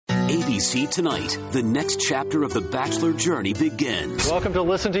ABC Tonight, the next chapter of the Bachelor journey begins. Welcome to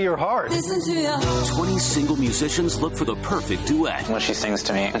Listen to Your Heart. Listen to your 20 single musicians look for the perfect duet. When she sings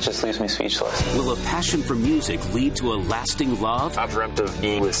to me, it just leaves me speechless. Will a passion for music lead to a lasting love? I've dreamt of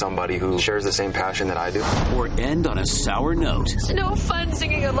being with somebody who shares the same passion that I do. Or end on a sour note? It's no fun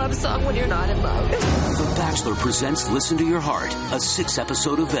singing a love song when you're not in love. The Bachelor presents Listen to Your Heart, a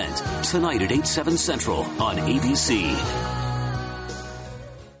 6-episode event, tonight at 8/7 Central on ABC.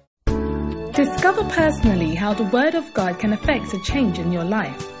 Discover personally how the Word of God can affect a change in your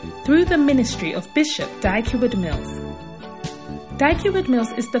life through the ministry of Bishop Dag Heward-Mills. Dag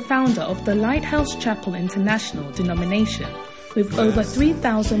Heward-Mills is the founder of the Lighthouse Chapel International denomination with over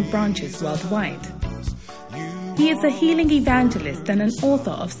 3,000 branches worldwide. He is a healing evangelist and an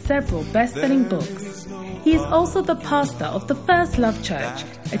author of several best-selling books. He is also the pastor of the First Love Church,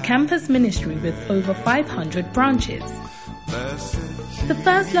 a campus ministry with over 500 branches. The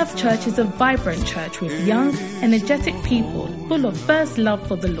First Love Church is a vibrant church with young, energetic people full of first love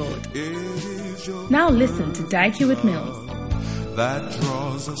for the Lord. Now listen to Dag Heward-Mills. That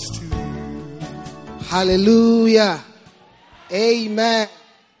draws us to. Hallelujah. Amen.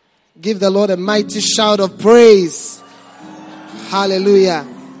 Give the Lord a mighty shout of praise. Hallelujah.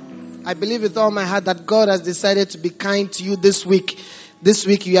 I believe with all my heart that God has decided to be kind to you this week. This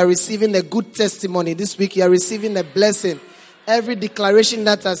week you are receiving a good testimony. This week you are receiving a blessing. Every declaration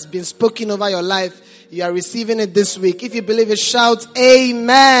that has been spoken over your life, you are receiving it this week. If you believe it, shout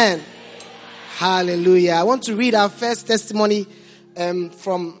Amen. Hallelujah. I want to read our first testimony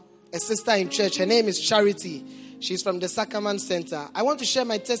from a sister in church. Her name is Charity. She's from the Sacrament Center. I want to share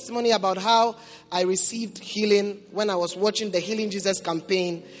my testimony about how I received healing when I was watching the Healing Jesus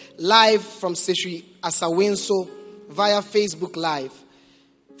campaign live from Seshri Asawinso via Facebook Live.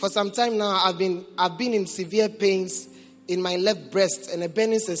 For some time now, I've been in severe pains in my left breast and a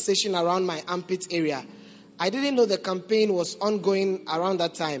burning sensation around my armpit area. I didn't know the campaign was ongoing around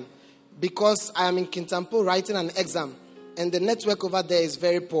that time because I am in Kintampo writing an exam and the network over there is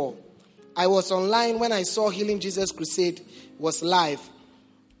very poor. I was online when I saw Healing Jesus Crusade was live.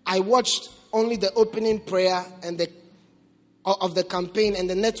 I watched only the opening prayer and of the campaign and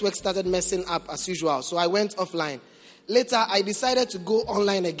the network started messing up as usual. So I went offline. Later, I decided to go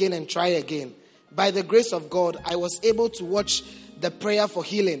online again and try again. By the grace of God, I was able to watch the prayer for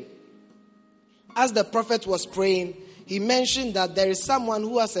healing. As the prophet was praying, he mentioned that there is someone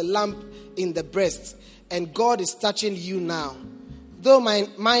who has a lump in the breast and God is touching you now. Though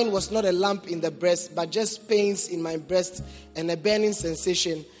mine was not a lump in the breast, but just pains in my breast and a burning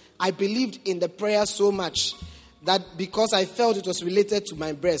sensation, I believed in the prayer so much that because I felt it was related to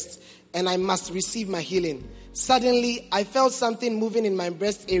my breast and I must receive my healing. Suddenly, I felt something moving in my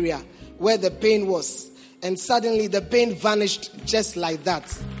breast area where the pain was. And suddenly the pain vanished just like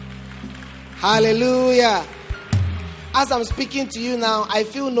that. Hallelujah. As I'm speaking to you now, I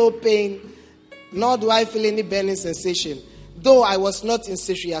feel no pain, nor do I feel any burning sensation. Though I was not in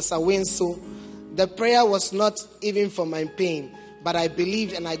Seshri Asawinso, the prayer was not even for my pain, but I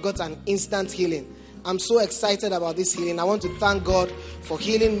believed and I got an instant healing. I'm so excited about this healing. I want to thank God for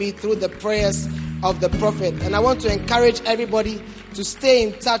healing me through the prayers of the prophet. And I want to encourage everybody to stay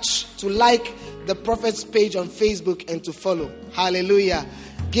in touch, to like the prophet's page on Facebook and to follow. Hallelujah.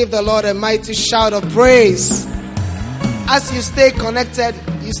 Give the Lord a mighty shout of praise. As you stay connected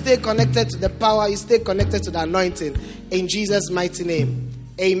to the power, you stay connected to the anointing. In Jesus' mighty name.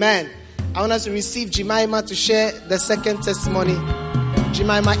 Amen. I want us to receive Jemima to share the second testimony.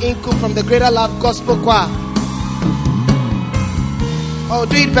 Jemima Inku from the Greater Love Gospel Choir. Oh,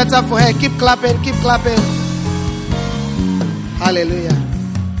 do it better for her. Keep clapping, keep clapping. Hallelujah.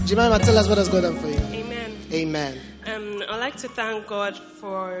 Jemima, tell us what has God done for you. Amen. Amen. I'd like to thank God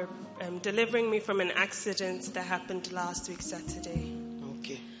for delivering me from an accident that happened last week Saturday.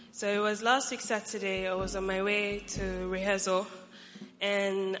 Okay. So it was last week Saturday. I was on my way to rehearsal,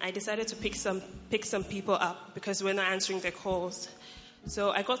 and I decided to pick some people up because we're not answering their calls.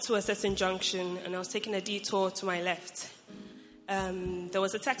 So I got to a certain junction, and I was taking a detour to my left. There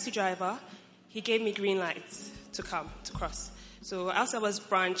was a taxi driver. He gave me green lights to cross. So as I was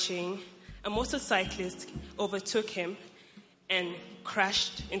branching, a motorcyclist overtook him and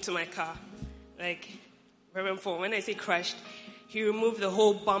crashed into my car. Like, Reverend Paul, when I say crashed, he removed the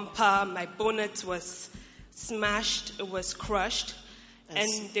whole bumper. My bonnet was smashed. It was crushed.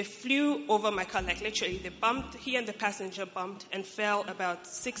 And they flew over my car, like literally. They bumped, he and the passenger bumped and fell about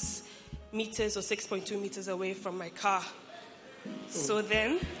 6 meters or 6.2 meters away from my car. So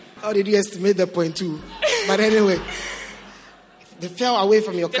then... How did you estimate the 0.2? But anyway, They fell away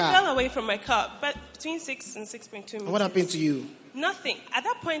from your They car. fell away from my car, but between 6 and 6.2 meters. What happened to you? Nothing. At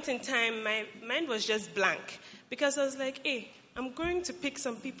that point in time, my mind was just blank because I was like, hey, I'm going to pick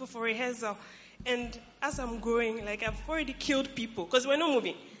some people for rehearsal. And as I'm going, like I've already killed people because we're not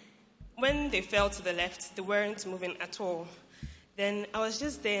moving. When they fell to the left, they weren't moving at all. Then I was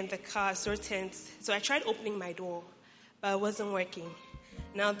just there in the car, so tense. So I tried opening my door, but it wasn't working.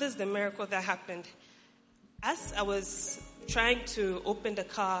 Now, this is the miracle that happened. As I was trying to open the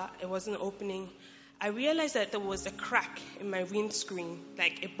car, it wasn't opening. I realized that there was a crack in my windscreen,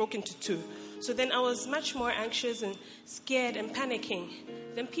 like it broke into two. So then I was much more anxious and scared and panicking.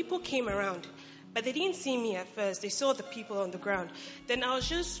 Then people came around, but they didn't see me at first. They saw the people on the ground. Then I was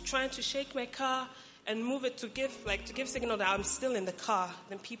just trying to shake my car and move it to give signal that I'm still in the car.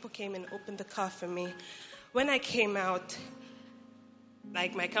 Then people came and opened the car for me. When I came out,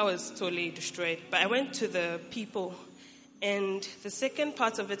 like my car was totally destroyed. But I went to the people, and the second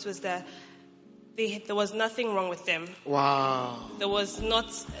part of it was that there was nothing wrong with them. Wow. There was not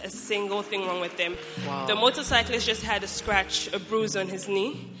a single thing wrong with them. Wow. The motorcyclist just had a bruise on his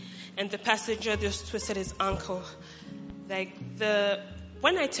knee, and the passenger just twisted his ankle.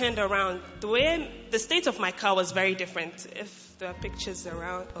 When I turned around, the state of my car was very different. If there are pictures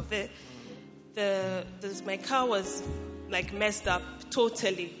around of it, my car was like messed up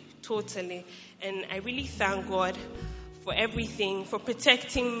totally. And I really thank God for everything, for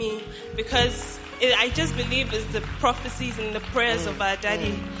protecting me, because I just believe it's the prophecies and the prayers of our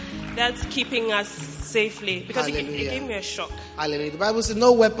daddy that's keeping us safely, because it gave me a shock. Hallelujah. The Bible says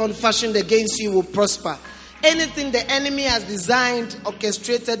no weapon fashioned against you will prosper. Anything the enemy has designed,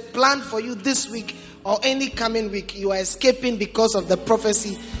 orchestrated, planned for you this week or any coming week, you are escaping because of the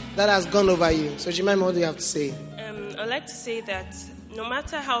prophecy that has gone over you. So Jemima, what do you have to say? I'd like to say that no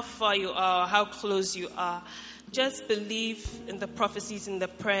matter how far you are, how close you are, just believe in the prophecies and the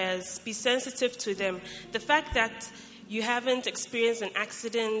prayers. Be sensitive to them. The fact that you haven't experienced an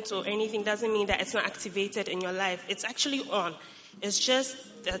accident or anything doesn't mean that it's not activated in your life. It's actually on. It's just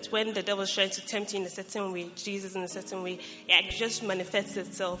that when the devil's trying to tempt you in a certain way, Jesus in a certain way, it just manifests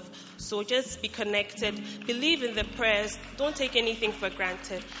itself. So just be connected. Believe in the prayers. Don't take anything for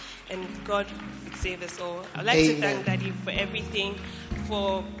granted. And God will save us all. I'd like to thank Daddy for everything,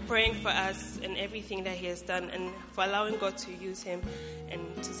 for praying for us and everything that he has done, and for allowing God to use him and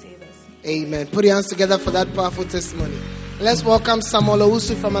to save us. Amen. Put your hands together for that powerful testimony. Let's welcome Samuel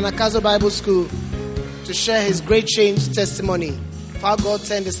Owusu from Anagkazo Bible School to share his great change testimony. How God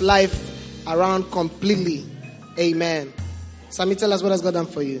turned his life around completely. Amen. Sammy, tell us what has God done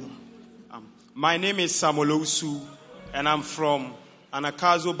for you. My name is Samuel Owusu, and I'm from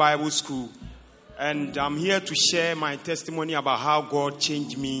Anagkazo Bible School. And I'm here to share my testimony about how God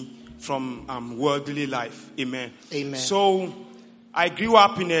changed me from worldly life. Amen. Amen. So, I grew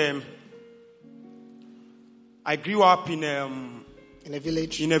up in a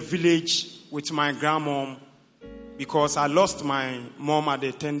village with my grandmom, because I lost my mom at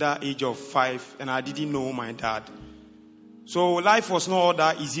the tender age of 5 and I didn't know my dad. So life was not all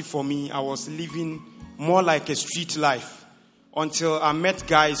that easy for me. I was living more like a street life until I met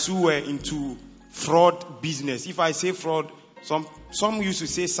guys who were into fraud business. If I say fraud, some used to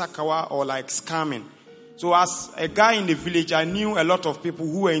say sakawa or like scamming. So as a guy in the village, I knew a lot of people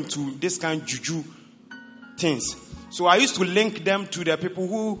who were into this kind of juju things. So I used to link them to the people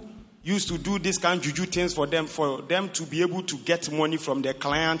who used to do this kind of juju things for them to be able to get money from their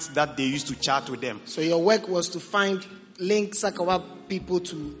clients that they used to chat with them. So your work was to link Sakawa people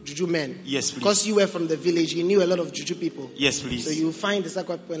to juju men? Yes, please. Because you were from the village, you knew a lot of juju people. Yes, please. So you find the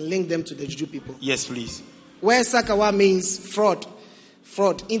Sakawa people and link them to the juju people? Yes, please. Where Sakawa means fraud,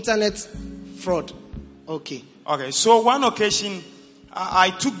 internet fraud. Okay. So one occasion, I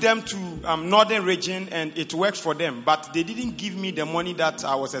took them to northern region and it worked for them, but they didn't give me the money that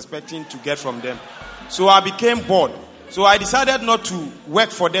I was expecting to get from them. So I became bored. So I decided not to work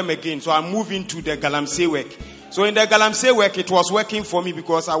for them again. So I moved into the Galamsey work. So in the Galamsey work, it was working for me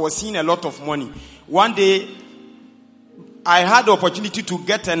because I was seeing a lot of money. One day, I had the opportunity to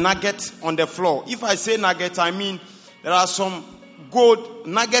get a nugget on the floor. If I say nugget, I mean there are some gold.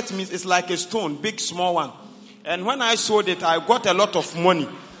 Nugget means it's like a stone, big, small one. And when I sold it, I got a lot of money.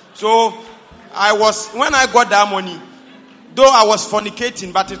 So when I got that money, though I was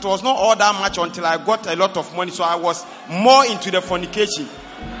fornicating, but it was not all that much until I got a lot of money. So I was more into the fornication.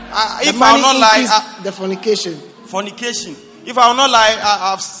 If I will not lie, the fornication. If I will not lie,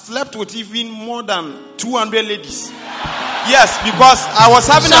 I've slept with even more than 200 ladies. Yes, because I was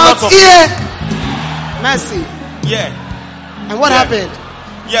having a lot of. Mercy. Yeah. And what happened?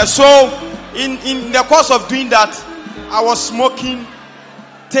 Yeah. So in the course of doing that, I was smoking,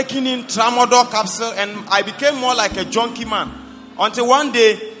 taking in tramadol capsule, and I became more like a junkie man. Until one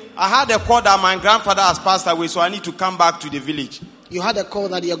day, I had a call that my grandfather has passed away, so I need to come back to the village. You had a call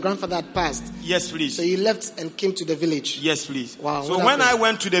that your grandfather had passed? Yes, please. So you left and came to the village? Yes, please. Wow. So when I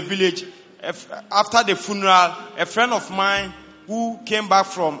went to the village, after the funeral, a friend of mine who came back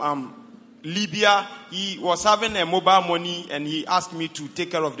from Libya, he was having a mobile money and he asked me to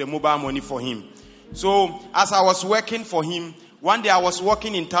take care of the mobile money for him. So as I was working for him, one day I was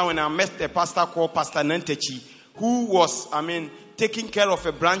walking in town and I met a pastor called Pastor Nantechi, who was, taking care of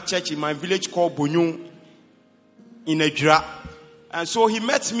a branch church in my village called Bonyung in Ejura. And so he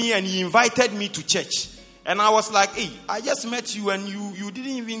met me and he invited me to church. And I was like, hey, I just met you and you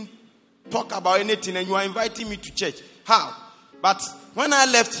didn't even talk about anything and you are inviting me to church. How? But when I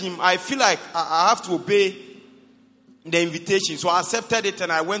left him, I feel like I have to obey the invitation. So I accepted it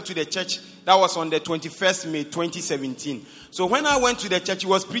and I went to the church. That was on the 21st May 2017. So when I went to the church, he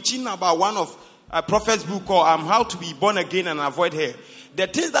was preaching about one of a prophet's book called How to Be Born Again and Avoid Hell. The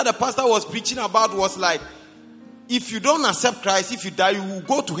things that the pastor was preaching about was like, if you don't accept Christ, if you die, you will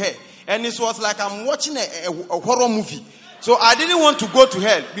go to hell. And it was like I'm watching a horror movie. So I didn't want to go to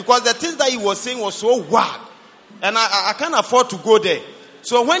hell because the things that he was saying was so wild. And I can't afford to go there.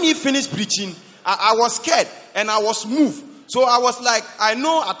 So when he finished preaching, I was scared and I was moved. So I was like, I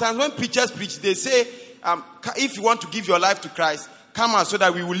know at times when preachers preach, they say, if you want to give your life to Christ, come out so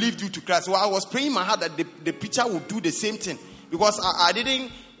that we will lead you to Christ. So I was praying in my heart that the preacher would do the same thing because I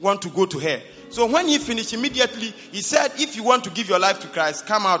didn't want to go to hell. So when he finished, immediately he said, if you want to give your life to Christ,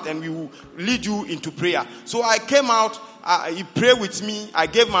 come out and we will lead you into prayer. So I came out, he prayed with me, I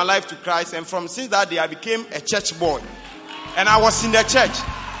gave my life to Christ, and since that day I became a church boy. And I was in the church.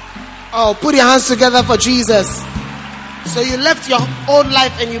 Oh, put your hands together for Jesus. So you left your old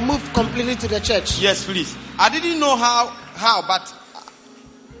life and you moved completely to the church? Yes, please. I didn't know how, but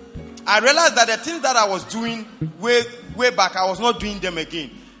I realized that the things that I was doing way back, I was not doing them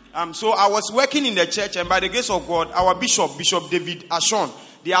again. So I was working in the church, and by the grace of God, our Bishop David Ashon,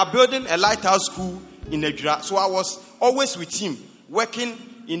 they are building a lighthouse school in Ejura. So I was always with him, working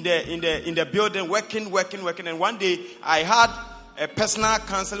in the building, working. And one day I had a personal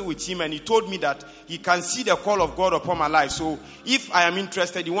counsel with him, and he told me that he can see the call of God upon my life. So if I am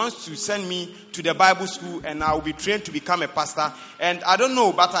interested, he wants to send me to the Bible school and I will be trained to become a pastor. And I don't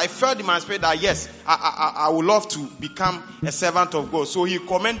know, but I felt in my spirit that yes, I would love to become a servant of God. So he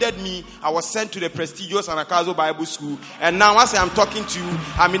commended me. I was sent to the prestigious Anakazo Bible School. And now as I am talking to you,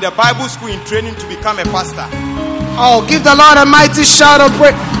 I'm in the Bible school in training to become a pastor. Oh, give the Lord a mighty shout of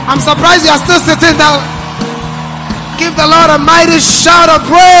praise. I'm surprised you are still sitting down. Give the Lord a mighty shout of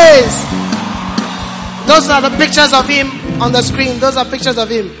praise. Those are the pictures of him on the screen. Those are pictures of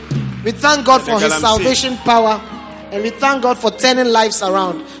him. We thank God for his salvation power, and we thank God for turning lives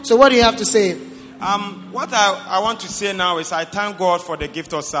around. So what do you have to say? What I want to say now is I thank God for the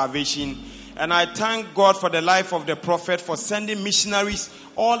gift of salvation, and I thank God for the life of the prophet for sending missionaries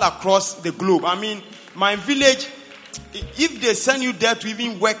all across the globe. My village, if they send you there to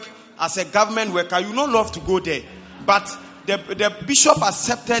even work as a government worker, you don't love to go there. But the bishop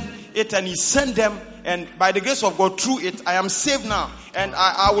accepted it and he sent them, and by the grace of God, through it, I am saved now. And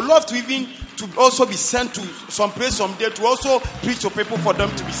I would love to also be sent to some place someday to also preach to people for them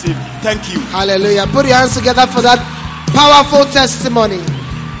to be saved. Thank you. Hallelujah. Put your hands together for that powerful testimony.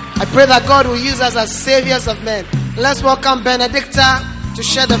 I pray that God will use us as saviors of men. Let's welcome Benedicta to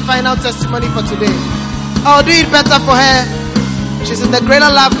share the final testimony for today. Oh, do it better for her. She's in the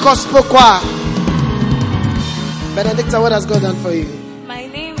Greater Love Gospel Choir. Benedicta, what has God done for you? My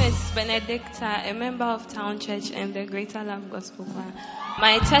name is Benedicta, a member of Town Church and the Greater Love Gospel Choir.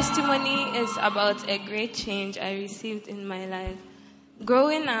 My testimony is about a great change I received in my life.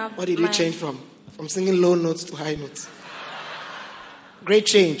 Growing up... What did you change from? From singing low notes to high notes? Great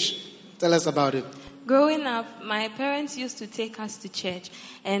change. Tell us about it. Growing up, my parents used to take us to church,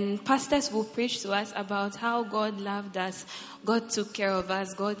 and pastors would preach to us about how God loved us, God took care of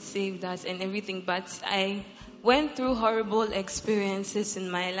us, God saved us and everything. But I went through horrible experiences in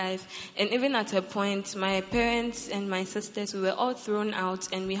my life, and even at a point, my parents and my sisters, we were all thrown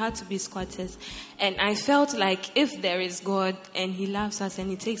out and we had to be squatters. And I felt like if there is God and He loves us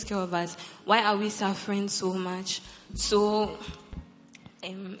and He takes care of us, why are we suffering so much? So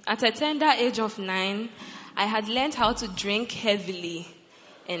at a tender age of 9, I had learned how to drink heavily.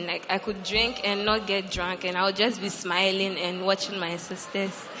 And I could drink and not get drunk, and I would just be smiling and watching my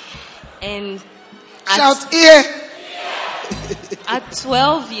sisters. And shout here! At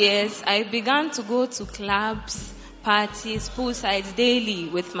 12 years, I began to go to clubs, parties, poolsides daily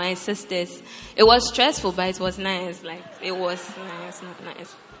with my sisters. It was stressful, but it was nice. Like, it was nice, not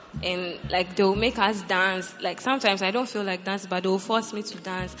nice. And like, they'll make us dance. Like, sometimes I don't feel like dancing, but they'll force me to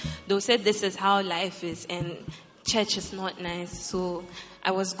dance. They'll say this is how life is, and church is not nice. So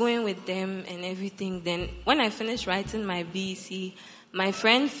I was going with them and everything. Then when I finished writing my BEC, my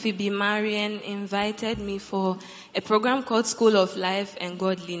friend Phoebe Marian invited me for a program called School of Life and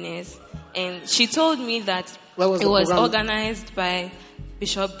Godliness. And she told me that it was organized by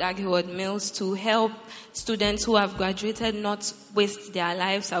Bishop Dag Heward-Mills to help students who have graduated not waste their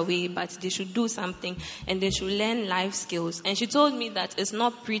lives away, but they should do something and they should learn life skills. And she told me that it's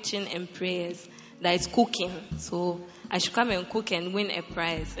not preaching and prayers, that it's cooking. So I should come and cook and win a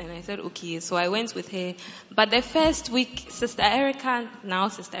prize. And I said, okay. So I went with her. But the first week, Sister Erica,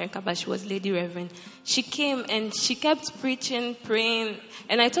 but she was Lady Reverend, she came and she kept preaching, praying.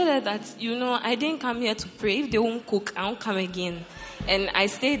 And I told her that, I didn't come here to pray. If they won't cook, I won't come again. And I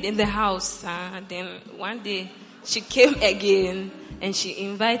stayed in the house. Then one day, she came again and she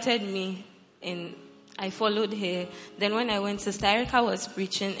invited me, and I followed her. Then when I went, Sister Erica was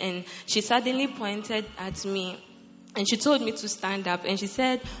preaching, and she suddenly pointed at me. And she told me to stand up. And she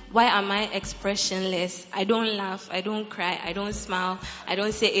said, why am I expressionless? I don't laugh. I don't cry. I don't smile. I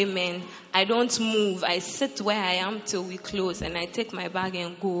don't say amen. I don't move. I sit where I am till we close. And I take my bag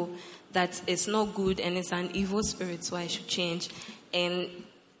and go. That it's not good and it's an evil spirit, so I should change. And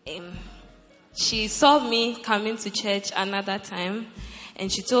she saw me coming to church another time.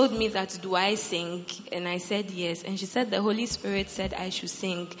 And she told me that, do I sing? And I said yes. And she said the Holy Spirit said I should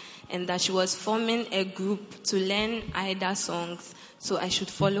sing. And that she was forming a group to learn Ida songs. So I should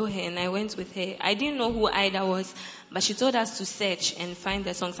follow her. And I went with her. I didn't know who Ida was. But she told us to search and find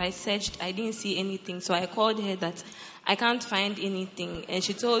the songs. I searched. I didn't see anything. So I called her that I can't find anything. And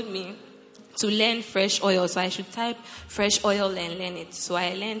she told me to learn fresh oil. So I should type fresh oil and learn it. So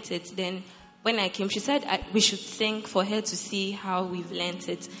I learned it. Then when I came, she said we should sing for her to see how we've learned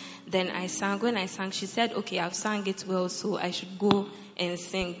it. Then I sang. When I sang, she said, okay, I've sung it well, so I should go and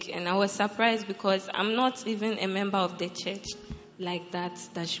sing. And I was surprised because I'm not even a member of the church like that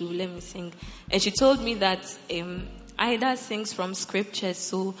she will let me sing. And she told me that Ida sings from scripture,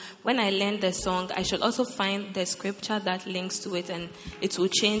 so when I learn the song, I should also find the scripture that links to it, and it will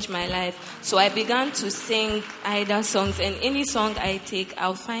change my life. So I began to sing Ida songs, and any song I take,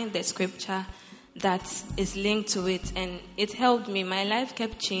 I'll find the scripture that is linked to it, and it helped me. My life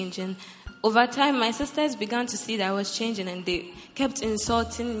kept changing. Over time, my sisters began to see that I was changing, and they kept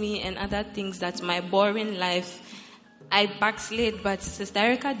insulting me and other things, that my boring life, I backslid, but Sister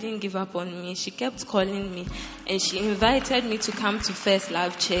Erica didn't give up on me. She kept calling me, and she invited me to come to First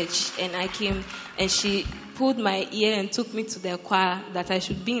Love Church. And I came, and she pulled my ear and took me to the choir, that I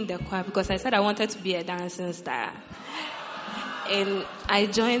should be in the choir, because I said I wanted to be a dancing star. And I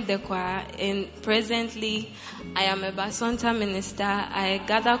joined the choir, and presently I am a Basonta minister. I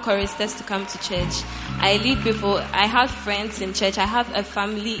gather choristers to come to church. I lead people. I have friends in church. I have a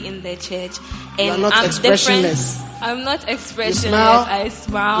family in the church. And you are not expressionless. I'm not expressionless. Smile, I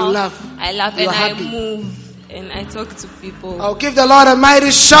smile. you laugh. I laugh, you and I happy. move, and I talk to people. I'll give the Lord a mighty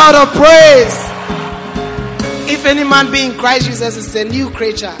shout of praise. If any man be in Christ Jesus is a new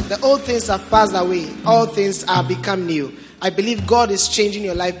creature, the old things have passed away. All things are become new. I believe God is changing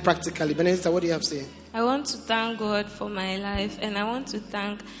your life practically. Benedicta, what do you have to say? I want to thank God for my life, and I want to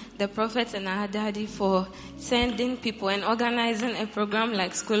thank the Prophet and our daddy for sending people and organizing a program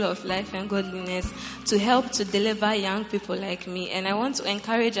like School of Life and Godliness to help to deliver young people like me. And I want to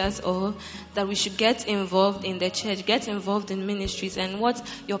encourage us all that we should get involved in the church, get involved in ministries, and what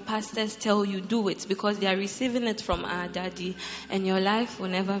your pastors tell you, do it, because they are receiving it from our daddy, and your life will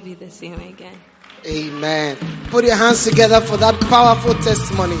never be the same again. Amen. Put your hands together for that powerful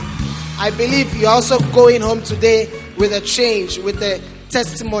testimony. I believe you're also going home today with a change, with a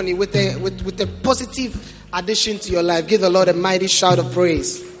testimony, with a positive addition to your life. Give the Lord a mighty shout of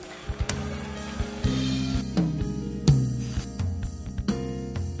praise.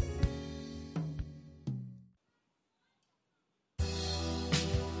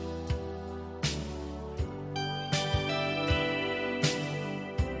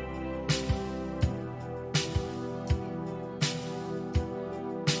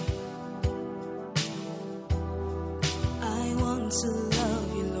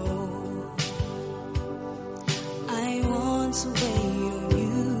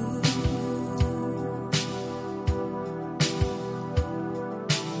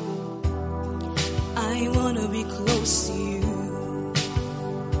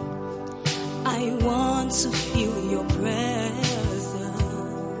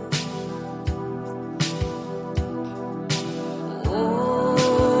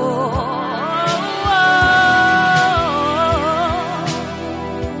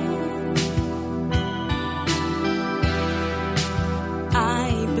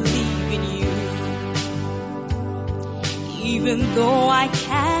 even though I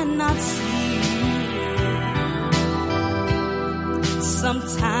cannot see you.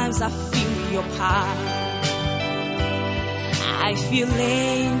 Sometimes I feel your power. I feel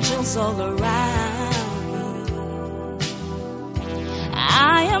angels all around me.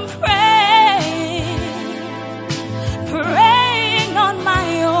 I am praying on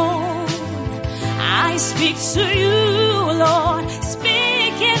my own. I speak to you, Lord,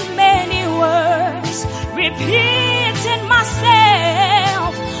 speak in many words, repeating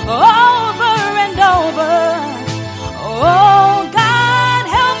myself over and over. Oh God,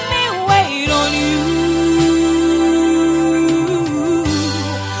 help me wait on you.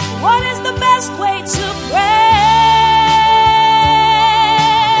 What is the best way to pray?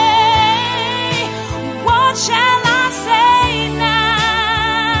 What shall I say now?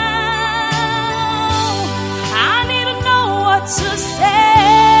 I need to know what to say.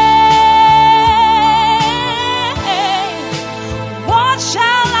 What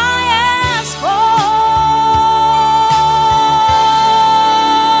shall I ask for?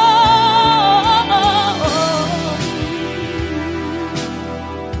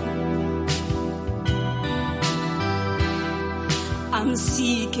 I'm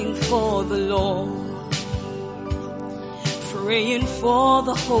seeking for the Lord, praying for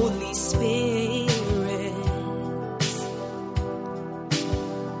the Holy Spirit.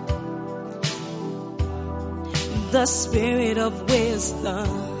 The spirit of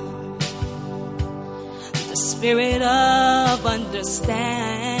wisdom, the spirit of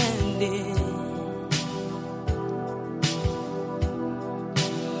understanding.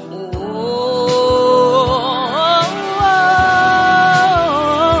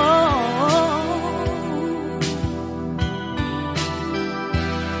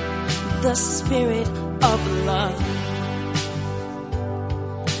 The spirit of love,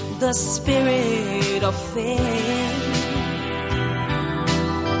 the spirit of faith,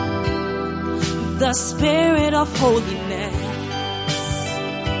 the spirit of holiness,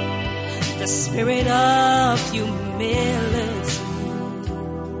 the spirit of humility.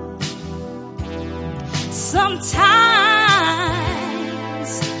 Sometimes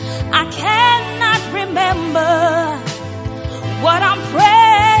I cannot remember what I'm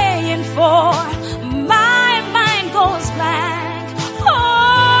praying for. My mind goes blank.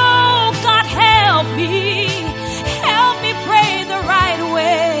 Oh, God, help me pray the right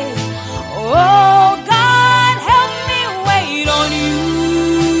way. Oh, God, help me wait on you.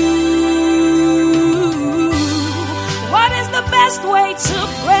 What is the best way to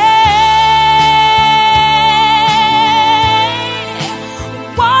pray?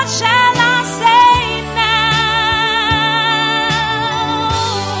 What shall I say now?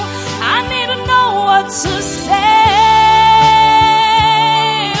 I need to know what to say.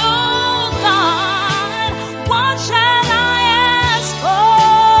 Oh God, what shall I ask for?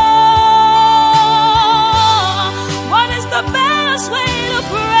 What is the best way to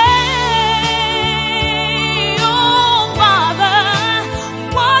pray? Oh Father,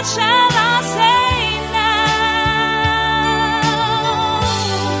 what shall I say now?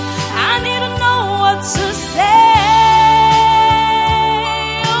 I need to know what to say.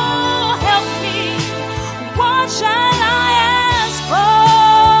 What shall I ask for?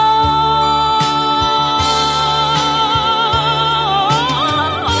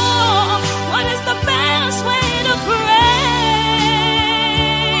 What is the best way to pray?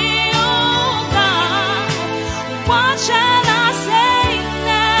 Oh God, what shall I say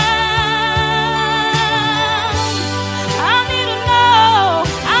now? I need to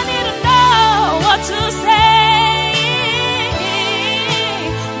know what to say.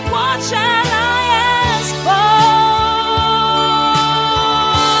 What shall I ask for?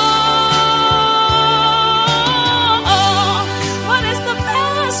 What is the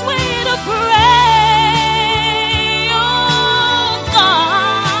best way to pray? Oh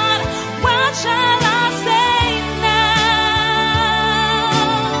God, what shall I say now?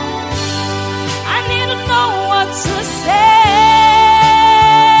 I need to know what to say.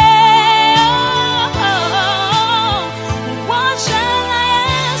 What shall I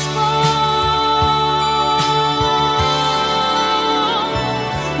ask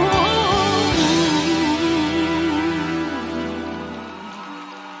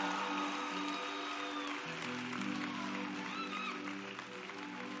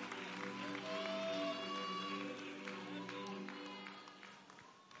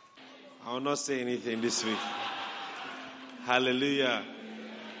I will not say anything this week. Hallelujah.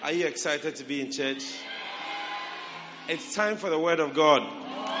 Are you excited to be in church? It's time for the word of God.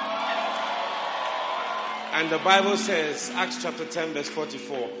 And the Bible says, Acts chapter 10 verse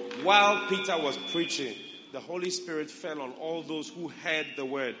 44, while Peter was preaching, the Holy Spirit fell on all those who heard the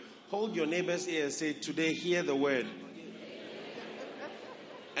word. Hold your neighbor's ear and say, today hear the word.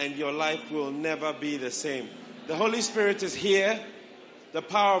 And your life will never be the same. The Holy Spirit is here. The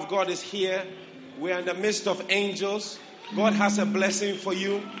power of God is here. We are in the midst of angels. God has a blessing for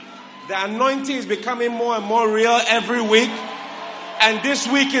you. The anointing is becoming more and more real every week. And this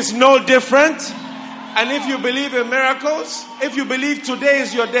week is no different. And if you believe in miracles, if you believe today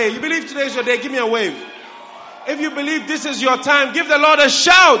is your day, you believe today is your day, give me a wave. If you believe this is your time, give the Lord a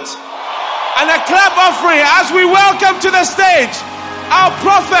shout and a clap offering as we welcome to the stage our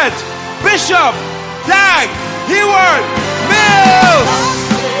prophet, Bishop Dag Heward Mills.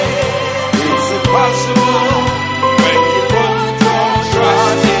 Is it possible when you put your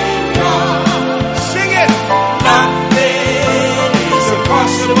trust in God? Sing it. Nothing is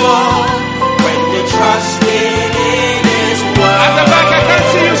impossible. Trusting in His word. At the back, I can't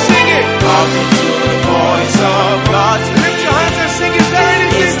see you sing it. Talking to the voice of God. Lift your hands and sing. Is there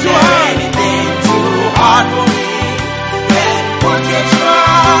anything too hard? Anything too hard for me? Then put your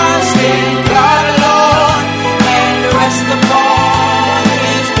trust in God alone and rest upon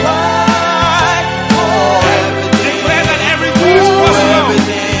His word for everything. Declare that everything is possible.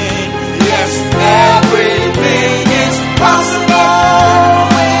 Everything, yes, everything is possible.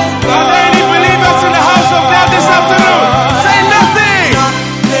 This afternoon, say nothing.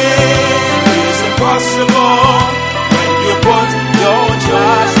 Nothing is impossible when you put your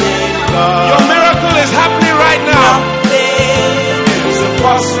trust in God. Your miracle is happening right now. Nothing is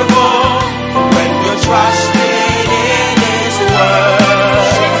impossible when you're trusting in His word.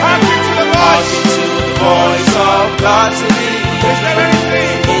 Sing happy to the voice. Happy to the voice of God to me. Is there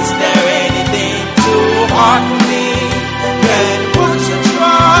anything? Is there anything too hard for me? Then put your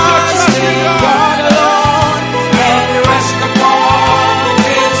trust in God alone.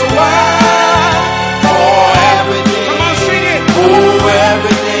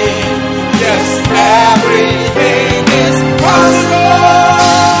 Everything is possible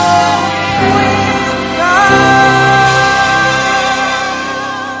with God.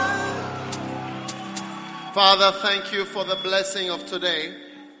 Father, thank you for the blessing of today.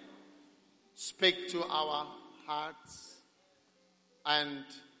 Speak to our hearts and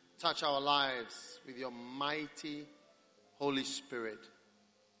touch our lives with your mighty Holy Spirit.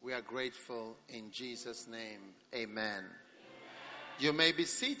 We are grateful in Jesus' name. Amen. You may be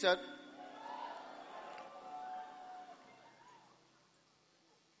seated.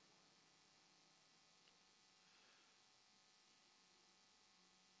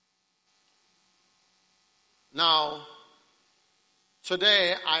 Now,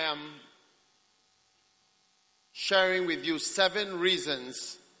 today I am sharing with you 7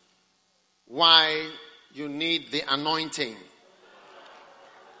 reasons why you need the anointing.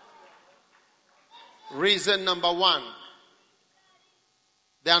 Reason number 1,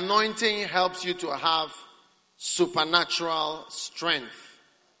 the anointing helps you to have supernatural strength.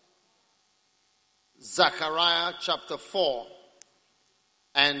 Zechariah chapter 4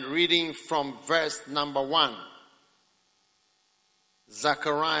 and reading from verse number 1.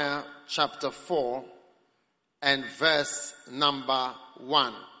 Zechariah chapter 4 and verse number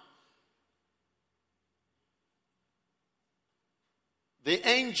 1. The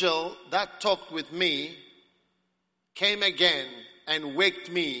angel that talked with me came again and waked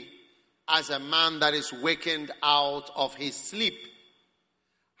me as a man that is wakened out of his sleep.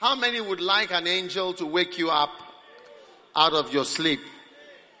 How many would like an angel to wake you up out of your sleep?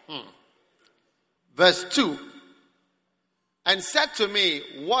 Verse 2. And said to me,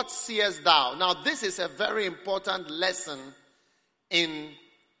 what seest thou? Now this is a very important lesson in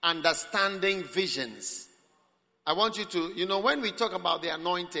understanding visions. I want you to, when we talk about the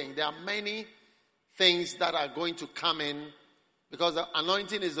anointing, there are many things that are going to come in because the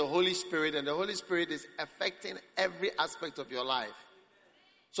anointing is the Holy Spirit and the Holy Spirit is affecting every aspect of your life.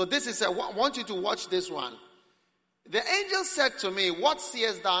 So I want you to watch this one. The angel said to me, what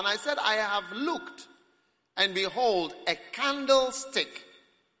seest thou? And I said, I have looked, and behold, a candlestick,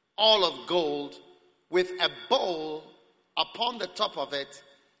 all of gold, with a bowl upon the top of it,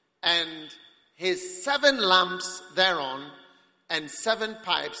 and his 7 lamps thereon, and 7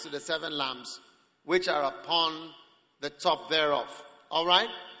 pipes to the 7 lamps, which are upon the top thereof. All right?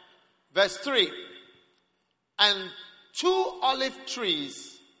 Verse 3. And 2 olive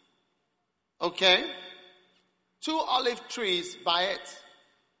trees, okay? 2 olive trees by it,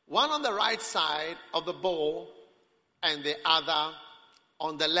 one on the right side of the bowl and the other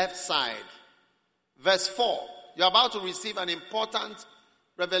on the left side. Verse 4, you're about to receive an important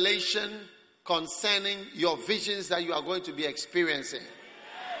revelation concerning your visions that you are going to be experiencing.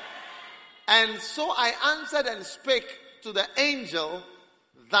 And so I answered and spake to the angel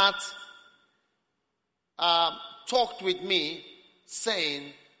that talked with me,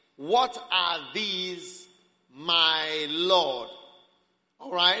 saying, what are these, my Lord?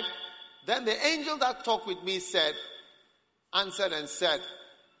 All right. Then the angel that talked with me answered and said,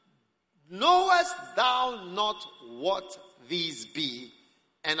 knowest thou not what these be?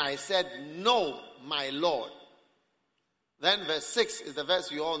 And I said, no, my Lord. Then verse 6 is the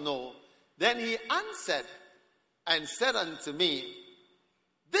verse you all know. Then he answered and said unto me,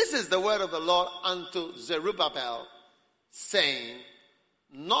 this is the word of the Lord unto Zerubbabel, saying,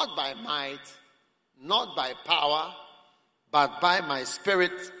 not by might, not by power, but by my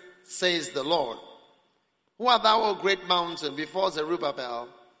spirit, says the Lord. Who art thou, O great mountain, before Zerubbabel?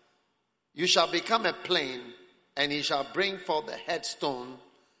 You shall become a plain, and he shall bring forth the headstone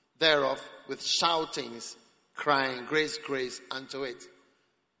thereof with shoutings, crying, grace, grace unto it.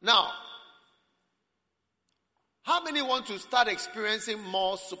 Now, how many want to start experiencing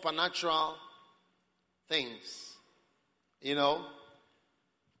more supernatural things? You know,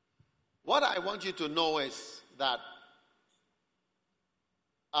 what I want you to know is that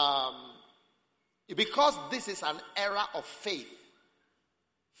because this is an era of faith,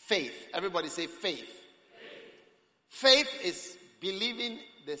 everybody say faith. Faith is believing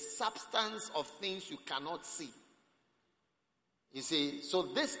the substance of things you cannot see. You see, so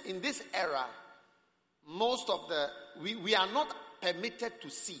in this era, most of we are not permitted to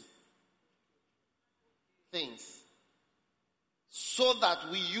see things, so that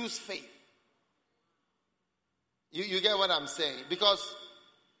we use faith. You get what I'm saying? Because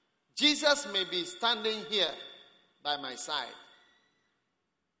Jesus may be standing here by my side,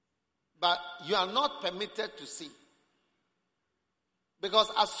 but you are not permitted to see.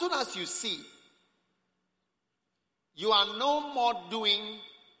 Because as soon as you see, you are no more doing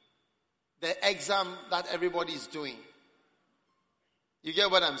the exam that everybody is doing. You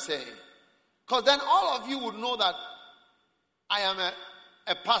get what I'm saying? Because then all of you would know that I am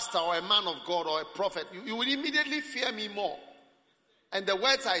a pastor or a man of God or a prophet. You would immediately fear me more. And the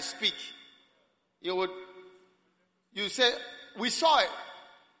words I speak, you say, we saw it.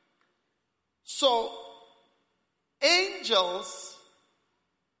 So, angels,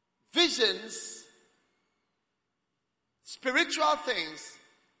 visions, spiritual things,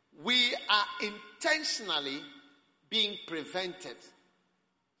 we are intentionally being prevented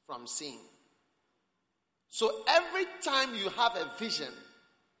from seeing. So every time you have a vision,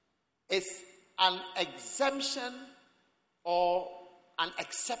 it's an exemption or an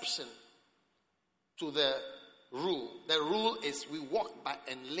exception to the rule. The rule is we walk by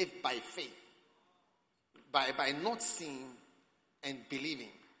and live by faith, by not seeing and believing.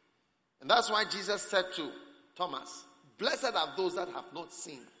 And that's why Jesus said to Thomas, blessed are those that have not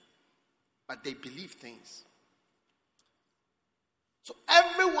seen, but they believe things. So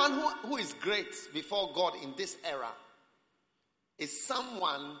everyone who is great before God in this era is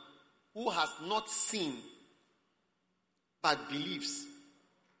someone who has not seen but believes.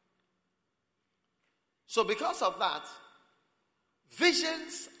 So because of that,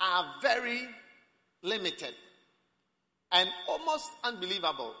 visions are very limited and almost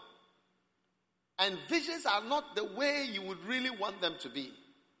unbelievable. And visions are not the way you would really want them to be.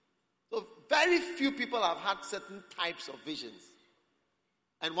 So very few people have had certain types of visions.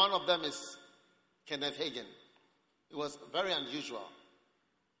 And one of them is Kenneth Hagin. It was very unusual.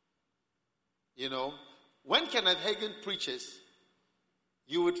 You know, when Kenneth Hagin preaches,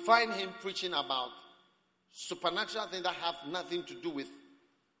 you would find him preaching about supernatural things that have nothing to do with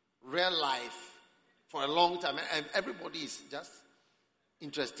real life for a long time. And everybody is just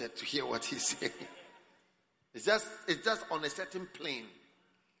interested to hear what he's saying. It's just on a certain plane.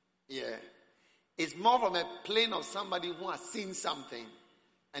 Yeah. It's more from a plane of somebody who has seen something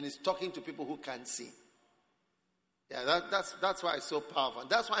and is talking to people who can't see. Yeah, that's why it's so powerful.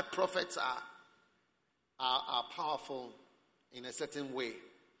 That's why prophets are powerful in a certain way.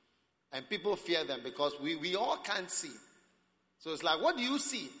 And people fear them because we all can't see. So it's like, what do you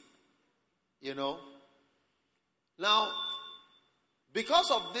see? You know? Now,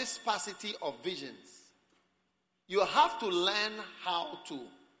 because of this sparsity of visions, you have to learn how to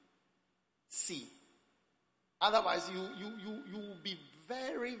see. Otherwise, you will be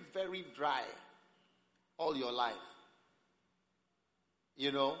very, very dry all your life.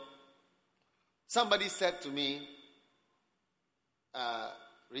 You know? Somebody said to me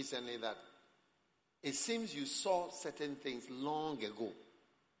recently that it seems you saw certain things long ago.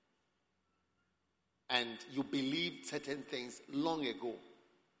 And you believed certain things long ago.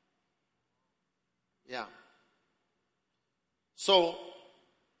 Yeah. So,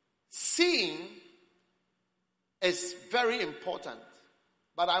 seeing is very important.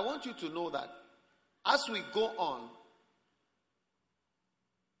 But I want you to know that as we go on,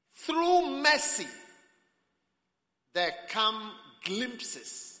 through mercy, there come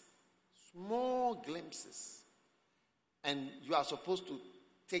glimpses, small glimpses. And you are supposed to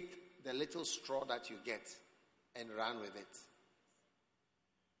take the little straw that you get and run with it.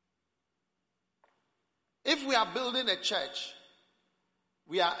 If we are building a church,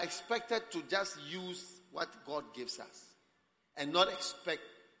 we are expected to just use what God gives us and not expect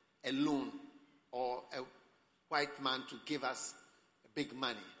a loan or a white man to give us big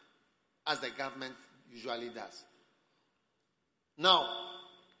money, as the government usually does. Now,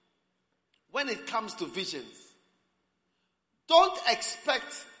 when it comes to visions, don't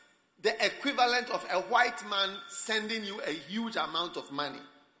expect the equivalent of a white man sending you a huge amount of money.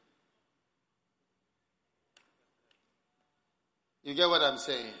 You get what I'm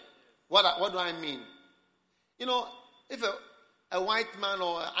saying? What do I mean? You know, if a white man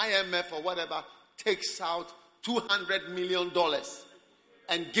or IMF or whatever takes out $200 million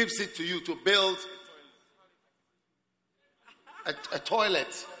and gives it to you to build a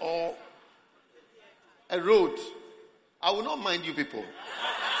toilet or a road, I will not mind you people.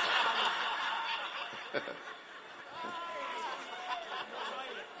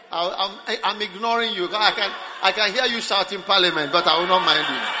 I'm ignoring you. I can hear you shout in Parliament, but I will not mind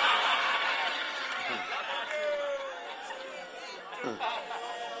you.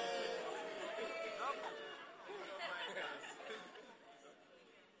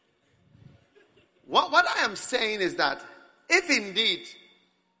 What I am saying is that if indeed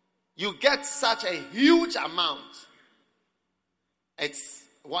you get such a huge amount, it's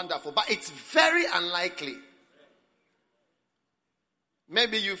wonderful, but it's very unlikely.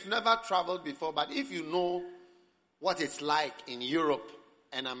 Maybe you've never traveled before, but if you know what it's like in Europe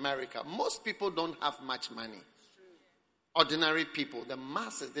and America, most people don't have much money. Ordinary people, the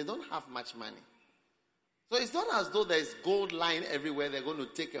masses, they don't have much money. So it's not as though there's gold lying everywhere they're going to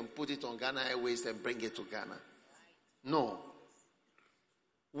take and put it on Ghana Airways and bring it to Ghana. No.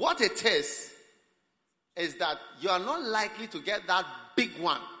 What it is that you are not likely to get that big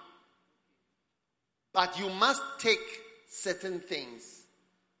one. But you must take certain things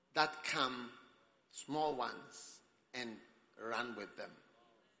that come, small ones, and run with them.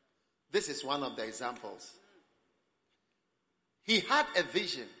 This is one of the examples. He had a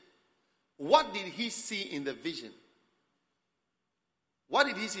vision. What did he see in the vision? What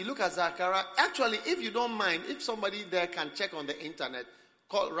did he see? Look at Zachariah. Actually, if you don't mind, if somebody there can check on the internet,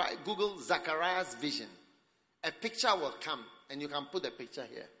 Google Zachariah's vision. A picture will come, and you can put the picture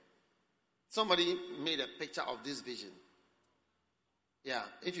here. Somebody made a picture of this vision. Yeah,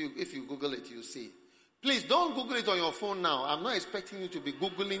 if you Google it, you'll see. Please don't Google it on your phone now. I'm not expecting you to be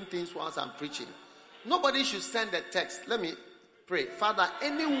Googling things whilst I'm preaching. Nobody should send a text. Let me pray. Father,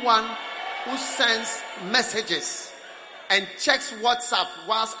 anyone who sends messages and checks WhatsApp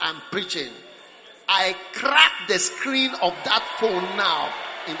whilst I'm preaching, I crack the screen of that phone now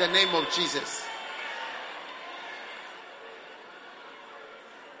in the name of Jesus.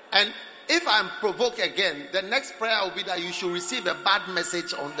 And if I'm provoked again, the next prayer will be that you should receive a bad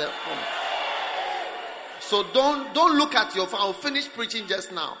message on the phone. So don't look at your phone. I'll finish preaching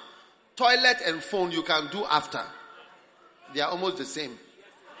just now. Toilet and phone you can do after. They are almost the same.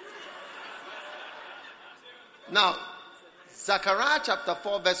 Now, Zechariah chapter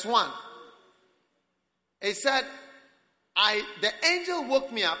 4 verse 1. It said, the angel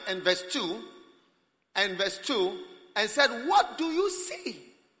woke me up, and verse 2, and said, what do you see?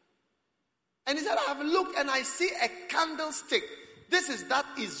 And he said, I have looked and I see a candlestick. This is that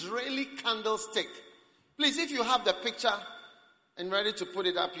Israeli candlestick. Please, if you have the picture and ready to put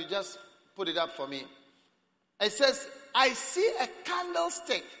it up, you just put it up for me. It says, I see a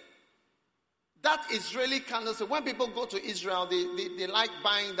candlestick. That Israeli candlestick. When people go to Israel, they like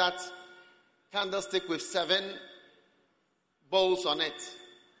buying that candlestick with 7 bowls on it.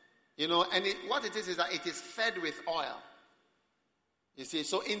 You know, and what it is that it is fed with oil. You see,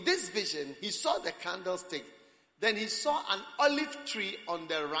 so in this vision, he saw the candlestick. Then he saw an olive tree on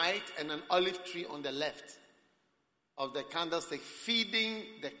the right and an olive tree on the left of the candlestick, feeding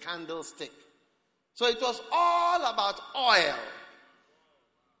the candlestick. So it was all about oil.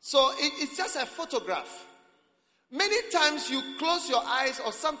 So it's just a photograph. Many times you close your eyes,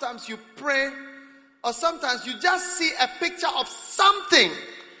 or sometimes you pray, or sometimes you just see a picture of something.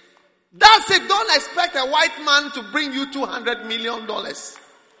 That's it. Don't expect a white man to bring you $200 million.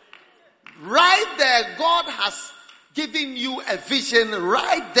 Right there, God has given you a vision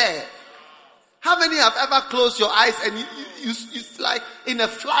right there. How many have ever closed your eyes and it's like in a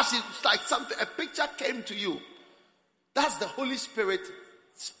flash, it's like something, a picture came to you? That's the Holy Spirit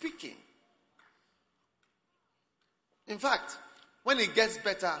speaking. In fact, when it gets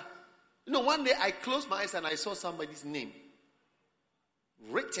better, one day I closed my eyes and I saw somebody's name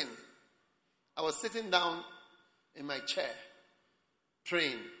written. I was sitting down in my chair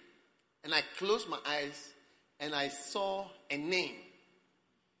praying, and I closed my eyes and I saw a name.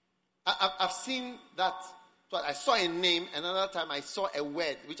 I've seen that. I saw a name. Another time I saw a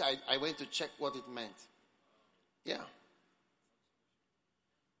word, which I went to check what it meant. Yeah.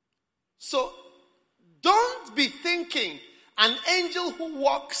 So, don't be thinking an angel who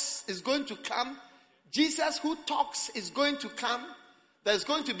walks is going to come. Jesus who talks is going to come. There's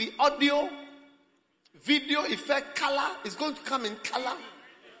going to be audio, video effect, color. It's going to come in color.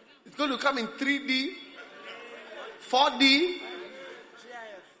 It's going to come in 3D, 4D,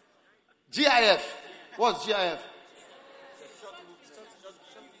 GIF. What's GIF?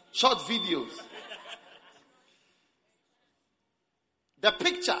 Short videos. The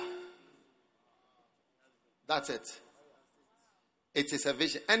picture. That's it. It is a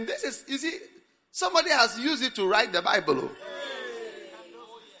vision. And this is, you see, somebody has used it to write the Bible.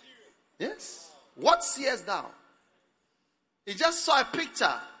 Yes. What seest thou? He just saw a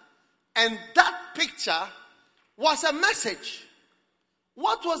picture. And that picture was a message.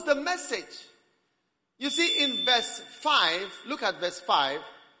 What was the message? You see, in verse 5, look at verse 5.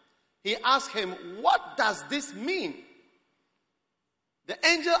 He asked him, what does this mean? The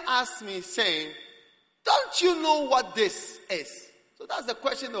angel asked me, saying, don't you know what this is? So that's the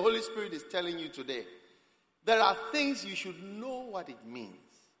question the Holy Spirit is telling you today. There are things you should know what it means.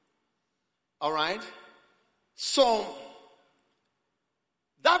 All right? So,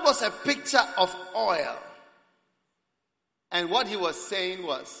 that was a picture of oil. And what he was saying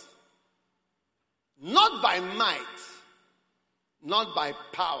was, not by might, not by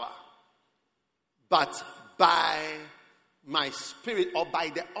power, but by my spirit or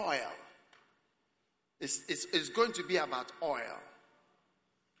by the oil. It's going to be about oil.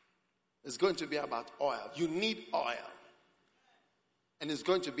 It's going to be about oil. You need oil. And it's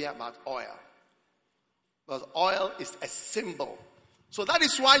going to be about oil. Because oil is a symbol. So that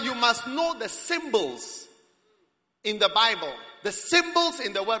is why you must know the symbols in the Bible. The symbols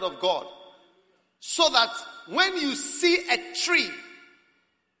in the Word of God. So that when you see a tree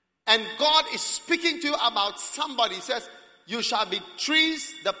and God is speaking to you about somebody, he says, you shall be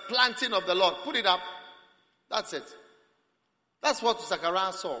trees, the planting of the Lord. Put it up. That's it. That's what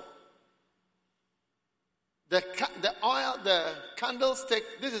Zechariah saw. The oil, the candlestick,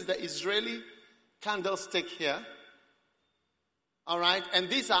 this is the Israeli candlestick here. All right. And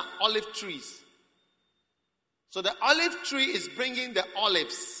these are olive trees. So the olive tree is bringing the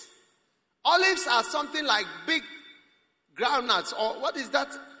olives. Olives are something like big groundnuts, or what is that?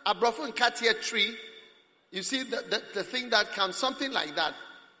 Abrafo Cartier tree. You see the thing that comes, something like that.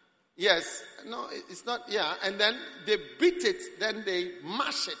 Yes. No, it's not. Yeah. And then they beat it, then they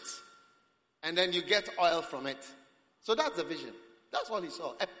mash it. And then you get oil from it. So that's the vision. That's what he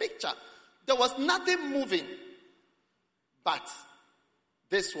saw. A picture. There was nothing moving. But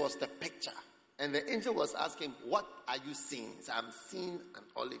this was the picture. And the angel was asking, what are you seeing? So I'm seeing an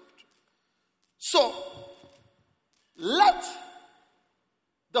olive tree. So, let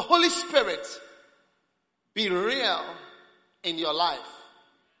the Holy Spirit be real in your life.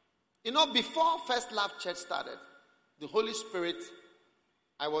 You know, before First Love Church started, the Holy Spirit,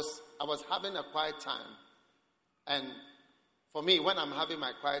 I was having a quiet time. And for me, when I'm having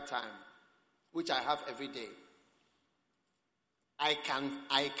my quiet time, which I have every day, I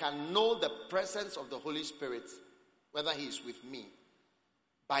can know the presence of the Holy Spirit, whether he is with me,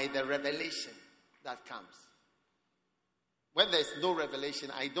 by the revelation that comes. When there's no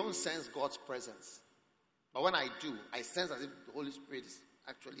revelation, I don't sense God's presence. But when I do, I sense as if the Holy Spirit is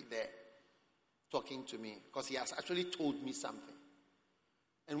actually there talking to me, because he has actually told me something.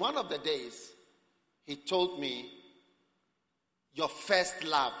 And one of the days, he told me, your first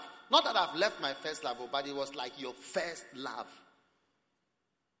love. Not that I've left my first love, but it was like your first love.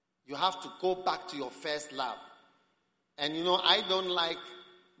 You have to go back to your first love. And you know, I don't like,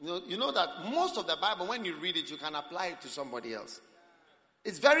 you know that most of the Bible, when you read it, you can apply it to somebody else.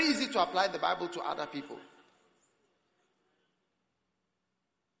 It's very easy to apply the Bible to other people.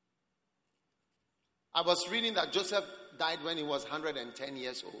 I was reading that Joseph died when he was 110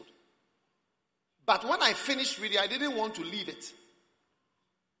 years old. But when I finished reading, I didn't want to leave it.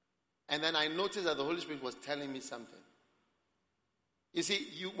 And then I noticed that the Holy Spirit was telling me something. You see,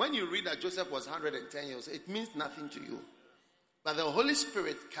 when you read that Joseph was 110 years old, it means nothing to you. But the Holy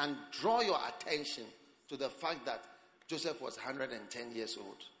Spirit can draw your attention to the fact that Joseph was 110 years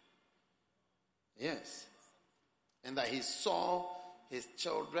old. Yes. And that he saw his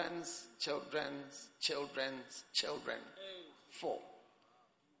children's children. 4.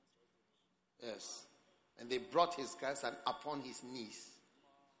 Yes. And they brought his grandson upon his knees.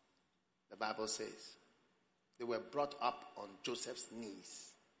 The Bible says. They were brought up on Joseph's knees.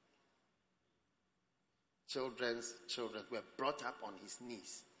 Children's children were brought up on his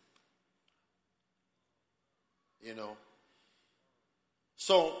knees. You know.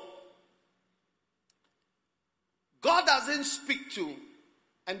 So, God doesn't speak to,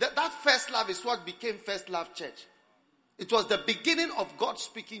 and that first love is what became First Love Church. It was the beginning of God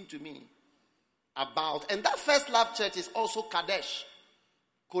speaking to me about, and that First Love Church is also Kadesh,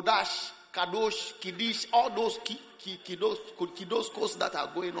 Kodash, Kadosh, Kiddush, all those kiddos courses that are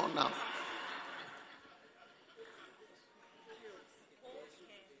going on now.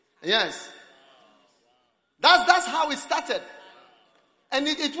 Yes. That's how it started. And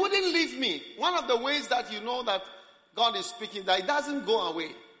it wouldn't leave me. One of the ways that you know that God is speaking, that it doesn't go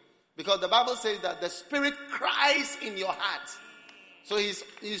away. Because the Bible says that the Spirit cries in your heart. So he's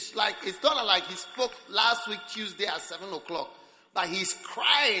like, it's not like he spoke last week Tuesday at 7 o'clock. But he's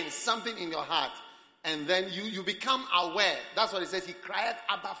crying something in your heart. And then you become aware. That's what it says. He cried,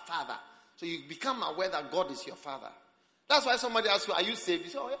 Abba, Father. So you become aware that God is your Father. That's why somebody asks you, are you saved?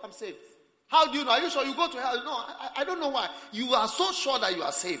 You say, oh yeah, I'm saved. How do you know? Are you sure you go to hell? No, I don't know why. You are so sure that you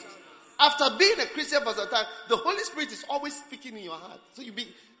are saved. After being a Christian for some time, the Holy Spirit is always speaking in your heart. So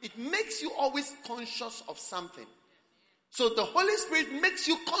it makes you always conscious of something. So the Holy Spirit makes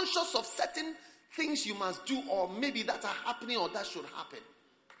you conscious of certain things you must do, or maybe that are happening or that should happen.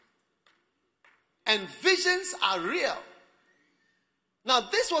 And visions are real. Now,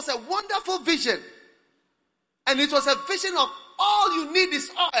 this was a wonderful vision. And it was a vision of all you need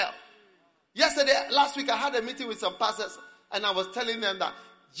is oil. Last week, I had a meeting with some pastors, and I was telling them that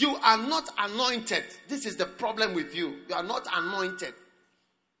you are not anointed. This is the problem with you. You are not anointed.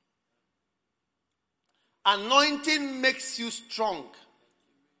 Anointing makes you strong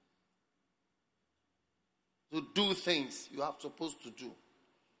to do things you are supposed to do.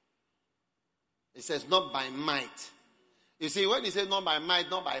 It says not by might. You see, when it says not by might,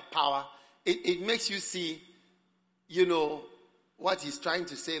 not by power, it makes you see, you know, what he's trying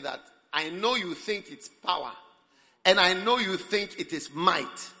to say, that I know you think it's power, and I know you think it is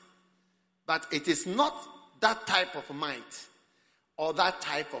might, but it is not that type of might or that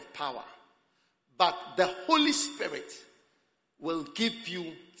type of power. But the Holy Spirit will give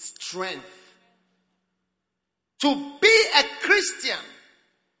you strength to be a Christian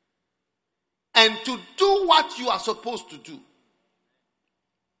and to do what you are supposed to do.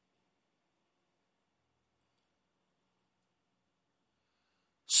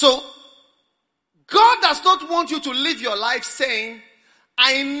 So, God does not want you to live your life saying,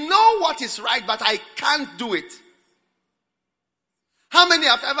 I know what is right, but I can't do it. How many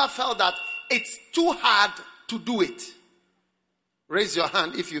have ever felt that it's too hard to do it? Raise your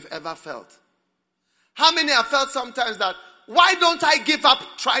hand if you've ever felt. How many have felt sometimes that, why don't I give up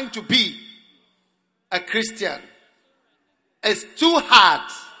trying to be a Christian? It's too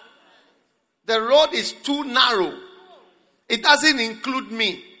hard. The road is too narrow. It doesn't include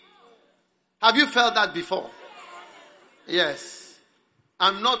me. Have you felt that before? Yes.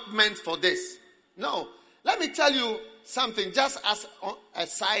 I'm not meant for this. No. Let me tell you something, just as a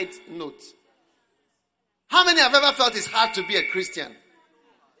side note. How many have ever felt it's hard to be a Christian?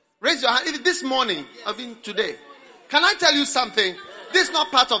 Raise your hand. This morning, today. Can I tell you something? This is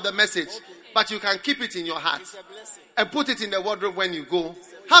not part of the message, but you can keep it in your heart and put it in the wardrobe when you go.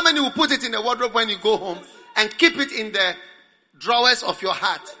 How many will put it in the wardrobe when you go home and keep it in the drawers of your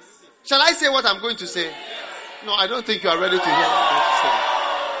heart? Shall I say what I'm going to say? No, I don't think you are ready to hear what I'm going to say.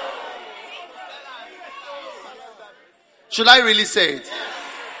 Should I really say it?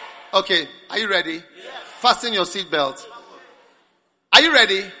 Okay, are you ready? Fasten your seatbelt. Are you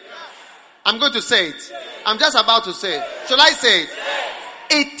ready? I'm going to say it. I'm just about to say it. Shall I say it?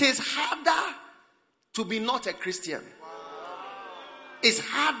 It is harder to be not a Christian. It's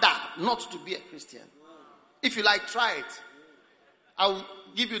harder not to be a Christian. If you like, try it. I'll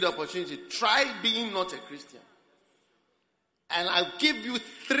give you the opportunity. Try being not a Christian. And I'll give you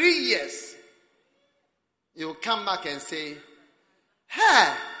 3 years. You'll come back and say,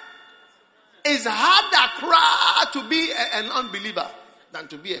 hey, it's harder to be an unbeliever than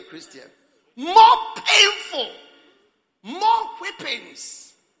to be a Christian. More painful. More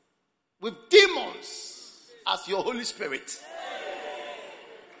whippings with demons as your Holy Spirit.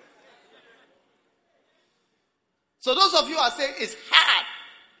 So those of you who are saying it's hard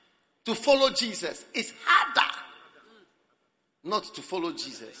to follow Jesus, it's harder not to follow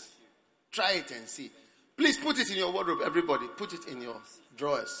Jesus. Try it and see. Please put it in your wardrobe, everybody. Put it in your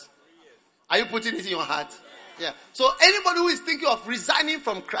drawers. Are you putting it in your heart? Yeah. So anybody who is thinking of resigning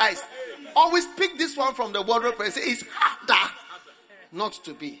from Christ, always pick this one from the wardrobe and say, it's harder not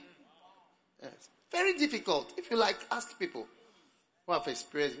to be. Yes. Very difficult. If you like, ask people who have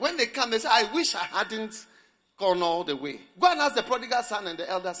experience. When they come, they say, I wish I hadn't gone all the way. Go and ask the prodigal son and the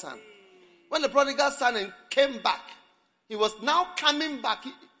elder son. When the prodigal son came back, he was now coming back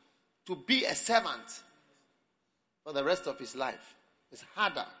to be a servant for the rest of his life. It's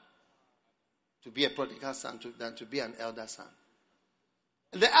harder to be a prodigal son than to be an elder son.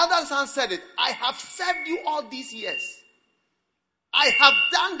 And the elder son said it, I have served you all these years. I have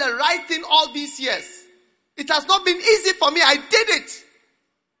done the right thing all these years. It has not been easy for me. I did it.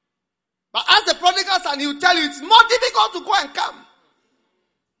 But as the prodigal son, he will tell you it's more difficult to go and come.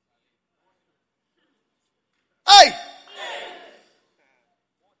 Hey!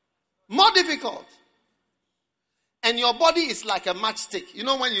 More difficult. And your body is like a matchstick. You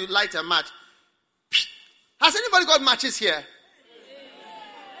know when you light a match. Has anybody got matches here?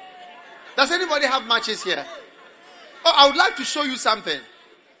 Does anybody have matches here? Oh, I would like to show you something.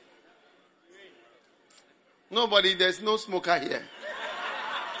 Nobody, there's no smoker here.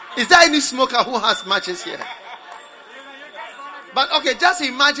 Is there any smoker who has matches here? But okay, just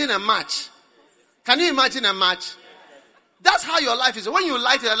imagine a match. Can you imagine a match? That's how your life is. When you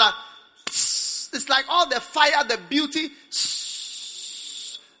light it, it's like all the fire, the beauty,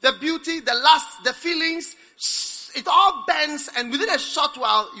 the lust, the feelings, it all bends, and within a short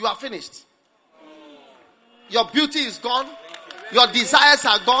while, you are finished. Your beauty is gone. Your desires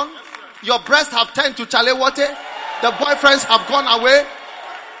are gone. Your breasts have turned to chale water. The boyfriends have gone away.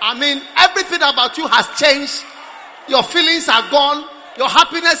 I mean, everything about you has changed. Your feelings are gone. Your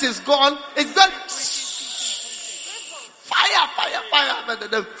happiness is gone. It's gone. Fire.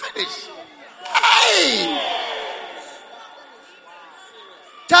 But then finish. Hey!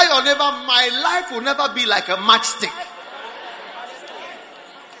 Tell your neighbor, my life will never be like a matchstick.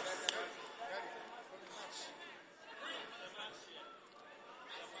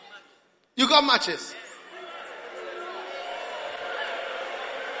 You got matches.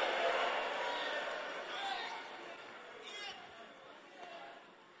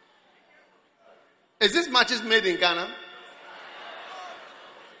 Is this matches made in Ghana?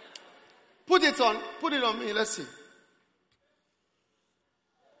 Put it on me, let's see.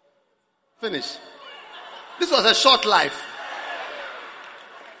 Finish. This was a short life.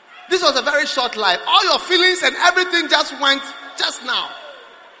 This was a very short life. All your feelings and everything just went just now.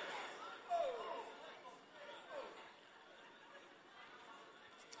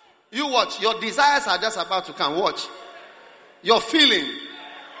 You watch. Your desires are just about to come. Watch. Your feeling.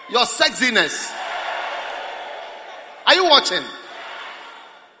 Your sexiness. Are you watching?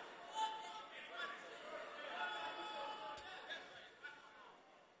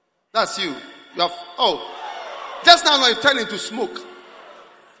 That's you. You have, just now you've turned into smoke.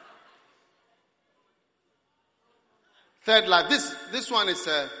 Third life. This one is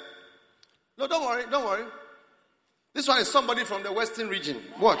no, don't worry. This one is somebody from the Western region.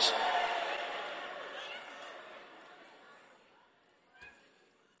 Watch.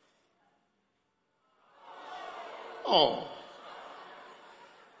 Oh.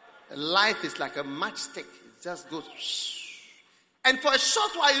 Life is like a matchstick. It just goes. And for a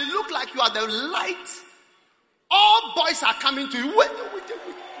short while, you look like you are the light. All boys are coming to you. Wait.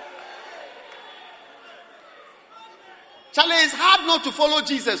 Charlie, it's hard not to follow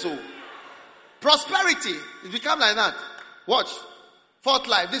Jesus. Prosperity, it become like that. Watch. Fourth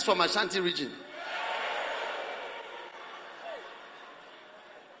life, this from Ashanti region.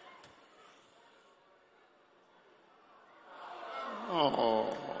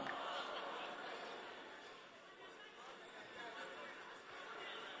 Oh.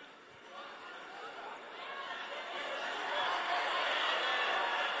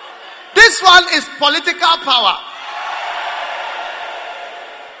 This one is political power.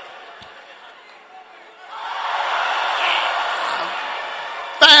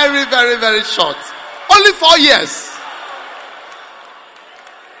 Very, very, very short. Only 4 years.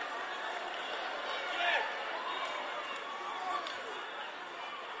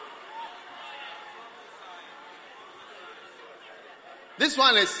 This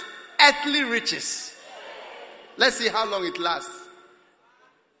one is earthly riches. Let's see how long it lasts.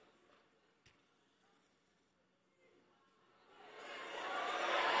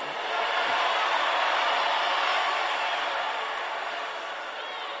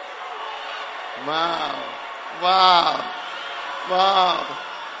 Wow. Wow. Wow.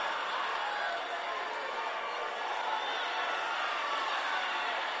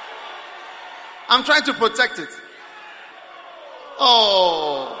 I'm trying to protect it.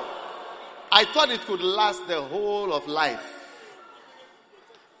 Oh. I thought it could last the whole of life.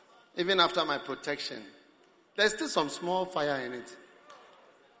 Even after my protection. There's still some small fire in it.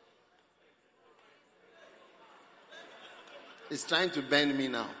 It's trying to bend me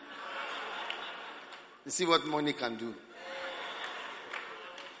now. You see what money can do.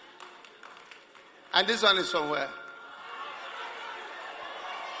 And this one is from where?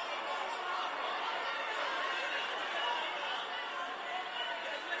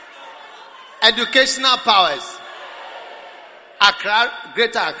 Educational powers. Accra,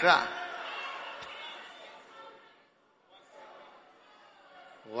 Greater Accra.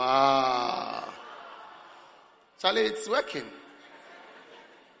 Wow. Charlie, it's working.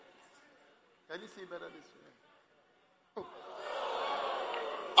 Can you see better this way?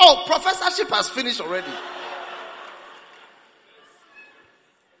 Oh, professorship has finished already.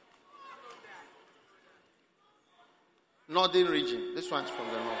 Northern region. This one's from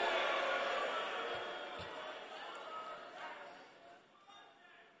the north.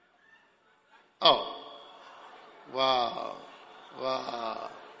 Oh. Wow. Wow.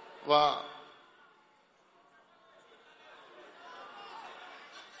 Wow.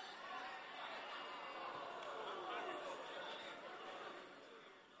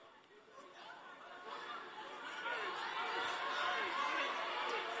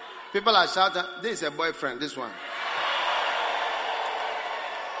 People are shouting, this is a boyfriend, this one.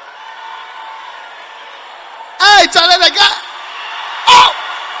 Hey, Charlie, the guy. Oh!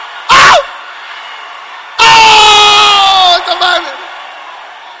 Oh! Oh! It's a man.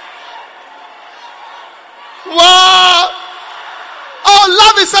 Wow! Oh,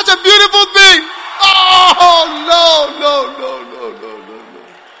 love is such a beautiful thing. Oh, no, no, no, no, no, no, no.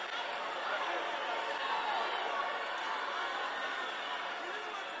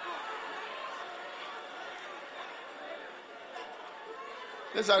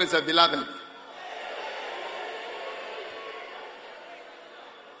 This one is a beloved.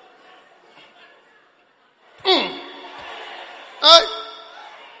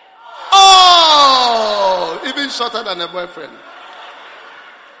 Oh, even shorter than a boyfriend.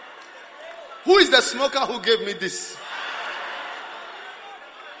 Who is the smoker who gave me this?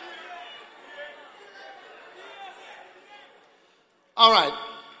 All right.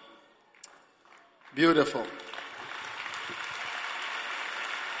 Beautiful.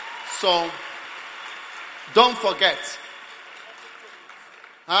 So, don't forget.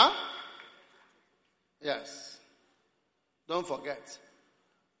 Huh? Yes. Don't forget.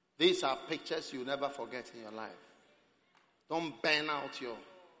 These are pictures you'll never forget in your life. Don't burn out your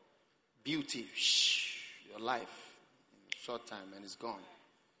beauty, your life in a short time, and it's gone.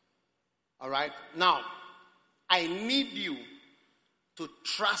 All right? Now, I need you to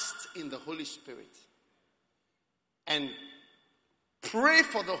trust in the Holy Spirit and pray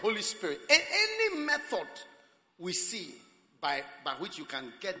for the Holy Spirit. Any method we see by which you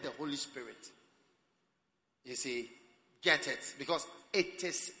can get the Holy Spirit, you see, get it. Because it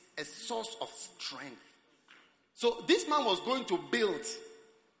is a source of strength. So this man was going to build,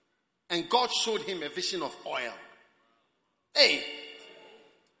 and God showed him a vision of oil. Hey!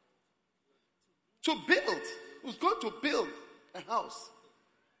 To build. He was going to build a house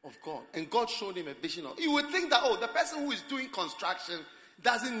of God. And God showed him a vision of. You would think that, the person who is doing construction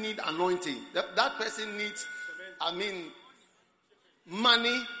doesn't need anointing. That person needs,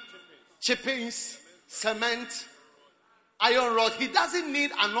 money, chippings, cement, iron rod. He doesn't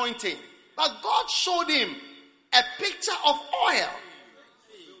need anointing. But God showed him a picture of oil.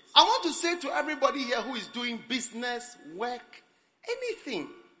 I want to say to everybody here who is doing business, work, anything,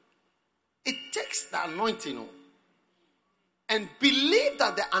 it takes the anointing. And believe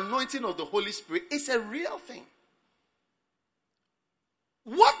that the anointing of the Holy Spirit is a real thing.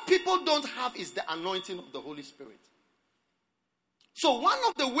 What people don't have is the anointing of the Holy Spirit. So one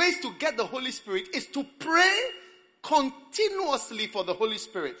of the ways to get the Holy Spirit is to pray continuously for the Holy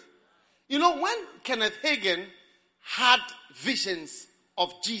Spirit. You know, when Kenneth Hagin had visions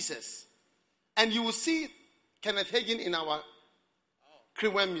of Jesus, and you will see Kenneth Hagin in our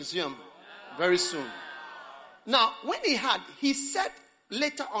Kriwen Museum very soon. Now, when he said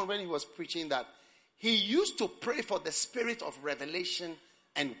later on when he was preaching that he used to pray for the spirit of revelation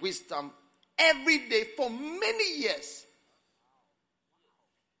and wisdom every day for many years.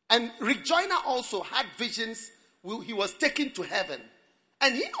 And Rick Joyner also had visions. He was taken to heaven.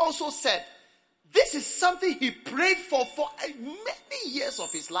 And he also said, this is something he prayed for many years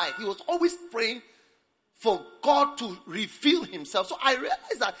of his life. He was always praying for God to reveal himself. So I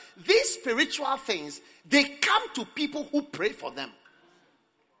realized that these spiritual things, they come to people who pray for them.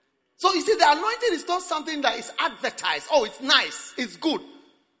 So you see, the anointing is not something that is advertised. Oh, it's nice, it's good.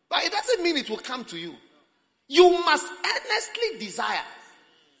 But it doesn't mean it will come to you. You must earnestly desire.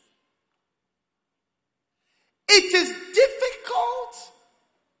 It is difficult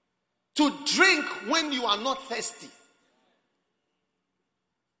to drink when you are not thirsty.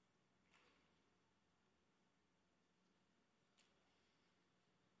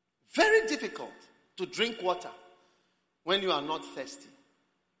 Very difficult to drink water when you are not thirsty.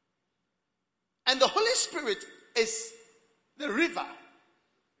 And the Holy Spirit is the river.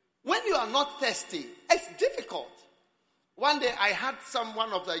 When you are not thirsty, it's difficult. One day I had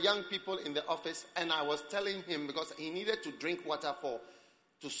one of the young people in the office, and I was telling him, because he needed to drink water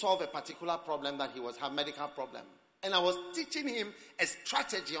to solve a particular problem that he was having, medical problem. And I was teaching him a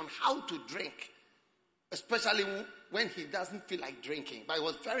strategy on how to drink, especially when he doesn't feel like drinking. But it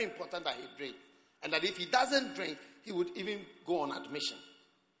was very important that he drink. And that if he doesn't drink, he would even go on admission.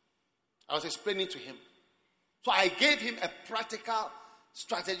 I was explaining to him. So I gave him a practical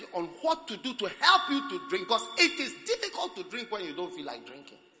strategy on what to do to help you to drink. Because it is difficult to drink when you don't feel like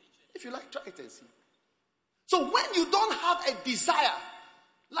drinking. If you like, try it and see. So when you don't have a desire,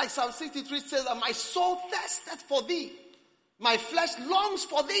 like Psalm 63 says, that my soul thirsteth for thee. My flesh longs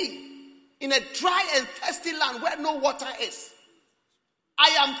for thee. In a dry and thirsty land where no water is. I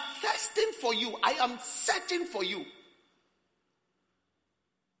am thirsting for you. I am searching for you.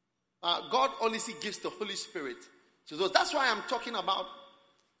 God only gives the Holy Spirit to those. That's why I'm talking about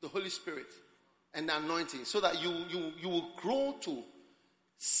the Holy Spirit and the anointing. So that you will grow to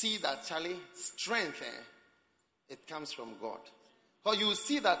see that, Charlie, strength, it comes from God. Because you will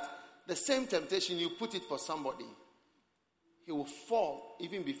see that the same temptation, you put it for somebody, he will fall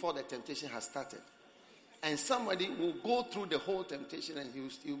even before the temptation has started. And somebody will go through the whole temptation and he will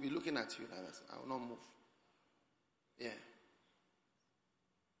still be looking at you like this. I will not move. Yeah.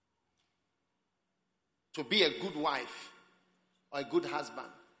 To be a good wife or a good husband,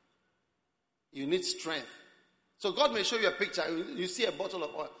 you need strength. So God may show you a picture. You see a bottle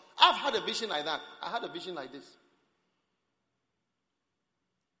of oil. I've had a vision like that. I had a vision like this.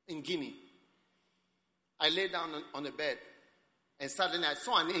 In Guinea. I lay down on a bed. And suddenly I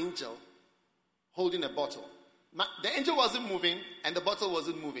saw an angel holding a bottle. The angel wasn't moving and the bottle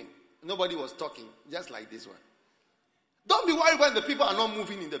wasn't moving. Nobody was talking, just like this one. Don't be worried when the people are not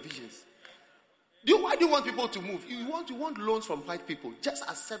moving in the visions. Why do you want people to move? You want loans from white people. Just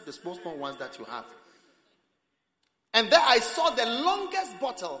accept the small ones that you have. And there I saw the longest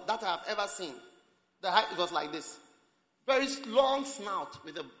bottle that I have ever seen. It was like this. Very long snout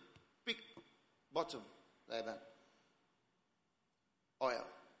with a big bottom like that. Oil.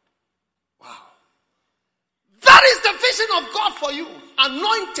 Wow. That is the vision of God for you.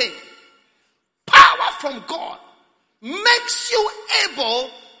 Anointing. Power from God makes you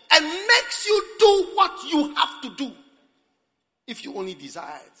able and makes you do what you have to do. If you only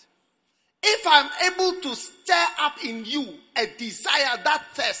desire it. If I'm able to stir up in you a desire, that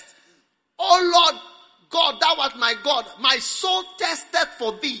thirst. Oh Lord God, thou art my God. My soul thirsted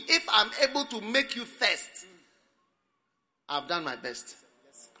for thee. If I'm able to make you thirst, I've done my best.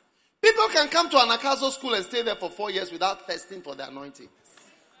 People can come to an Anakazo school and stay there for 4 years without thirsting for the anointing.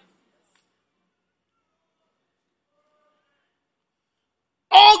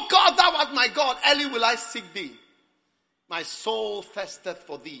 Oh God, thou art my God. Early will I seek thee. My soul thirsteth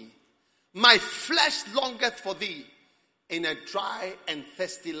for thee. My flesh longeth for thee in a dry and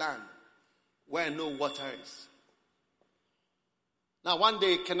thirsty land where no water is. Now one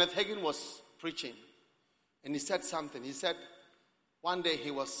day Kenneth Hagin was preaching and he said something. He said one day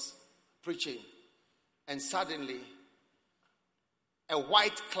he was preaching and suddenly a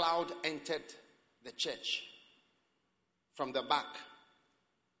white cloud entered the church from the back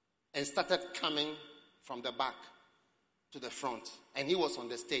and started coming from the back to the front. And he was on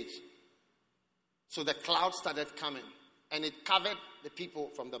the stage. So the cloud started coming and it covered the people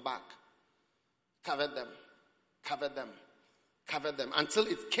from the back. Covered them, covered them, covered them until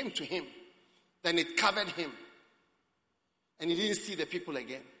it came to him. Then it covered him. And he didn't see the people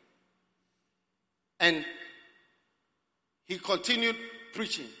again. And he continued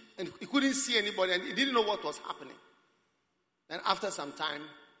preaching. And he couldn't see anybody and he didn't know what was happening. Then after some time,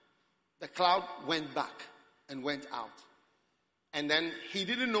 the cloud went back and went out. And then he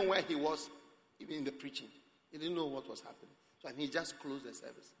didn't know where he was even in the preaching. He didn't know what was happening. So and he just closed the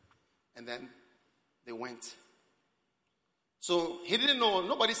service. And then they went. So he didn't know.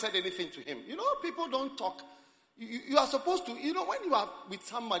 Nobody said anything to him. You know, people don't talk. You are supposed to, when you are with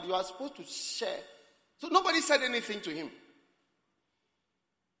somebody, you are supposed to share So nobody said anything to him.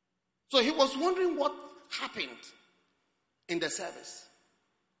 So he was wondering what happened in the service.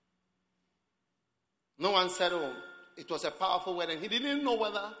 No one said, oh, it was a powerful word. And he didn't know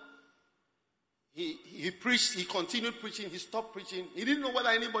whether he preached, he continued preaching, he stopped preaching. He didn't know whether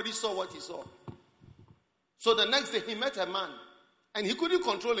anybody saw what he saw. So the next day he met a man and he couldn't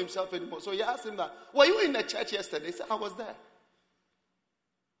control himself anymore. So he asked him that, were you in the church yesterday? He said, I was there.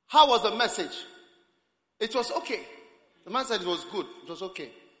 How was the message? It was okay. The man said it was good. It was okay.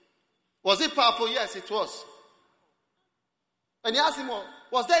 Was it powerful? Yes, it was. And he asked him, well,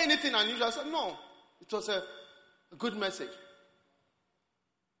 was there anything unusual? I said, no. It was a good message.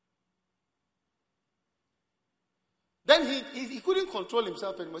 Then he couldn't control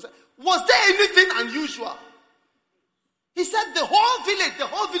himself anymore. He said, was there anything unusual? He said, the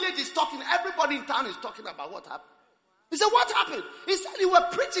whole village is talking. Everybody in town is talking about what happened. He said, what happened? He said, you were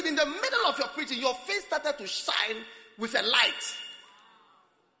preaching. In the middle of your preaching, your face started to shine with a light.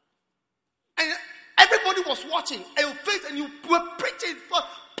 And everybody was watching. And your face, and you were preaching. It was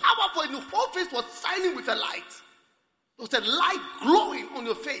powerful. And your whole face was shining with a light. There was a light glowing on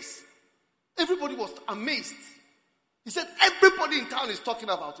your face. Everybody was amazed. He said, everybody in town is talking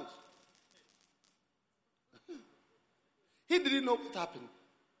about it. He didn't know what happened.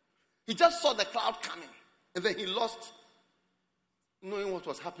 He just saw the cloud coming. And then he lost knowing what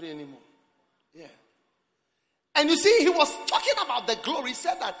was happening anymore. Yeah. And you see, he was talking about the glory. He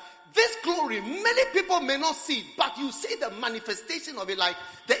said that this glory, many people may not see it, but you see the manifestation of it, like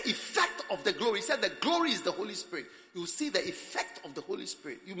the effect of the glory. He said the glory is the Holy Spirit. You see the effect of the Holy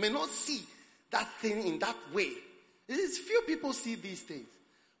Spirit. You may not see that thing in that way. Few people see these things,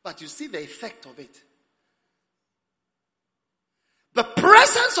 but you see the effect of it. The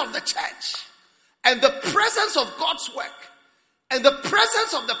presence of the church and the presence of God's work and the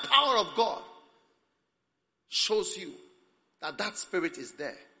presence of the power of God shows you that that spirit is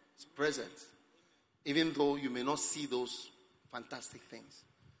there. It's present. Even though you may not see those fantastic things.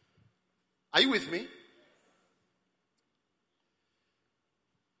 Are you with me?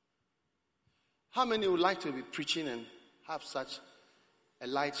 How many would like to be preaching and have such a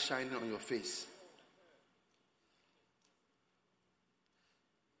light shining on your face?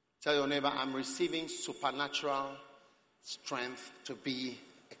 Tell your neighbor, I'm receiving supernatural strength to be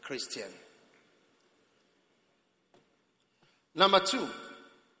a Christian. Number 2,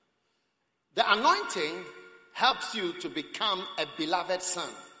 the anointing helps you to become a beloved son.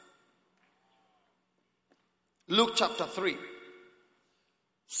 Luke chapter 3.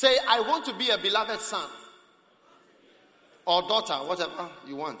 Say, I want to be a beloved son or daughter, whatever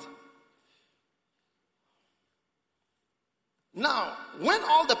you want. Now, when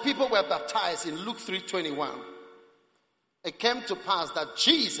all the people were baptized in Luke 3:21, it came to pass that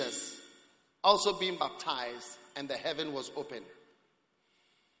Jesus also being baptized, and the heaven was open.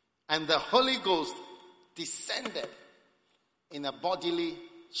 And the Holy Ghost descended in a bodily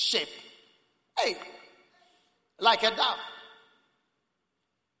shape. Hey, like a dove.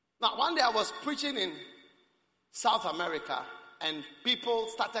 Now, one day I was preaching in South America, and people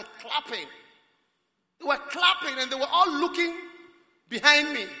started clapping. They were clapping, and they were all looking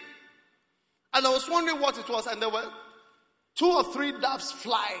behind me. And I was wondering what it was, and there were 2 or 3 doves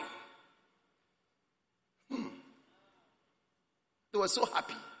flying. They were so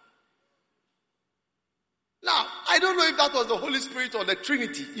happy. Now, I don't know if that was the Holy Spirit or the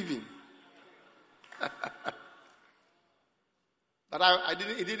Trinity even. But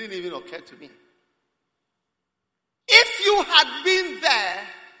it didn't even occur to me. If you had been there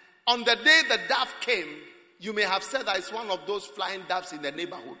on the day the dove came, you may have said that it's one of those flying doves in the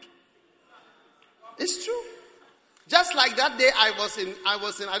neighborhood. It's true. Just like that day I was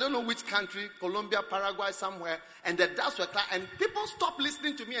in I don't know which country, Colombia, Paraguay, somewhere, and the doves were clapping, and people stopped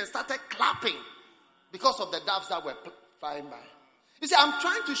listening to me and started clapping because of the doves that were flying by. You see, I'm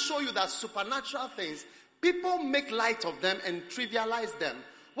trying to show you that supernatural things, people make light of them and trivialize them.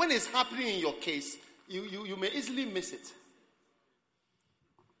 When it's happening in your case, you may easily miss it.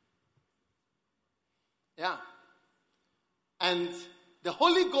 Yeah. And the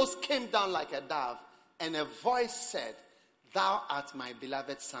Holy Ghost came down like a dove, and a voice said, "Thou art my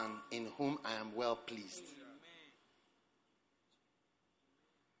beloved son, in whom I am well pleased."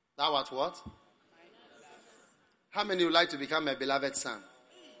 Thou art what? How many would like to become a beloved son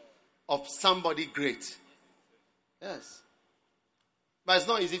of somebody great? Yes. But it's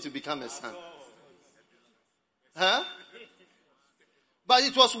not easy to become a son. Huh? But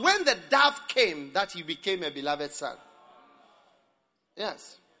it was when the dove came that he became a beloved son.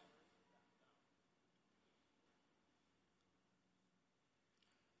 Yes.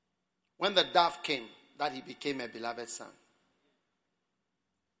 When the dove came, that he became a beloved son.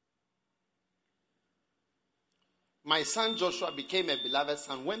 My son Joshua became a beloved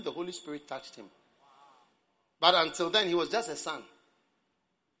son when the Holy Spirit touched him. But until then, he was just a son.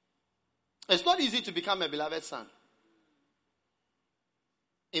 It's not easy to become a beloved son.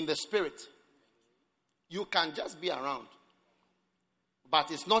 In the spirit, you can just be around. But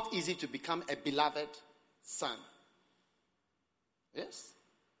it's not easy to become a beloved son. Yes?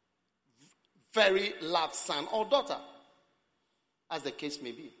 Very loved son or daughter, as the case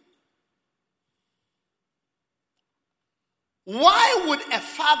may be. Why would a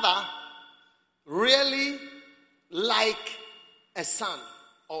father really like a son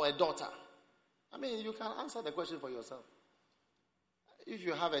or a daughter? I mean, you can answer the question for yourself. If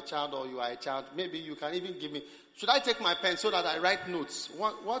you have a child or you are a child, maybe you can even give me. Should I take my pen so that I write notes?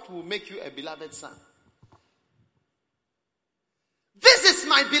 What will make you a beloved son? This is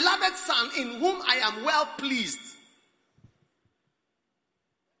my beloved son in whom I am well pleased.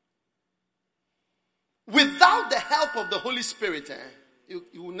 Without the help of the Holy Spirit,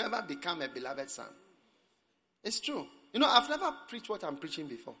 you will never become a beloved son. It's true. You know, I've never preached what I'm preaching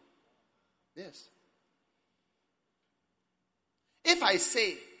before. Yes. If I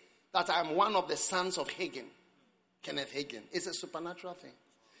say that I'm one of the sons of Hagin, Kenneth Hagin, it's a supernatural thing.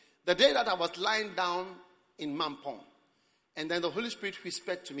 The day that I was lying down in Mampong, and then the Holy Spirit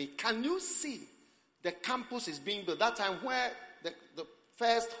whispered to me, can you see the campus is being built? That time where the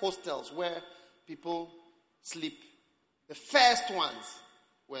first hostels where people sleep, the first ones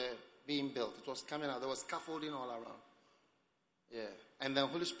were being built. It was coming out. There was scaffolding all around. Yeah. And then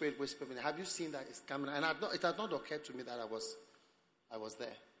the Holy Spirit whispered to me, have you seen that it's coming out? And it had not occurred to me that I was there.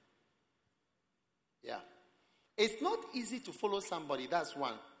 Yeah. It's not easy to follow somebody. That's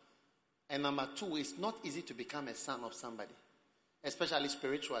one. And number two, it's not easy to become a son of somebody, especially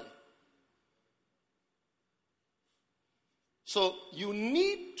spiritually. So you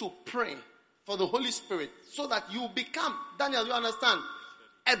need to pray for the Holy Spirit so that you become, Daniel, you understand,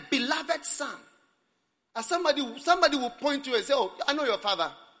 a beloved son. As somebody will point to you and say, oh, I know your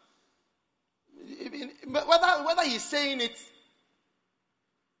father. Whether he's saying it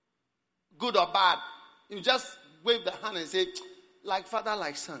good or bad, you just wave the hand and say, like father,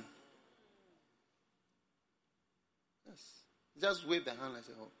 like son. Yes. Just wave the hand and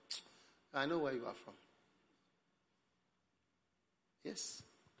say, oh, I know where you are from. Yes.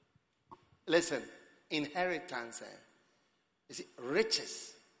 Listen, inheritance, you see,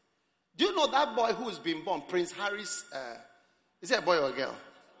 riches. Do you know that boy who has been born, Prince Harry's, is it a boy or a girl?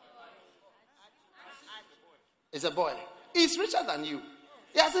 It's a boy. He's richer than you.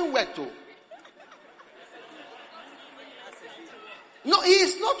 He hasn't worked too. No, he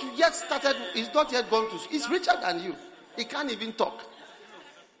is not yet started, he's not yet gone to school. He's richer than you. He can't even talk.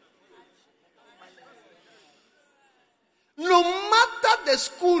 No matter the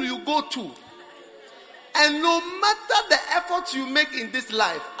school you go to, and no matter the efforts you make in this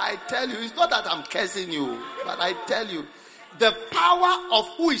life, I tell you, it's not that I'm cursing you, but I tell you, the power of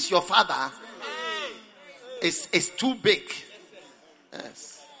who is your father is too big.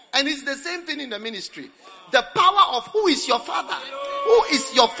 Yes. And it's the same thing in the ministry. The power of who is your father. Who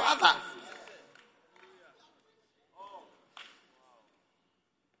is your father?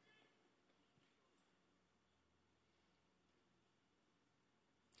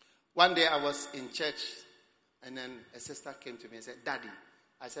 One day I was in church, and then a sister came to me and said, Daddy.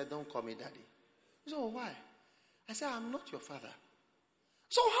 I said, don't call me Daddy. She said, oh, why? I said, I'm not your father.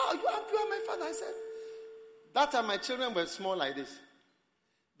 So how? You are my father. I said, that time my children were small like this.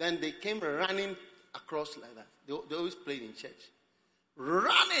 Then they came running across like that. They always played in church.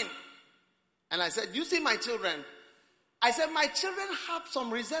 Running. And I said, you see my children? I said, my children have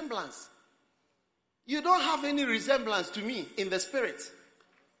some resemblance. You don't have any resemblance to me in the spirit.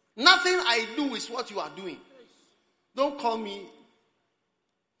 Nothing I do is what you are doing. Don't call me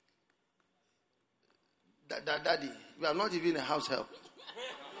Daddy. You are not even a house help.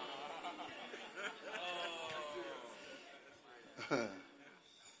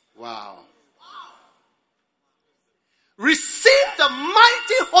 Wow. Receive the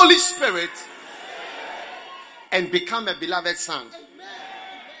mighty Holy Spirit and become a beloved son.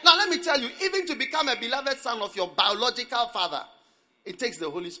 Now let me tell you, even to become a beloved son of your biological father, it takes the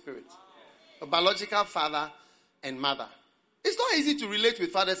Holy Spirit. A biological father and mother. It's not easy to relate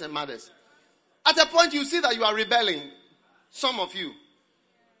with fathers and mothers. At a point you see that you are rebelling. Some of you.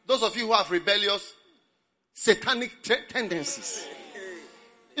 Those of you who have rebellious, satanic tendencies.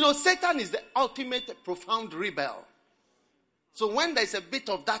 You know, Satan is the ultimate profound rebel. So when there's a bit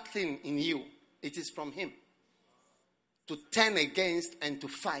of that thing in you, it is from him. To turn against and to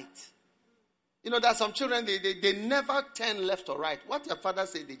fight. You know, there are some children, they never turn left or right. What their father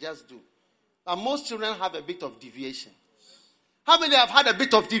says, they just do. But most children have a bit of deviation. How many have had a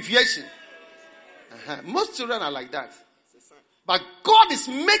bit of deviation? Most children are like that. But God is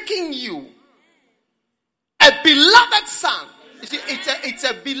making you a beloved son. You see, it's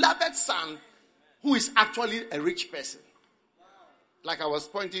a beloved son who is actually a rich person. Like I was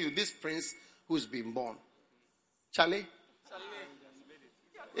pointing to you, this prince who's been born. Charlie?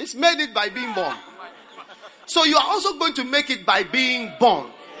 He's made it by being born. So you are also going to make it by being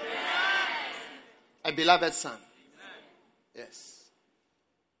born. A beloved son. Yes.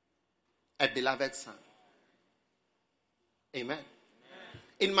 A beloved son. Amen.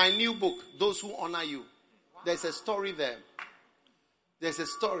 In my new book, Those Who Honor You, there's a story there. There's a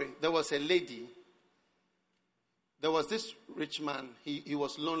story. There was a lady. There was this rich man. He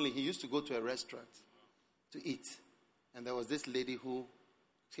was lonely. He used to go to a restaurant to eat. And there was this lady who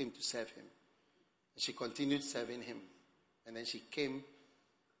came to serve him. She continued serving him. And then she came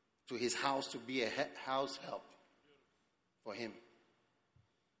to his house to be a house help for him.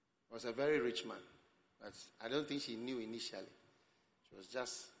 He was a very rich man. But I don't think she knew initially. She was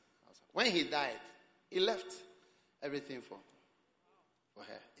just... When he died, he left everything for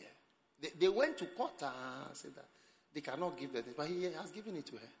her. Yeah. They went to court and said that they cannot give the thing, but he has given it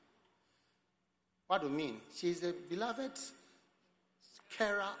to her. What do you mean? She is a beloved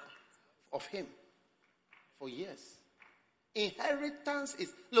carer of him for years. Inheritance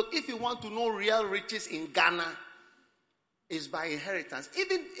is... Look, if you want to know real riches in Ghana, it's by inheritance.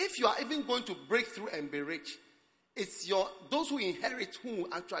 Even if you are even going to break through and be rich, it's those who inherit who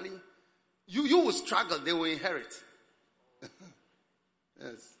actually... You will struggle, they will inherit.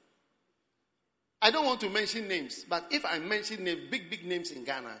 Yes. I don't want to mention names, but if I mention names, big names in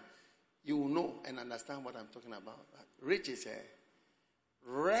Ghana, you will know and understand what I'm talking about. Riches,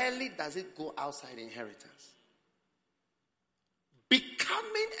 rarely does it go outside inheritance.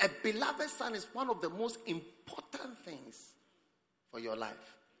 Becoming a beloved son is one of the most important things for your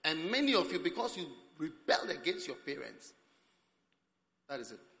life. And many of you, because you rebelled against your parents, that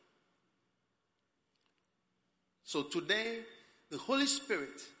is it. So today, the Holy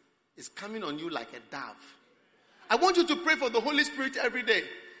Spirit is coming on you like a dove. I want you to pray for the Holy Spirit every day.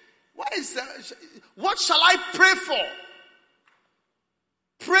 What shall I pray for?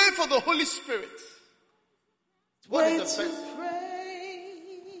 Pray for the Holy Spirit. What is the best?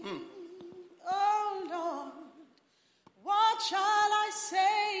 Oh Lord, what shall I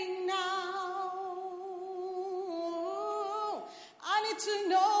say now? I need to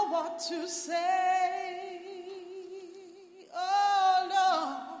know what to say. Oh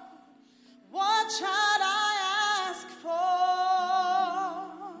Lord, what shall I ask for?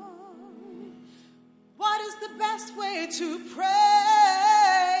 What is the best way to pray?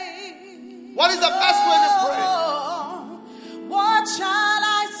 What is the best way to pray? What shall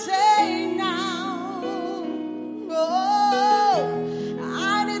I say now? Oh,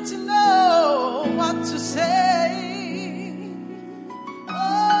 I need to know what to say.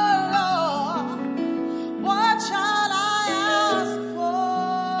 Oh Lord, what shall I ask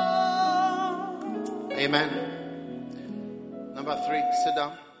for? Amen. Number 3, sit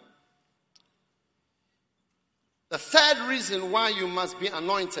down. The third reason why you must be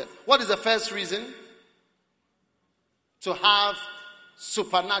anointed. What is the first reason? To have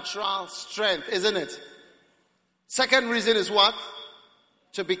supernatural strength, isn't it? Second reason is what?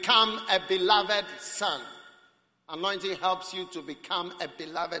 To become a beloved son. Anointing helps you to become a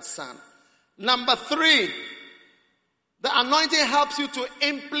beloved son. Number 3, the anointing helps you to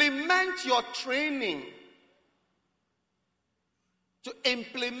implement your training. To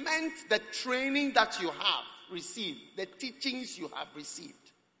implement the training that you have received, the teachings you have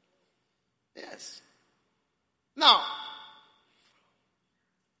received. Yes. Now,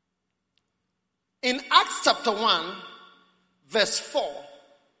 in Acts chapter 1, verse 4,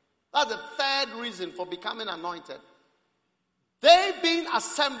 that's the third reason for becoming anointed. They, being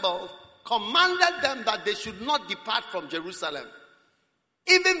assembled, commanded them that they should not depart from Jerusalem,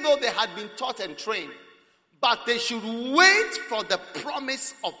 even though they had been taught and trained, but they should wait for the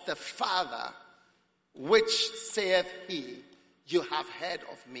promise of the Father, which saith he, you have heard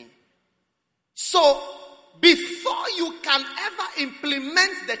of me. So, before you can ever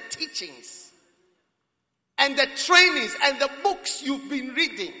implement the teachings and the trainings and the books you've been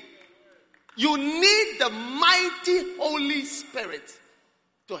reading, you need the mighty Holy Spirit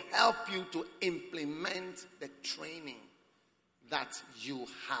to help you to implement the training that you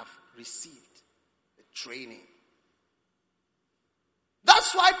have received. The training.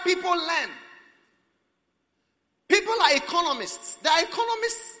 That's why people learn. People are economists. They are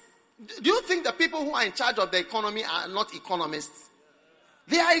economists Do you think the people who are in charge of the economy are not economists?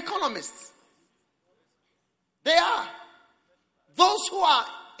 They are economists. They are. Those who are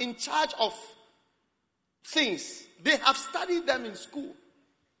in charge of things, they have studied them in school.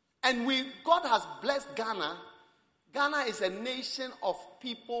 And God has blessed Ghana. Ghana is a nation of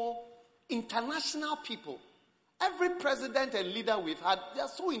people, international people. Every president and leader we've had, they are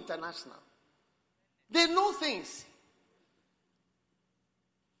so international. They know things.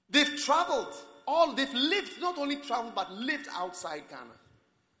 They've traveled. They've lived, not only traveled, but lived outside Ghana.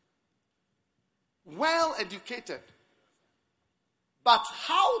 Well educated. But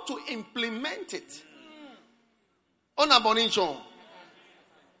how to implement it? Onabonincho.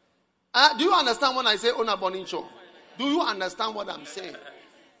 Do you understand when I say Onabonincho? Do you understand what I'm saying?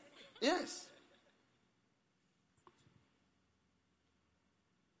 Yes.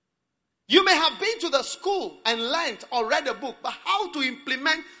 You may have been to the school and learned or read a book, but how to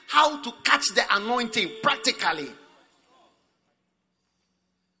implement, how to catch the anointing practically?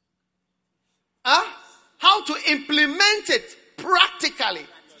 How to implement it practically?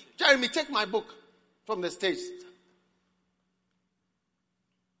 Jeremy, take my book from the stage.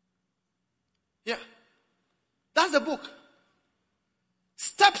 Yeah. That's the book.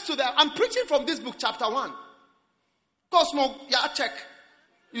 Steps to that. I'm preaching from this book, chapter 1. Cosmo, yeah, check.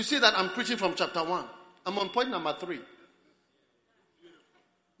 You see that I'm preaching from chapter 1. I'm on point number 3.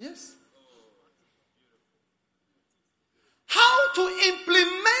 Yes. How to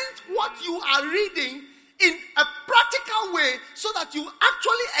implement what you are reading in a practical way so that you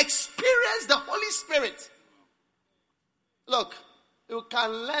actually experience the Holy Spirit. Look, you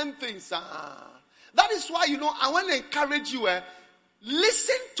can learn things. That is why, I want to encourage you,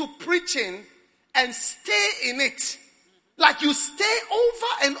 listen to preaching and stay in it. Like you stay over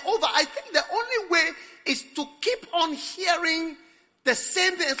and over. I think the only way is to keep on hearing the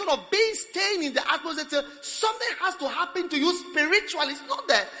same thing instead of staying in the atmosphere. Something has to happen to you spiritually. It's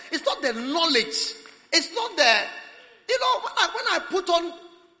not the knowledge. It's not the, when I put on,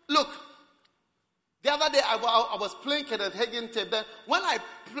 look, the other day I was playing Kenneth Hagin tape. Then when I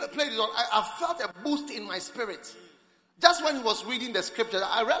played it on, I felt a boost in my spirit. Just when he was reading the scripture,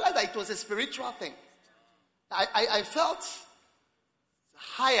 I realized that it was a spiritual thing. I felt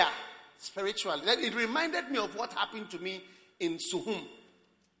higher spiritually. It reminded me of what happened to me in Suhum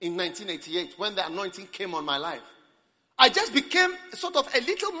in 1988 when the anointing came on my life. I just became sort of a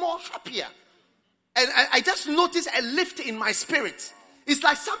little more happier. And I just noticed a lift in my spirit. It's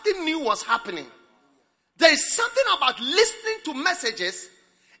like something new was happening. There is something about listening to messages.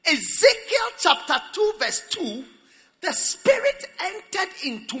 Ezekiel chapter 2 verse 2, the Spirit entered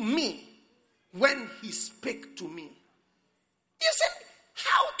into me when he spake to me. You see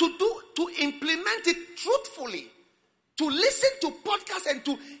how to implement it truthfully, to listen to podcasts and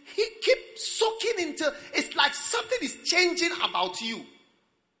to keep soaking into. It's like something is changing about you,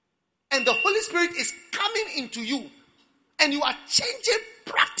 and the Holy Spirit is coming into you, and you are changing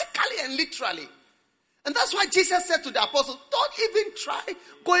practically and literally. And that's why Jesus said to the apostles, don't even try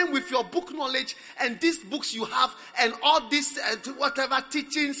going with your book knowledge and these books you have and all these whatever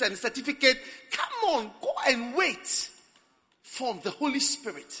teachings and certificate. Come on, go and wait for the Holy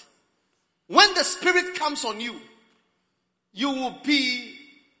Spirit. When the Spirit comes on you, you will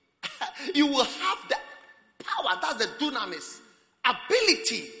have the power. That's the dunamis.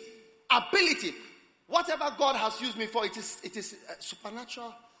 Ability. Whatever God has used me for, it is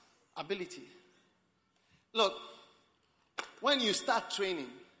supernatural ability. Look, when you start training,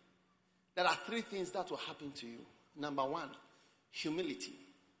 there are 3 things that will happen to you. Number 1, humility.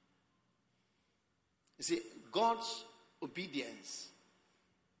 You see, God's obedience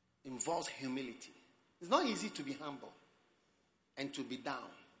involves humility. It's not easy to be humble and to be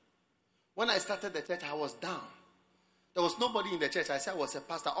down. When I started the church, I was down. There was nobody in the church. I said I was a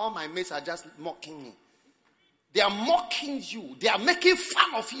pastor. All my mates are just mocking me. They are mocking you. They are making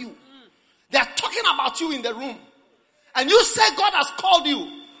fun of you. They are talking about you in the room. And you say God has called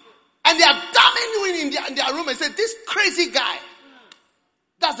you. And they are damning you in their room and say, this crazy guy.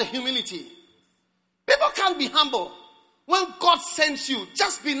 That's the humility. People can't be humble. When God sends you,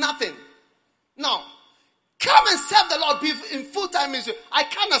 just be nothing. No. Come and serve the Lord. Be in full-time ministry. I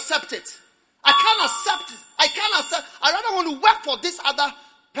can't accept it. I rather want to work for this other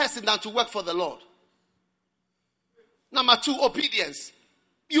person than to work for the Lord. Number 2, obedience.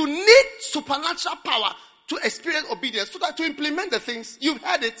 You need supernatural power to experience obedience so that to implement the things. You've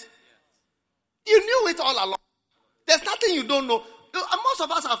heard it. You knew it all along. There's nothing you don't know. Most of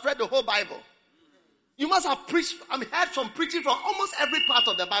us have read the whole Bible. You must have heard preaching from almost every part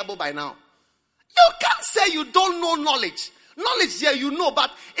of the Bible by now. You can't say you don't know knowledge. Knowledge here, you know,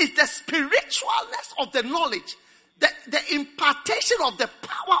 but it's the spiritualness of the knowledge. The impartation of the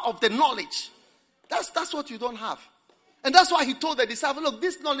power of the knowledge. That's what you don't have. And that's why he told the disciples, look,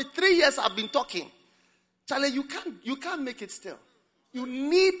 this knowledge, 3 years I've been talking. Charlie, you can't make it still. You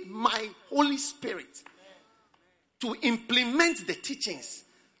need my Holy Spirit to implement the teachings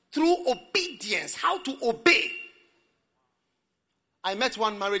through obedience, how to obey. I met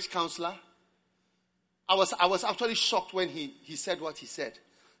one marriage counselor. I was actually shocked when he said what he said.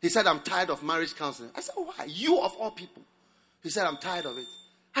 He said, I'm tired of marriage counseling. I said, why? You of all people. He said, I'm tired of it.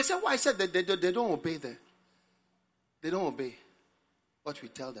 I said, why? I said, they don't obey there. They don't obey what we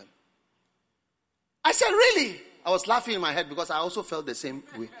tell them. I said, really? I was laughing in my head because I also felt the same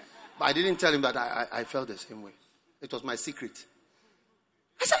way. But I didn't tell him that I felt the same way. It was my secret.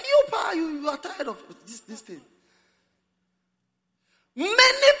 I said, you are tired of this thing.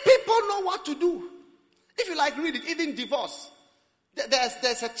 Many people know what to do. If you like, read it. Even divorce.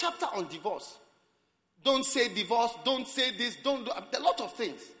 There's a chapter on divorce. Don't say divorce. Don't say this. Don't do a lot of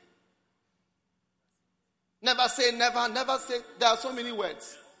things. Never say never. Never say. There are so many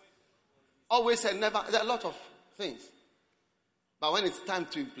words. Always say never. There are a lot of things. But when it's time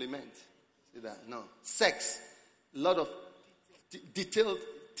to implement, see that? No. Sex. A lot of detailed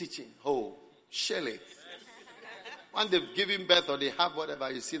teaching. Oh, Shelley. When they've given birth or they have whatever,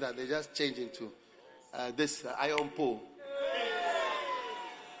 you see that they just change into this iron pole.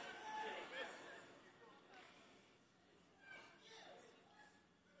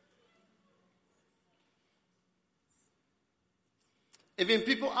 Even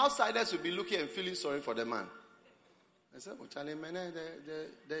people outsiders will be looking and feeling sorry for the man. I said, well, Charlie, man,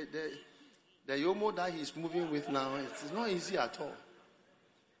 the yomo that he's moving with now, it's not easy at all.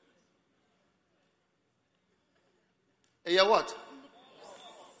 Hey, yeah, what?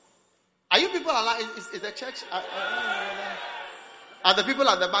 Are you people alive? Is the church? Are the people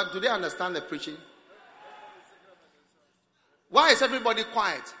at the back, do they understand the preaching? Why is everybody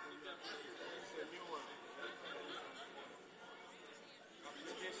quiet?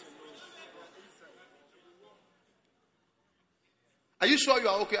 Are you sure you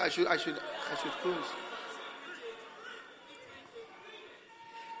are okay? I should close.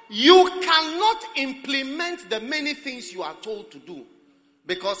 You cannot implement the many things you are told to do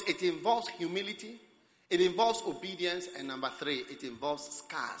because it involves humility, it involves obedience, and number 3, it involves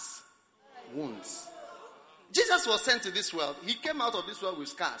scars, wounds. Jesus was sent to this world. He came out of this world with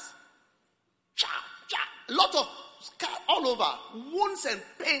scars. A lot of scars all over, wounds and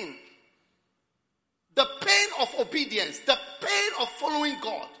pain. The pain of obedience, the pain of following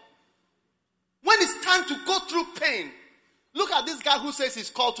God. When it's time to go through pain, look at this guy who says he's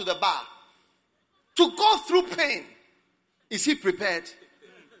called to the bar. To go through pain, is he prepared?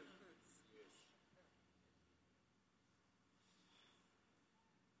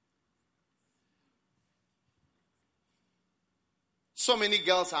 So many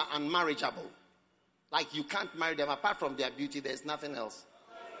girls are unmarriageable. Like you can't marry them. Apart from their beauty, there's nothing else.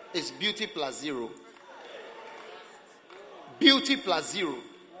 It's beauty plus 0. Beauty plus 0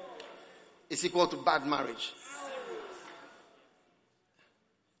 is equal to bad marriage.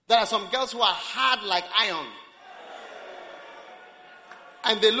 There are some girls who are hard like iron.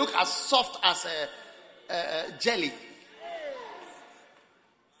 And they look as soft as a jelly.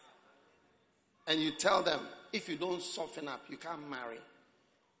 And you tell them, if you don't soften up, you can't marry.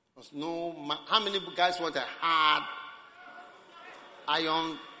 How many guys want a hard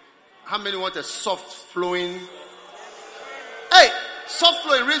iron? How many want a soft flowing? Hey, soft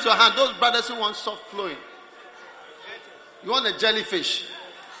flowing, raise your hand. Those brothers who want soft flowing. You want a jellyfish.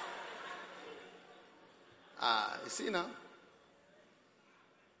 You see now.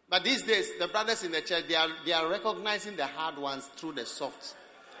 But these days, the brothers in the church, they are recognizing the hard ones through the soft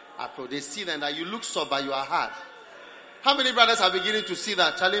approach. They see them that you look soft, but you are hard. How many brothers are beginning to see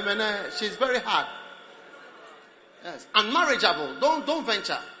that? Charlie, man, she's very hard. Yes. Unmarriageable. Don't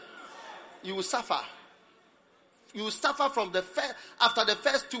venture. You will suffer. You will suffer from after the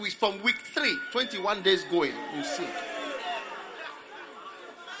first 2 weeks, from week 3, 21 days going. You see.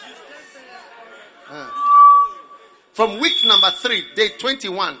 From week number 3, day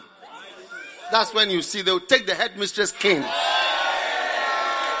 21, that's when you see they'll take the headmistress cane.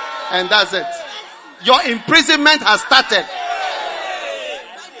 And that's it. Your imprisonment has started.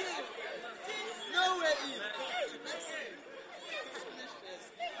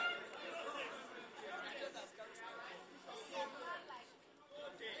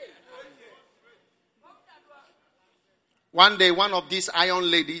 One day, one of these iron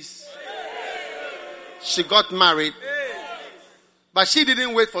ladies, she got married, but she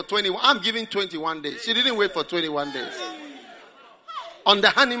didn't wait for 21. I'm giving 21 days. She didn't wait for 21 days. on the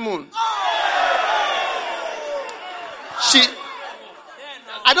honeymoon.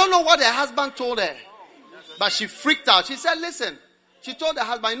 I don't know what her husband told her, but she freaked out. She said, listen, she told her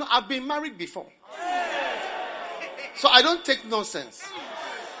husband, I've been married before. So I don't take nonsense.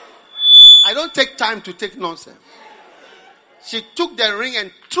 I don't take time to take nonsense. She took the ring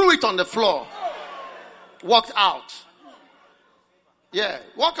and threw it on the floor. Walked out. Yeah,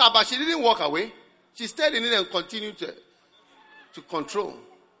 walked out, but she didn't walk away. She stayed in it and continued to control.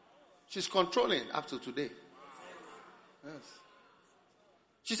 She's controlling up to today. Yes.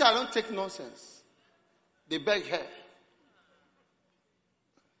 She said, I don't take nonsense. They beg her.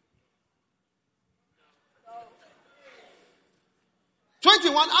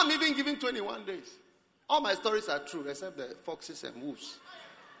 I'm even giving 21 days. All my stories are true except the foxes and wolves.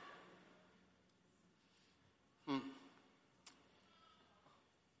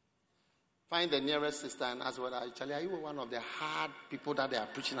 Find the nearest sister and ask whether actually are you one of the hard people that they are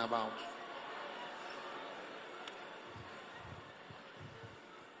preaching about?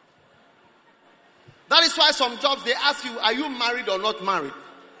 That is why some jobs they ask you, are you married or not married?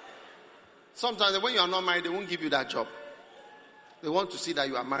 Sometimes when you are not married, they won't give you that job. They want to see that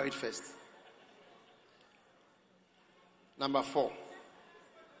you are married first. Number 4.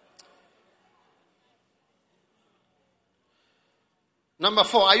 Number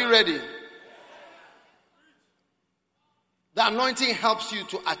 4, are you ready? The anointing helps you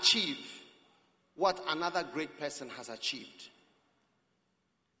to achieve what another great person has achieved.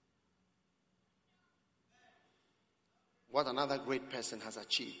 What another great person has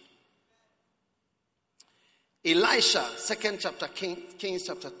achieved. Elisha, 2nd chapter, Kings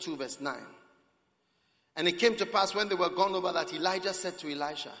chapter 2, verse 9. And it came to pass when they were gone over that Elijah said to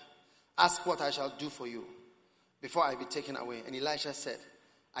Elisha, ask what I shall do for you before I be taken away. And Elisha said,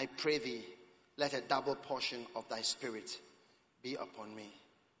 I pray thee, let a double portion of thy spirit be upon me.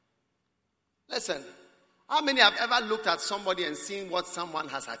 Listen, how many have ever looked at somebody and seen what someone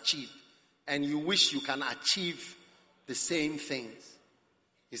has achieved and you wish you can achieve the same things?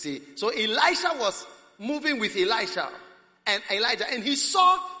 You see, so Elisha was moving with Elisha and Elijah, and he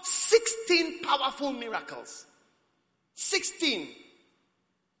saw 16 powerful miracles. 16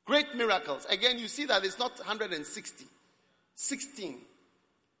 great miracles. Again, you see that it's not 160. 16.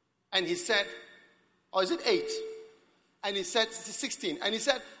 And he said, or is it 8? And he said, 16. And he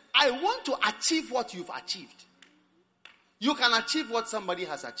said, I want to achieve what you've achieved. You can achieve what somebody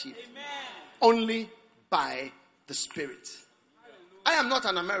has achieved. Amen. Only by the Spirit. I am not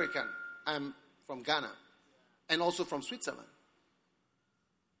an American. I am from Ghana and also from Switzerland.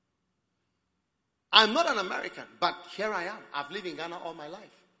 I'm not an American, but here I am. I've lived in Ghana all my life.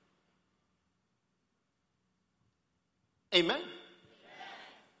 Amen.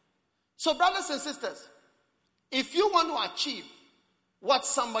 So, brothers and sisters, if you want to achieve what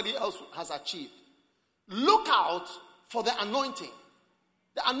somebody else has achieved, look out for the anointing.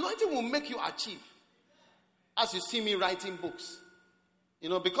 The anointing will make you achieve. As you see me writing books. You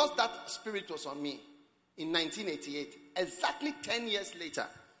know, because that spirit was on me in 1988. Exactly 10 years later,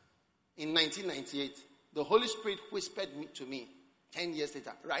 in 1998, the Holy Spirit whispered to me, 10 years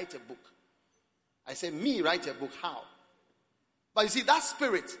later, write a book. I said, me write a book, how? But you see, that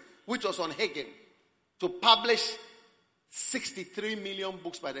spirit, which was on Hagin, to publish 63 million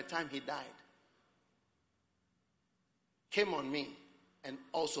books by the time he died, came on me and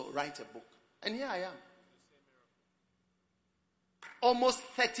also write a book. And here I am. Almost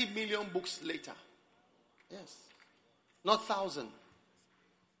 30 million books later. Yes. Not 1,000.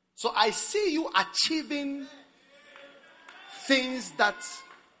 So I see you achieving things that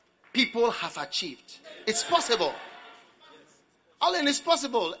people have achieved. It's possible. Alan, it's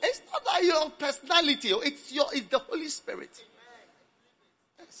possible. It's not that your personality. It's the Holy Spirit.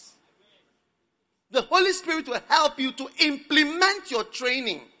 Yes. The Holy Spirit will help you to implement your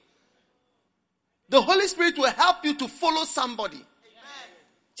training. The Holy Spirit will help you to follow somebody.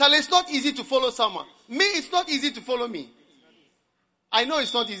 Charlie, it's not easy to follow someone. Me, it's not easy to follow me. I know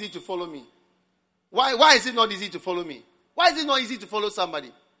it's not easy to follow me. Why is it not easy to follow me? Why is it not easy to follow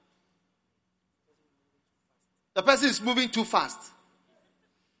somebody? The person is moving too fast.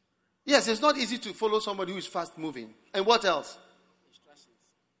 Yes, it's not easy to follow somebody who is fast moving. And what else? Instructions.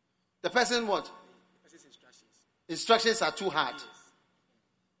 The person what? The person's instructions. Instructions are too hard. Yes.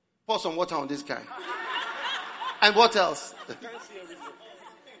 Pour some water on this guy. And what else?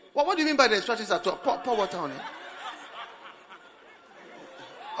 What do you mean by the instructions are too hard? Pour water on it.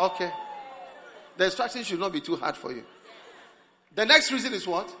 Okay. The instructions should not be too hard for you. The next reason is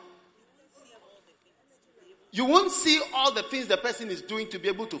what? You won't see all the things the person is doing to be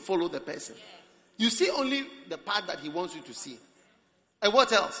able to follow the person. You see only the part that he wants you to see. And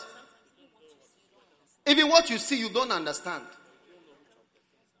what else? Even what you see, you don't understand.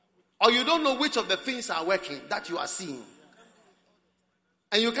 Or you don't know which of the things are working that you are seeing.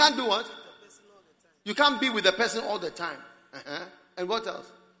 And you can't do what? You can't be with the person all the time. And what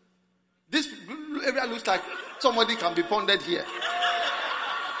else? This area looks like somebody can be pounded here.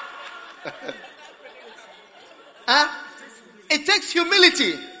 It takes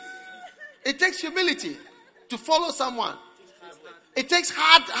humility. It takes humility to follow someone. It takes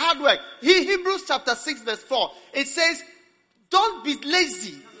hard work. Hebrews chapter 6 verse 4. It says, don't be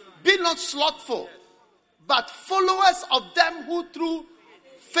lazy. Be not slothful. But followers of them who through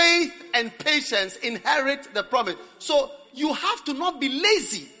faith and patience inherit the promise. So you have to not be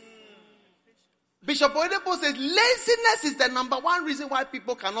lazy. Bishop Oyedepo says laziness is the number one reason why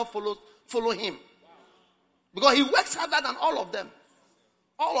people cannot follow him. Because he works harder than all of them.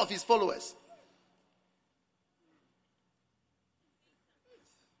 All of his followers.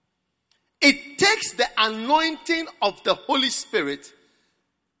 It takes the anointing of the Holy Spirit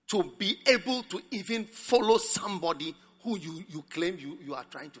to be able to even follow somebody who you claim you are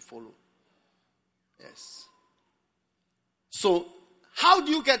trying to follow. Yes. So, how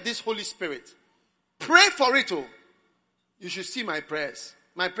do you get this Holy Spirit? Pray for it. You should see my prayers.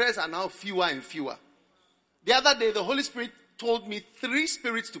 My prayers are now fewer and fewer. The other day, the Holy Spirit told me 3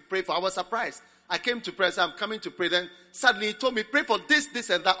 spirits to pray for. I was surprised. I came to pray, so I'm coming to pray. Then suddenly he told me, pray for this,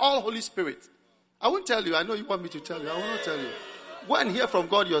 and that. All Holy Spirit. I won't tell you. I know you want me to tell you. I will not tell you. Go and hear from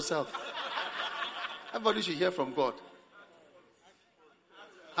God yourself. Everybody should hear from God.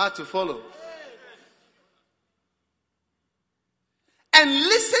 How to follow. And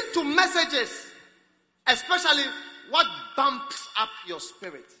listen to messages. Especially what bumps up your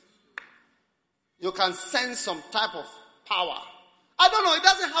spirit. You can sense some type of power. I don't know. It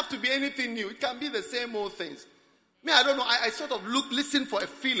doesn't have to be anything new. It can be the same old things. I don't know. I sort of listen for a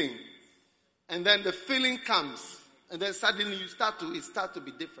feeling. And then the feeling comes. And then suddenly it starts to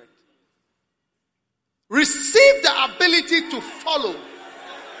be different. Receive the ability to follow.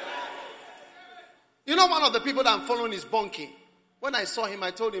 You know, one of the people that I'm following is Bonke. When I saw him,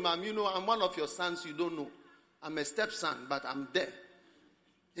 I told him, I'm one of your sons you don't know. I'm a stepson, but I'm there.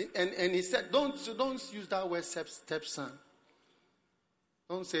 And he said, don't use that word stepson.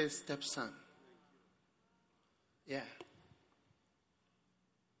 Don't say stepson. Yeah.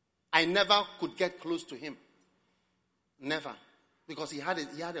 I never could get close to him. Never. Because he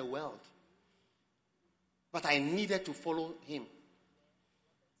had a world. But I needed to follow him.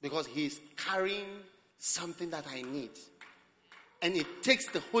 Because he's carrying something that I need. And it takes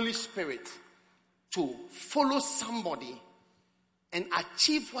the Holy Spirit to follow somebody and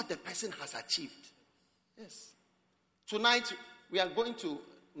achieve what the person has achieved. Yes. Tonight, we are going to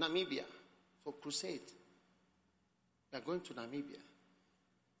Namibia for crusade. We are going to Namibia.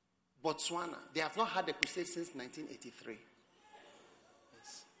 Botswana. They have not had a crusade since 1983.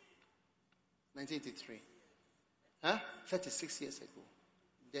 Yes. 1983. 36 years ago.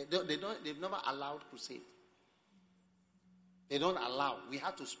 They've never allowed crusade. They don't allow. We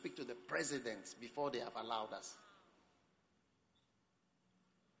had to speak to the president before they have allowed us.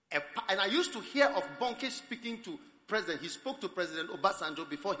 And I used to hear of Bonke speaking to president. He spoke to President Obasanjo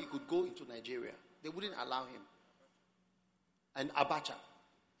before he could go into Nigeria. They wouldn't allow him. And Abacha.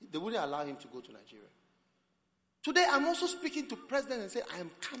 They wouldn't allow him to go to Nigeria. Today, I'm also speaking to president and say, I am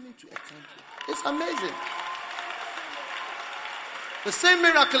coming to a country. It's amazing. The same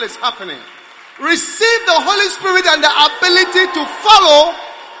miracle is happening. Receive the Holy Spirit and the ability to follow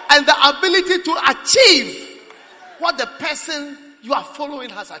and the ability to achieve what the person you are following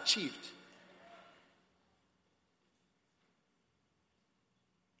has achieved.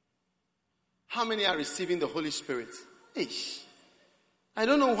 How many are receiving the Holy Spirit? Ish. I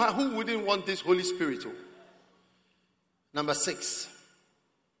don't know who wouldn't want this Holy Spirit. Number 6.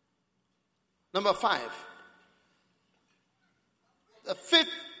 Number 5. The 5th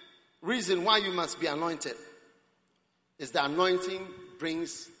reason why you must be anointed is the anointing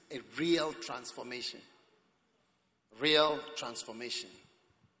brings a real transformation. Real transformation.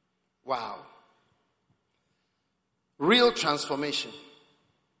 Wow. Real transformation.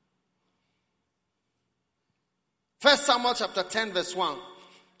 1 Samuel chapter 10 verse 1.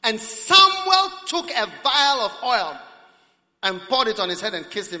 And Samuel took a vial of oil and poured it on his head and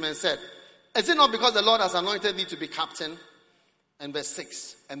kissed him and said, is it not because the Lord has anointed thee to be captain? And verse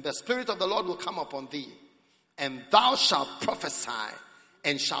 6. And the Spirit of the Lord will come upon thee, and thou shalt prophesy,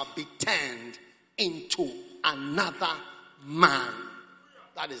 and shalt be turned into another man.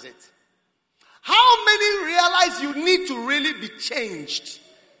 That is it. How many realize you need to really be changed?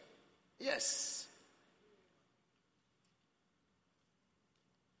 Yes.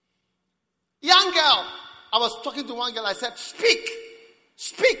 Young girl, I was talking to one girl, I said, speak.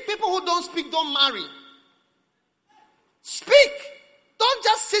 Speak. People who don't speak don't marry. Speak. Don't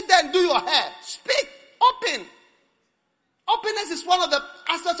just sit there and do your hair. Speak. Open. Openness is one of the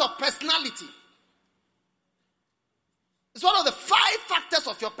aspects of personality. It's one of the 5 factors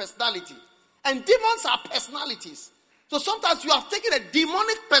of your personality. And demons are personalities. So sometimes you have taken a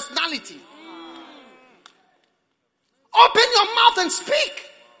demonic personality. Open your mouth and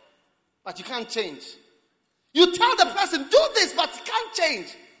speak. But you can't change. You tell the person, do this, but you can't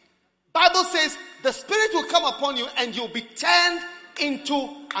change. Bible says the Spirit will come upon you and you'll be turned into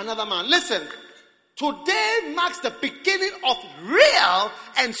another man. Listen, today marks the beginning of real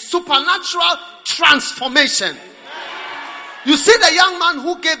and supernatural transformation. You see the young man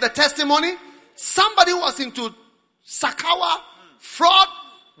who gave the testimony? Somebody who was into Sakawa, fraud,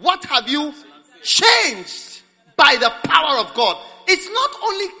 what have you, changed by the power of God. It's not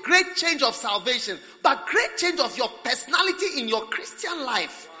only great change of salvation, but great change of your personality in your Christian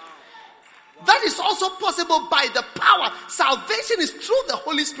life. That is also possible by the power. Salvation is through the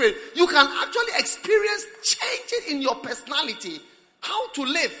Holy Spirit. You can actually experience changes in your personality. How to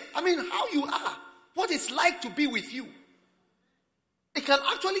live. I mean, how you are. What it's like to be with you. It can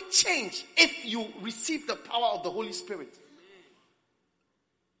actually change if you receive the power of the Holy Spirit.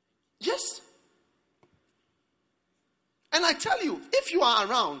 Yes. And I tell you, if you are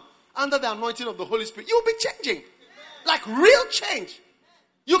around under the anointing of the Holy Spirit, you'll be changing. Like real change.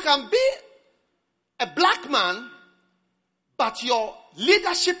 You can be a black man, but your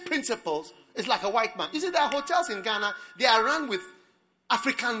leadership principles is like a white man. You see, there are hotels in Ghana, they are run with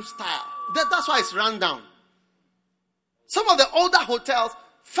African style. That's why it's run down. Some of the older hotels,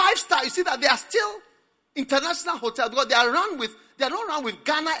 5-star, you see that they are still international hotels because they are not run with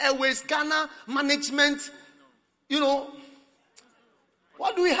Ghana Airways, Ghana management. You know,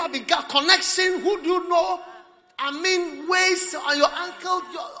 what do we have in Ghana? Connection, who do you know? I mean, waist on your ankle,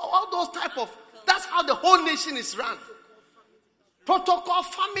 all those type of. That's how the whole nation is run. Protocol,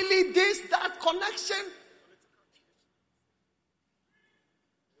 family, this, that, connection.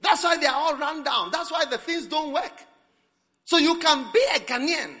 That's why they are all run down. That's why the things don't work. So you can be a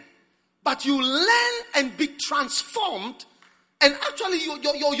Ghanaian, but you learn and be transformed, and actually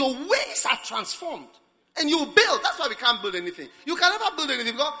your ways are transformed. And you build. That's why we can't build anything. You can never build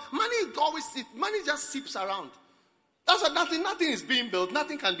anything because money just seeps around. That's why nothing is being built.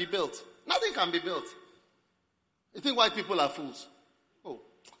 Nothing can be built. Nothing can be built. You think white people are fools? Oh,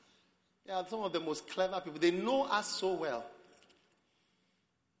 they are some of the most clever people. They know us so well.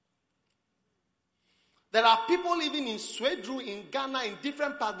 There are people living in Swedru, in Ghana, in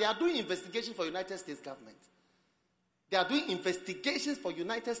different parts. They are doing investigations for United States government. They are doing investigations for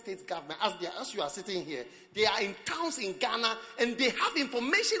United States government as you are sitting here. They are in towns in Ghana and they have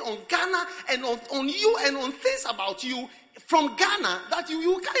information on Ghana and on you and on things about you from Ghana that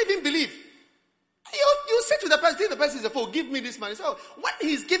you can't even believe. You say to the person is a fool, give me this money. So when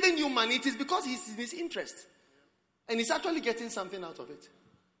he's giving you money, it is because he's in his interest. And he's actually getting something out of it.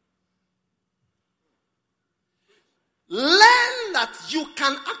 Learn that you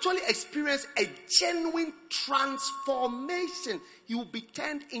can actually experience a genuine transformation. You will be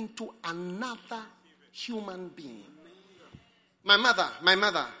turned into another human being. My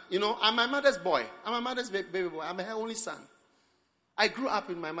mother, you know, I'm my mother's boy. I'm my mother's baby boy. I'm her only son. I grew up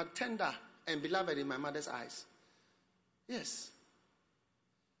in my mother, tender and beloved in my mother's eyes. Yes.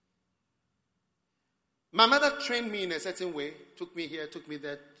 My mother trained me in a certain way, took me here, took me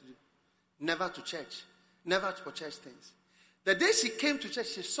there, never to church. Never for church things. The day she came to church,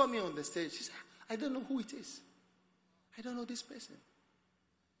 she saw me on the stage. She said, I don't know who it is. I don't know this person.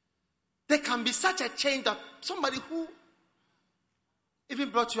 There can be such a change that somebody who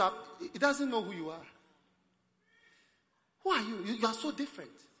even brought you up, he doesn't know who you are. Who are you? You are so different.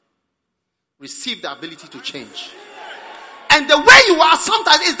 Receive the ability to change. And the way you are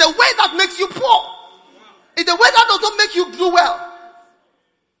sometimes is the way that makes you poor. It's the way that doesn't make you do well.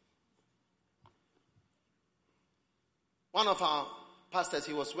 One of our pastors,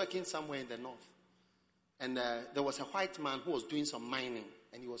 he was working somewhere in the north. And there was a white man who was doing some mining.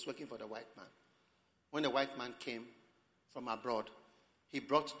 And he was working for the white man. When the white man came from abroad, he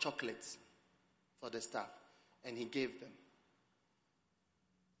brought chocolates for the staff. And he gave them.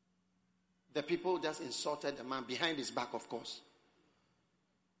 The people just insulted the man behind his back, of course.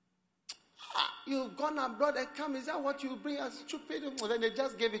 You've gone abroad and come. Is that what you bring us? Stupid. Well, then they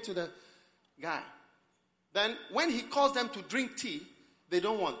just gave it to the guy. Then when he calls them to drink tea, they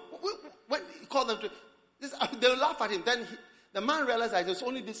don't want. When he calls them to, they'll laugh at him. Then the man realized that there's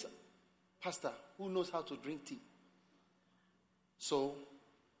only this pastor who knows how to drink tea. So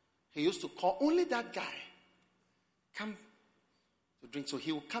he used to call only that guy come to drink. So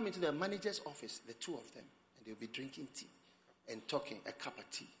he would come into the manager's office, the two of them, and they'll be drinking tea and talking, a cup of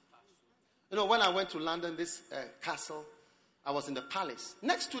tea. You know, when I went to London, this castle, I was in the palace,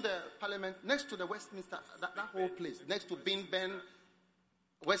 next to the parliament, next to the Westminster, that whole place, next to Bin Ben,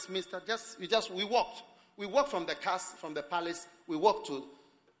 Westminster. We walked. We walked from the castle, from the palace. We walked to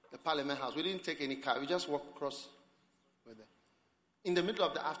the Parliament House. We didn't take any car. We just walked across. In the middle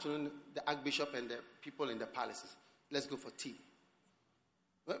of the afternoon, the Archbishop and the people in the palaces, let's go for tea.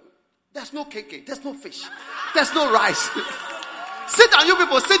 Well, there's no KK. There's no fish. There's no rice. Sit down, you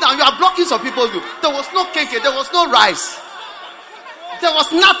people. Sit down. You are blocking some people. There was no KK. There was no rice. There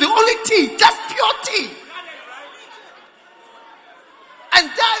was nothing. Only tea. Just pure tea. And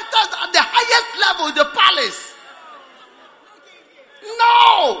that's at the highest level in the palace.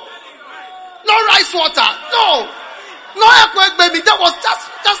 No. No rice water. No. No earthquake, baby. That was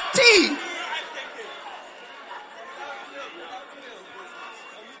just tea.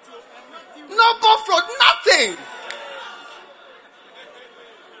 No buffalo. Nothing.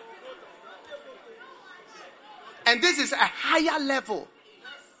 And this is a higher level.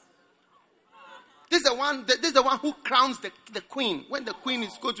 This is the one who crowns the queen. When the queen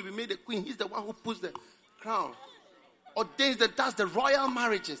is going to be made a queen, he's the one who puts the crown. Ordains does the royal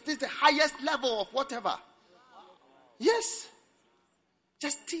marriages. This is the highest level of whatever. Yes.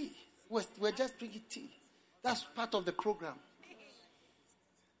 Just tea. We're just drinking tea. That's part of the program.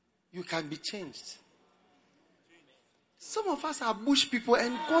 You can be changed. Some of us are bush people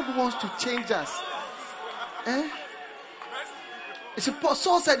and God wants to change us.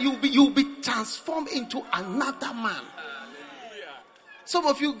 Saul said you'll be transformed into another man. Some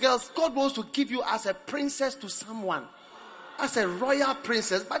of you girls, God wants to give you as a princess to someone. As a royal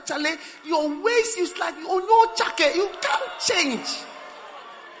princess. But Charlie, your waist is like your jacket. You can't change.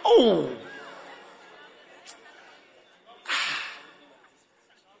 Oh.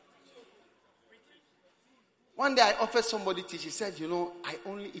 One day I offered somebody tea. She said, I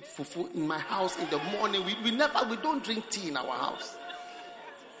only eat fufu in my house in the morning. We don't drink tea in our house.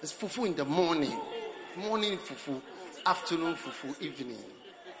 It's fufu in the morning. Morning fufu. Afternoon fufu. Evening.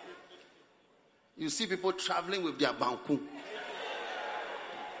 You see people traveling with their banku.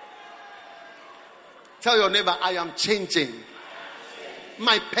 Tell your neighbor, I am changing.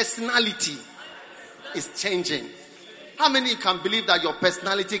 My personality is changing. How many can believe that your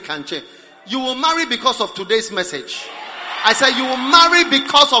personality can change? You will marry because of today's message. I said you will marry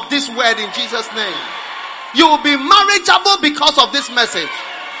because of this word in Jesus' name. You will be marriageable because of this message.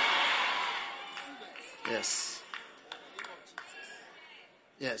 Yes.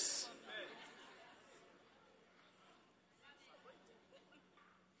 Yes.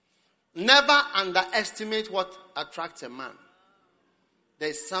 Never underestimate what attracts a man. There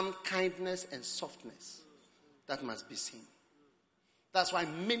is some kindness and softness that must be seen. That's why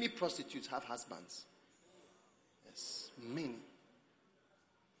many prostitutes have husbands. Yes, many.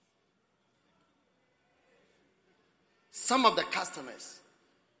 Some of the customers,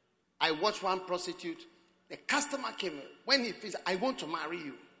 I watched one prostitute. The customer came in. When he said, I want to marry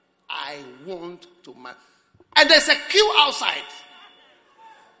you. I want to marry. And there's a queue outside.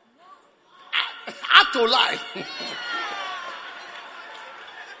 I had to lie.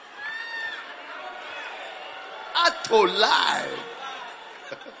 I had to lie.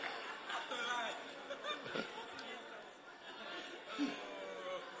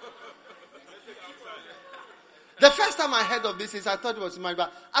 The first time I heard of this I thought it was in my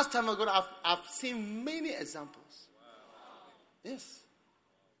Bible. As time ago, I've seen many examples. Yes.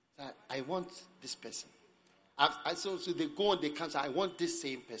 I want this person. So they go and they come say, I want this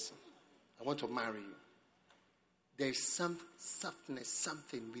same person. I want to marry you. There is some softness,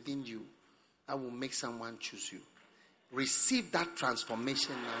 something within you that will make someone choose you. Receive that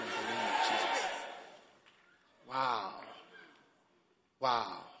transformation now in the name of Jesus. Wow.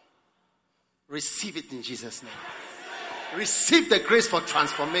 Wow. Receive it in Jesus' name. Receive the grace for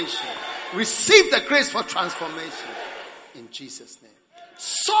transformation. Receive the grace for transformation in Jesus' name.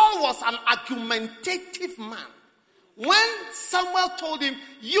 Saul was an argumentative man. When Samuel told him,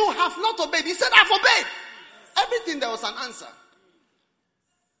 you have not obeyed, he said, I've obeyed. Everything there was an answer.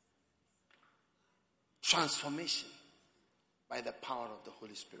 Transformation by the power of the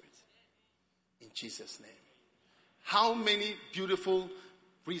Holy Spirit. In Jesus' name. How many beautiful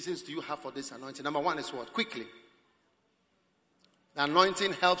reasons do you have for this anointing? Number one is what? Quickly. The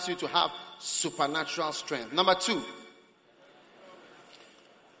anointing helps you to have supernatural strength. Number two.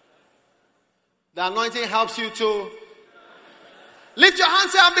 The anointing helps you to lift your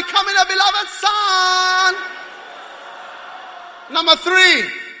hands and becoming a beloved son. Number three.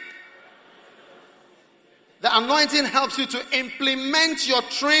 The anointing helps you to implement your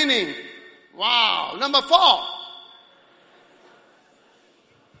training. Wow. Number 4.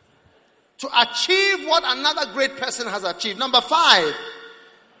 To achieve what another great person has achieved. Number 5.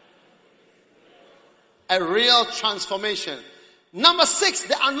 A real transformation. Number 6.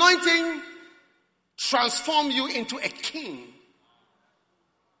 The anointing transforms you into a king.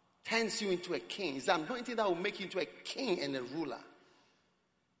 Turns you into a king. It's the anointing that will make you into a king and a ruler.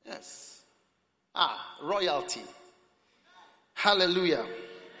 Yes. Royalty. Hallelujah.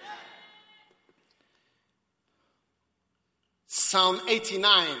 Psalm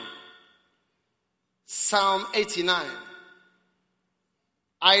 89. Psalm 89.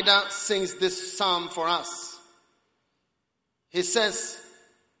 Ida sings this psalm for us. He says,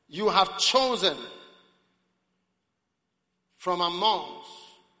 you have chosen from amongst.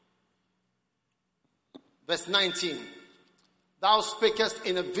 Verse 19. Thou speakest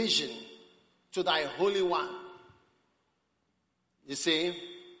in a vision to thy Holy One. You see?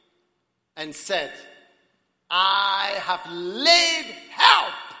 And said, I have laid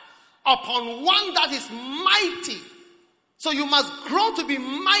help upon one that is mighty. So you must grow to be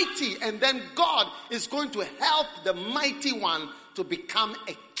mighty, and then God is going to help the mighty one to become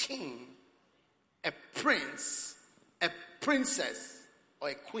a king, a prince, a princess, or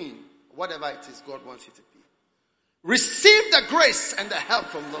a queen, whatever it is God wants you to be. Receive the grace and the help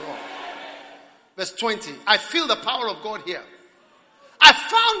from the Lord. Verse 20. I feel the power of God here. I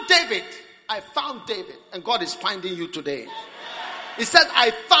found David, and God is finding you today. He said,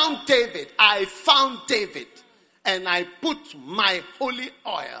 I found David, and I put my holy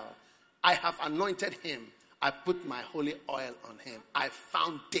oil. I have anointed him. I put my holy oil on him. I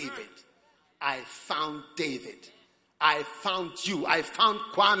found David. I found you. I found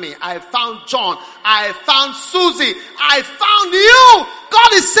Kwame. I found John. I found Susie. I found you.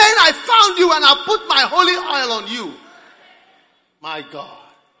 God is saying, I found you, and I put my holy oil on you. My God.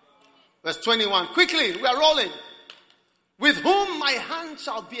 Verse 21. Quickly, we are rolling. With whom my hand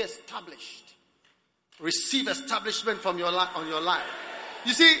shall be established. Receive establishment from your on your life.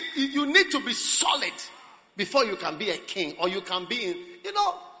 You see, you need to be solid before you can be a king, or you can be in,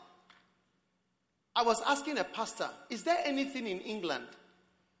 I was asking a pastor, is there anything in England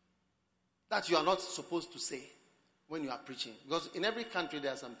that you are not supposed to say when you are preaching? Because in every country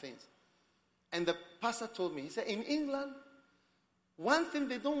there are some things. And the pastor told me, he said, in England, one thing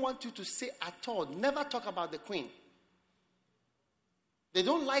they don't want you to say at all, never talk about the Queen. They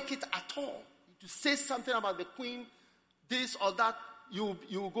don't like it at all. To say something about the Queen, this or that, you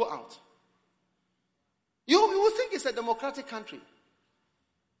will go out. You will think it's a democratic country.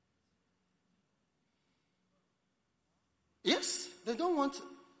 Yes, they don't want to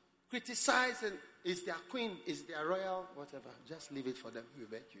criticize, and is their queen, is their royal, whatever. Just leave it for them. We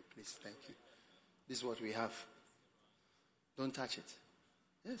beg you, please. Thank you. This is what we have. Don't touch it.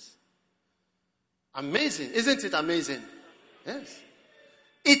 Yes. Amazing. Isn't it amazing? Yes.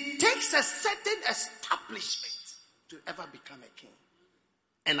 It takes a certain establishment to ever become a king.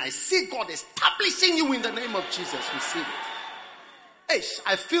 And I see God establishing you in the name of Jesus. Receive it.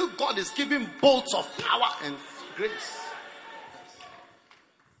 I feel God is giving bolts of power and grace.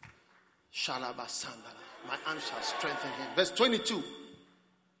 My arm shall strengthen him. Verse 22.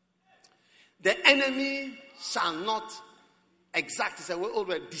 The enemy shall not exact his will,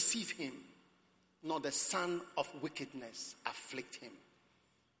 deceive him, nor the son of wickedness afflict him.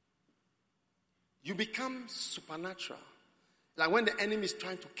 You become supernatural. Like when the enemy is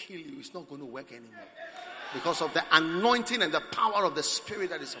trying to kill you, it's not going to work anymore. Because of the anointing and the power of the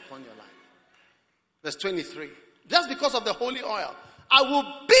Spirit that is upon your life. Verse 23. Just because of the holy oil, I will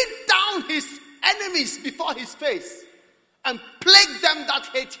beat down his enemies before his face and plague them that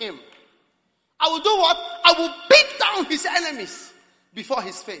hate him. I will do what? I will beat down his enemies before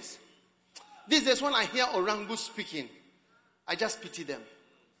his face. These days when I hear Orangu speaking, I just pity them.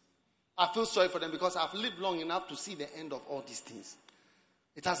 I feel sorry for them because I've lived long enough to see the end of all these things.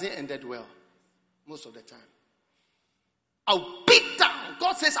 It hasn't ended well most of the time. I will beat down.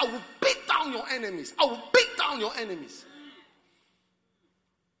 God says, I will beat down your enemies. I will beat down your enemies.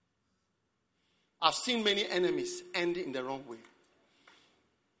 I've seen many enemies end in the wrong way.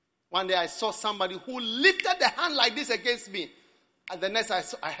 One day I saw somebody who lifted the hand like this against me. And the next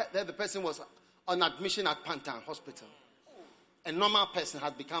I heard that the person was on admission at Pantan Hospital. A normal person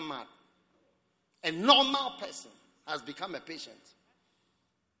has become mad. A normal person has become a patient.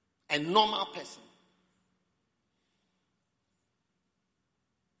 A normal person.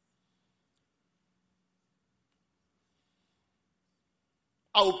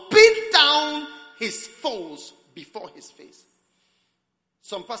 I'll beat down his foes before his face.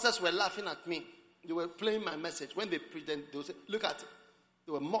 Some pastors were laughing at me They were playing my message. When they present, they would say, look at it.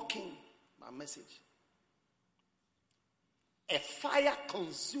 They were mocking my message. A fire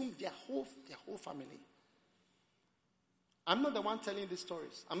consumed their whole family. I'm not the one telling these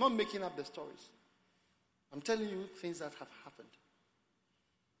stories. I'm not making up the stories. I'm telling you things that have happened.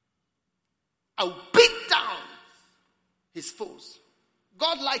 I'll beat down his foes.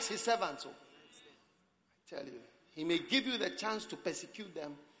 God likes his servants. I tell you, he may give you the chance to persecute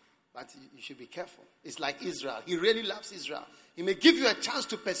them, but you should be careful. It's like Israel. He really loves Israel. He may give you a chance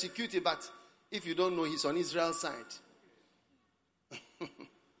to persecute it, but if you don't know, he's on Israel's side.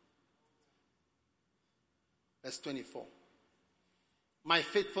 Verse 24. My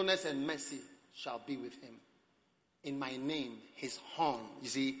faithfulness and mercy shall be with him. In my name, his horn. You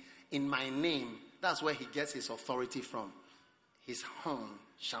see, in my name, that's where he gets his authority from. His horn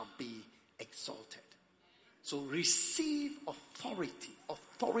shall be exalted. So receive authority.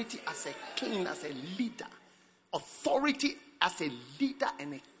 Authority as a king, as a leader. Authority as a leader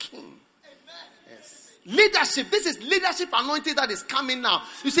and a king. Yes. Leadership. This is leadership anointing that is coming now.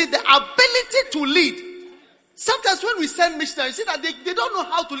 You see, the ability to lead. Sometimes when we send missionaries, you see that they don't know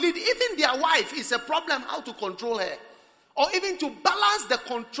how to lead. Even their wife is a problem, how to control her. Or even to balance the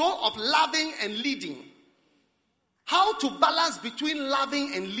control of loving and leading. How to balance between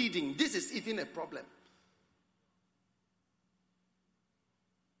loving and leading. This is even a problem.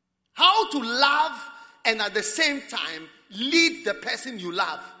 How to love and at the same time lead the person you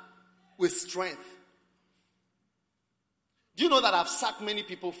love with strength. Do you know that I've sacked many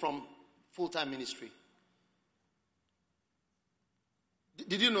people from full-time ministry?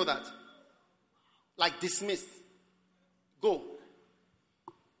 Did you know that? Like dismissed. Go.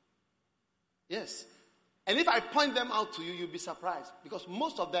 Yes. And if I point them out to you, you'll be surprised. Because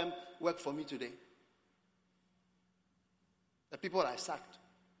most of them work for me today. The people I sacked.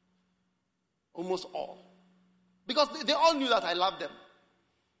 Almost all. Because they all knew that I loved them.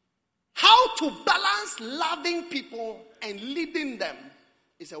 How to balance loving people and leading them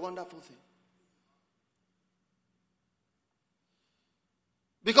is a wonderful thing.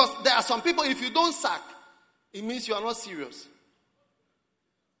 Because there are some people, if you don't sack, it means you are not serious.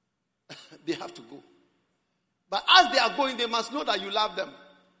 They have to go. But as they are going, they must know that you love them.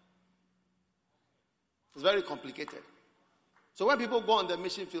 It's very complicated. So when people go on the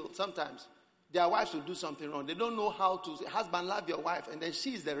mission field, sometimes their wives will do something wrong. They don't know how to say, husband, love your wife. And then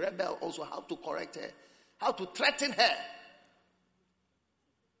she is the rebel also, how to correct her. How to threaten her.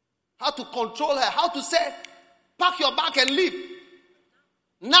 How to control her. How to say, pack your bag and leave.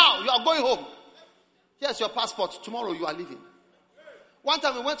 Now you are going home. Here's your passport. Tomorrow you are leaving. One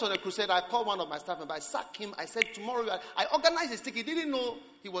time we went on a crusade. I called one of my staff members. I sacked him. I said, tomorrow I organized his ticket. He didn't know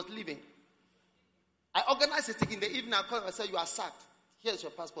he was leaving. I organized his ticket in the evening. I called him. I said, you are sacked. Here's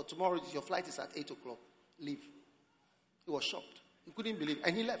your passport. Tomorrow your flight is at 8 o'clock. Leave. He was shocked. He couldn't believe it.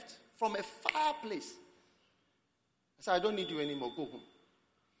 And he left from a far place. I said, I don't need you anymore. Go home.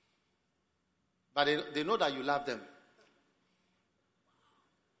 But they know that you love them.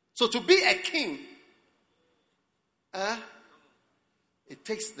 So to be a king, it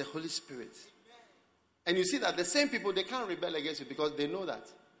takes the Holy Spirit. And you see that the same people, they can't rebel against you because they know that.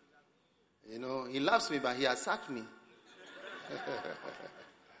 You know, he loves me, but he has sacked me.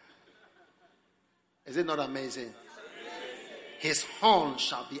 Is it not amazing? His horn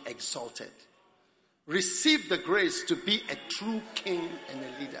shall be exalted. Receive the grace to be a true king and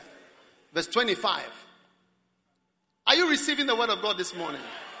a leader. Verse 25. Are you receiving the word of God this morning?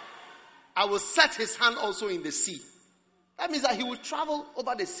 I will set his hand also in the sea. That means that he will travel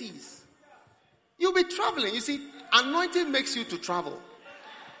over the seas. You'll be traveling. You see, anointing makes you to travel.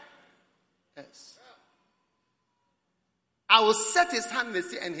 Yes. I will set his hand in the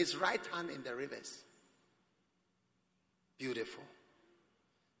sea and his right hand in the rivers. Beautiful.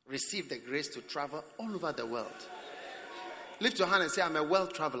 Receive the grace to travel all over the world. Lift your hand and say, I'm a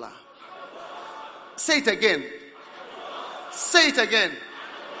world traveler. Say it again. Say it again.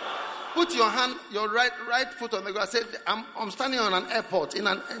 Put your hand, your right foot on the ground. Say, I'm standing on an airport, in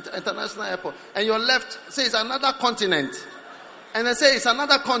an international airport. And your left, say it's another continent. And then say it's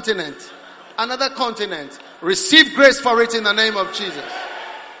another continent. Another continent. Receive grace for it in the name of Jesus.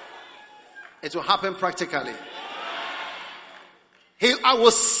 It will happen practically. I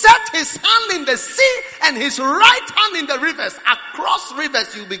will set his hand in the sea and his right hand in the rivers. Across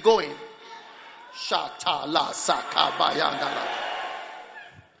rivers you'll be going. Shata la saka bayandala.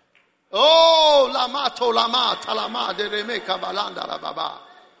 Oh, lamato lama talama de remeka balanda la baba.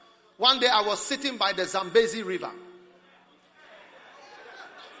 One day I was sitting by the Zambezi River.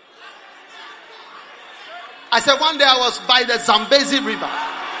 I said one day I was by the Zambezi River.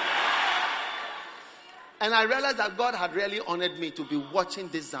 And I realized that God had really honored me to be watching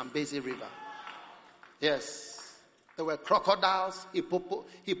this Zambezi River. Yes. There were crocodiles,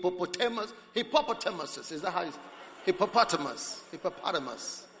 hippopotamuses. Is that how it's? Hippopotamus.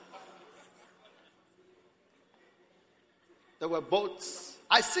 There were boats.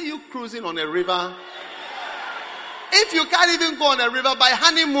 I see you cruising on a river. If you can't even go on a river, by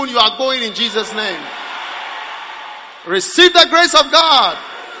honeymoon you are going in Jesus' name. Receive the grace of God.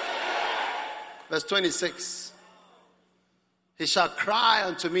 Verse 26. He shall cry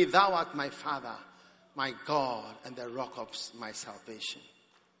unto me, thou art my Father, my God, and the rock of my salvation.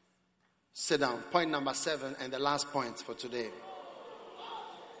 Sit down. Point number 7 and the last point for today.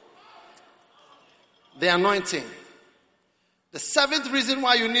 The anointing. The 7th reason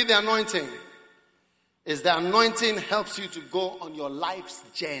why you need the anointing is the anointing helps you to go on your life's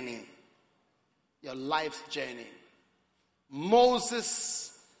journey. Your life's journey.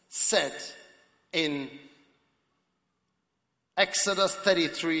 Moses said in Exodus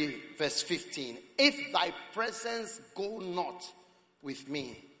 33 verse 15, if thy presence go not with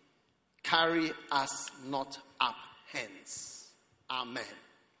me, carry us not up hence. Amen.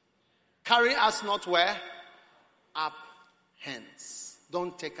 Carry us not where? Up hence.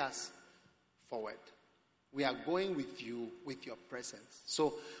 Don't take us forward. We are going with you with your presence.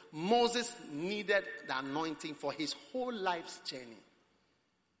 So Moses needed the anointing for his whole life's journey.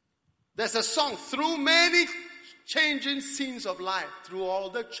 There's a song, through many changing scenes of life, through all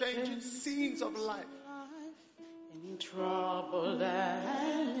the changing scenes of life. In trouble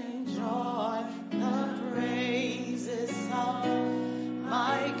and in joy, the praises of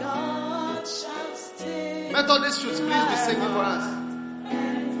my God shall still. Methodists should please be singing for us.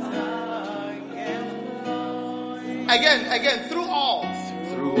 Again, through all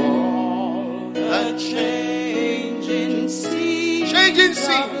the changing scenes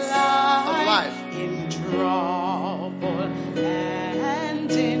of life. In trouble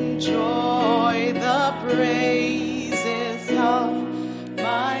and in joy, the praises of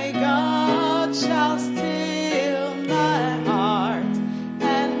my God shall still my heart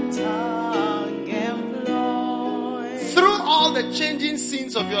and tongue employ. Through all the changing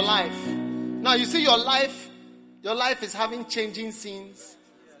scenes of your life. Now you see your life is having changing scenes.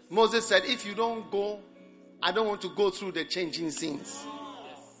 Moses said, if you don't go, I don't want to go through the changing scenes.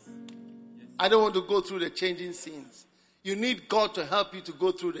 I don't want to go through the changing scenes. You need God to help you to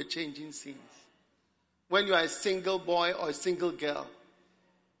go through the changing scenes. When you are a single boy or a single girl,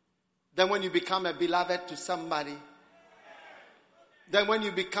 then when you become a beloved to somebody, then when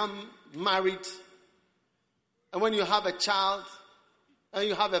you become married, and when you have a child, and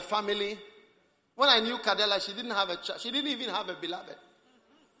you have a family. When I knew Kadela, she didn't have a child. She didn't even have a beloved.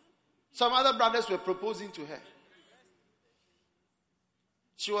 Some other brothers were proposing to her.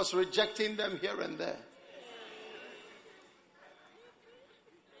 She was rejecting them here and there.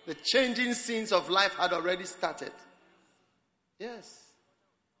 The changing scenes of life had already started. Yes.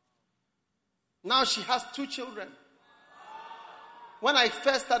 Now she has 2 children. When I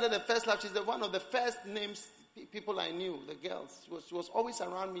first started the First Love, she's one of the first names people I knew, the girls. She was always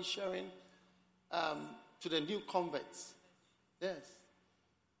around me sharing to the new converts. Yes.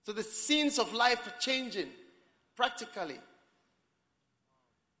 So the scenes of life are changing practically.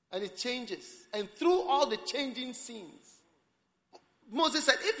 And it changes. And through all the changing scenes, Moses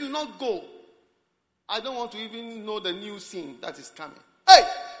said, if you not go, I don't want to even know the new scene that is coming. Hey!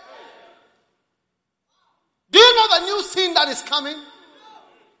 Do you know the new scene that is coming?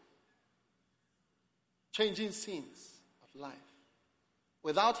 Changing scenes of life.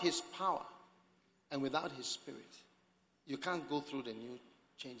 Without his power and without his spirit, you can't go through the new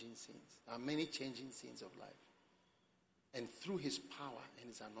changing scenes. There are many changing scenes of life. And through his power and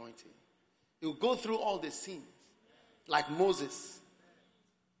his anointing, he'll go through all the scenes. Like Moses,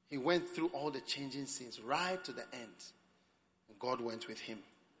 he went through all the changing scenes right to the end. And God went with him.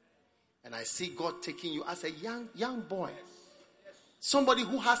 And I see God taking you as a young boy. Somebody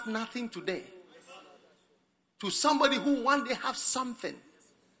who has nothing today. To somebody who one day has something.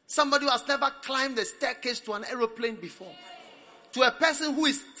 Somebody who has never climbed the staircase to an aeroplane before. To a person who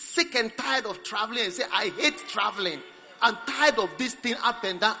is sick and tired of traveling and say, I hate traveling. I'm tired of this thing up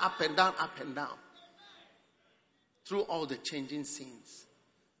and down, up and down, up and down. Through all the changing scenes,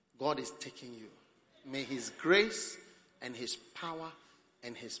 God is taking you. May his grace and his power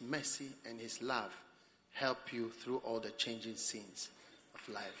and his mercy and his love help you through all the changing scenes of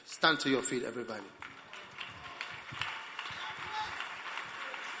life. Stand to your feet, everybody.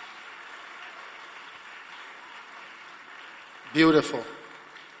 Beautiful.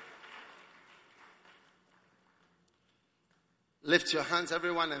 Lift your hands,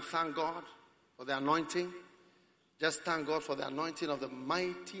 everyone, and thank God for the anointing. Just thank God for the anointing of the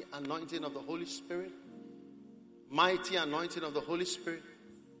mighty anointing of the Holy Spirit. Mighty anointing of the Holy Spirit.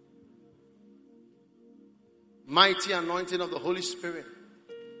 Mighty anointing of the Holy Spirit.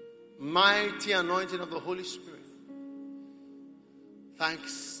 Mighty anointing of the Holy Spirit.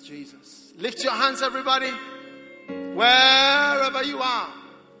 Thanks, Jesus. Lift your hands, everybody. Wherever you are.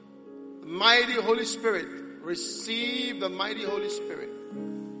 The mighty Holy Spirit. Receive the mighty Holy Spirit.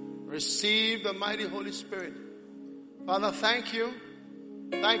 Receive the mighty Holy Spirit. Father, thank you.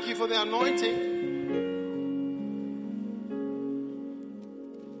 Thank you for the anointing.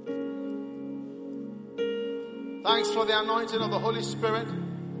 Thanks for the anointing of the Holy Spirit.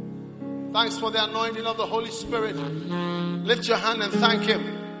 Thanks for the anointing of the Holy Spirit. Lift your hand and thank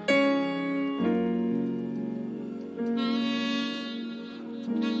Him.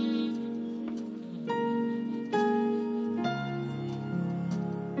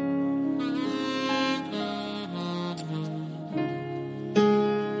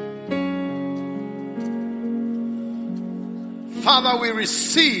 Father, we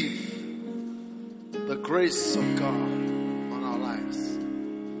receive the grace of God on our lives.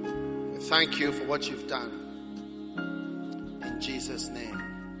 We thank you for what you've done. In Jesus'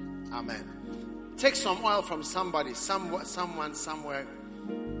 name, amen. Take some oil from somebody, someone, somewhere.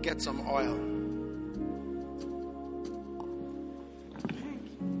 Get some oil.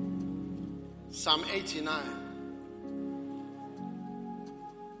 Psalm 89,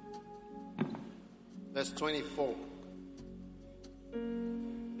 verse 24.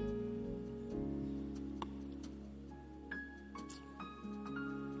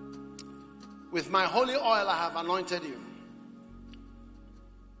 With my holy oil I have anointed you.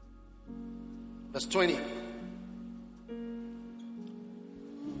 Verse 20.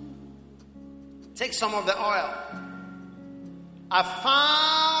 Take some of the oil. I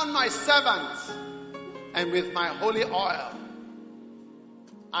found my servant, and with my holy oil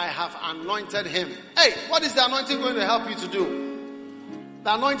I have anointed him. Hey, what is the anointing going to help you to do?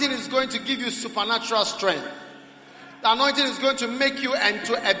 The anointing is going to give you supernatural strength. The anointing is going to make you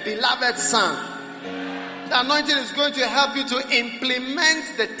into a beloved son. The anointing is going to help you to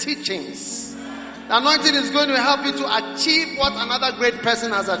implement the teachings. The anointing is going to help you to achieve what another great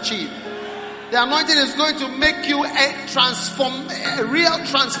person has achieved. The anointing is going to make you a real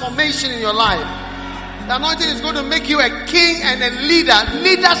transformation in your life. The anointing is going to make you a king and a leader.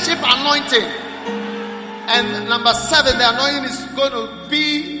 Leadership anointing. And number 7, the anointing is going to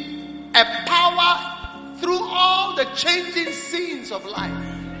be a power through all the changing scenes of life.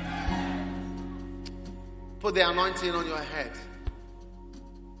 Put the anointing on your head.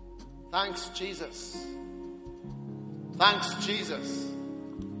 Thanks, Jesus. Thanks, Jesus.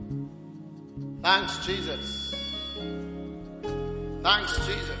 Thanks, Jesus. Thanks,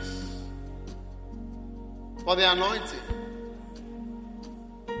 Jesus. For the anointing.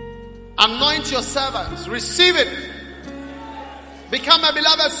 Anoint your servants. Receive it. Become a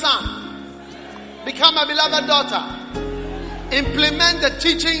beloved son. Become a beloved daughter. Implement the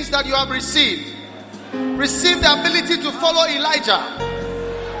teachings that you have received. Receive the ability to follow Elijah.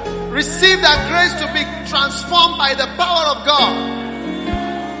 Receive that grace to be transformed by the power of God.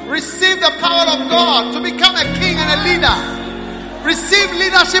 Receive the power of God to become a king and a leader. Receive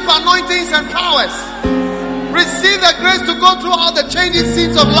leadership anointings and powers. Receive the grace to go through all the changing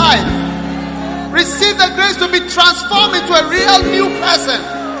scenes of life. Receive the grace to be transformed into a real new person.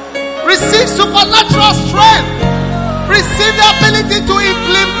 Receive supernatural strength. Receive the ability to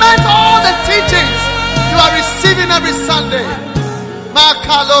implement all the teachings you are receiving every Sunday.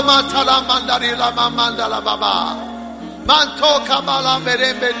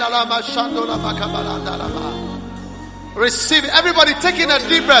 Receive it. Everybody taking a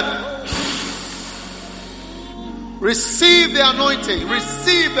deep breath. Receive the anointing.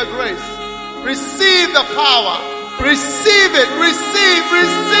 Receive the grace. Receive the power. Receive it. Receive.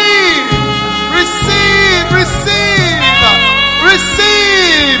 Receive. Receive. Receive.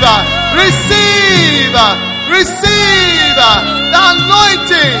 Receive. Receive. Receive. The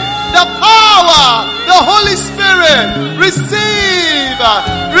anointing. The power. The Holy Spirit. Receive.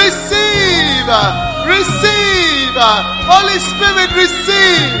 Receive. Receive. Holy Spirit,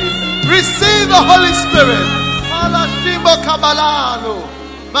 receive. Receive the Holy Spirit.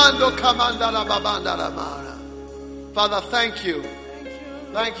 Father, thank you.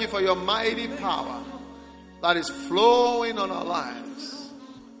 Thank you for your mighty power that is flowing on our lives.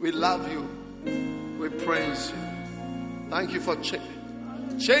 We love you. We praise you. Thank you for change.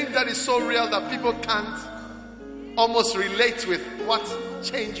 Change that is so real that people can't almost relate with what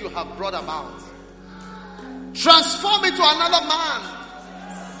change you have brought about. Transform into another man.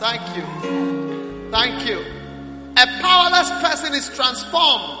 Thank you. Thank you. A powerless person is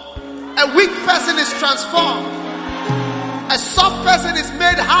transformed. A weak person is transformed. A soft person is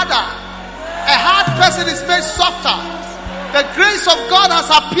made harder. A hard person is made softer. The grace of God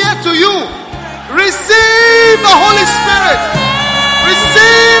has appeared to you. Receive the Holy Spirit.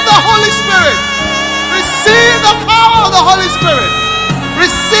 Receive the Holy Spirit. Receive the power of the Holy Spirit.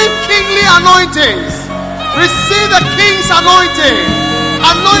 Receive kingly anointings. Receive the king's anointing.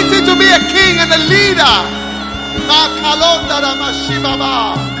 Anointing to be a king and a leader.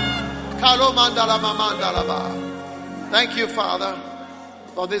 Thank you, Father,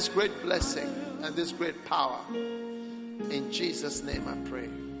 for this great blessing and this great power. In Jesus' name I pray.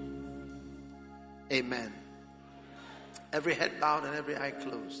 Amen. Every head bowed and every eye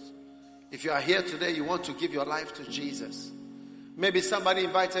closed. If you are here today, you want to give your life to Jesus. Maybe somebody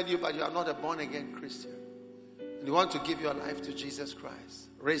invited you, but you are not a born-again Christian. And you want to give your life to Jesus Christ.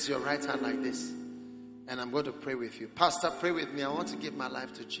 Raise your right hand like this. And I'm going to pray with you. Pastor, pray with me. I want to give my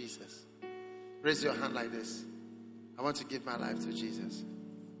life to Jesus. Raise your hand like this. I want to give my life to Jesus.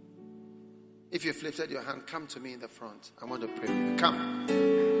 If you've lifted your hand, come to me in the front. I want to pray with you. Come.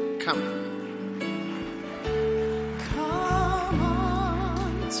 Come. Come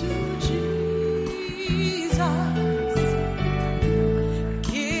on to Jesus.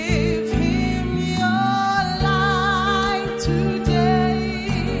 Give him your life today.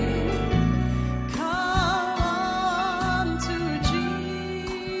 Come on to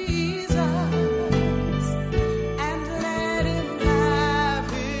Jesus and let him have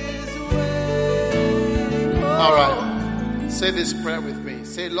his way. All right. Say this prayer with me.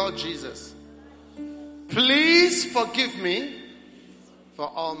 Say, Lord Jesus, please forgive me for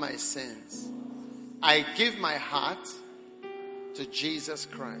all my sins. I give my heart to Jesus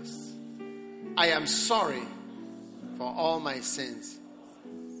Christ. I am sorry for all my sins.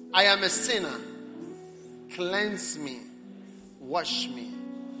 I am a sinner. Cleanse me. Wash me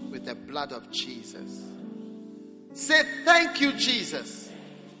with the blood of Jesus. Say thank you, Jesus,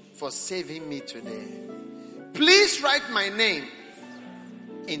 for saving me today. Please write my name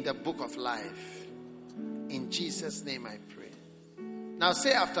in the book of life. In Jesus' name I pray. Now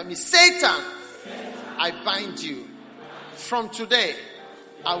say after me, Satan, I bind you. From today,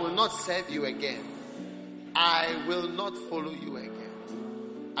 I will not serve you again. I will not follow you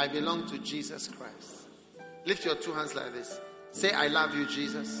again. I belong to Jesus Christ. Lift your two hands like this. Say, I love you,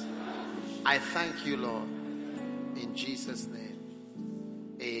 Jesus. I thank you, Lord. In Jesus' name.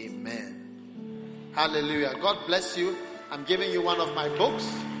 Amen. Hallelujah. God bless you. I'm giving you one of my books.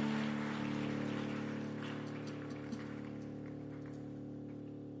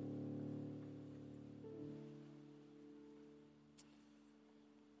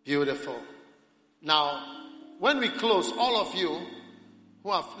 Beautiful. Now, when we close, all of you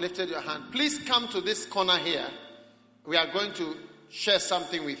who have lifted your hand, please come to this corner here. We are going to share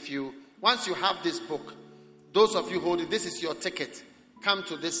something with you. Once you have this book, those of you holding, this is your ticket. Come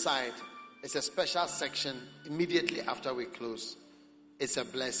to this side. It's a special section immediately after we close. It's a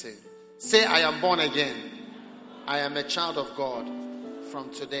blessing. Say, I am born again. I am a child of God from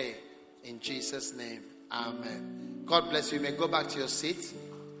today. In Jesus' name, amen. God bless you. You may go back to your seat.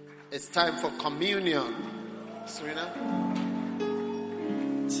 It's time for communion. Serena?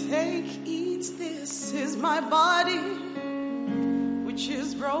 Take, eat, this is my body, which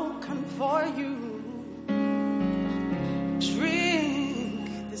is broken for you.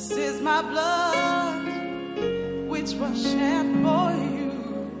 Drink, this is my blood, which was shed for you.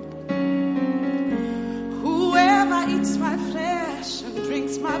 Whoever eats my flesh and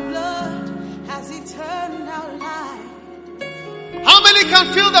drinks my blood has eternal life. How many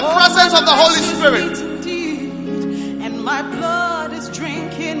can feel the presence of the Holy Spirit? Indeed, and my blood is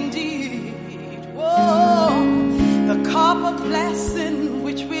drink indeed. Whoa, the cup of blessing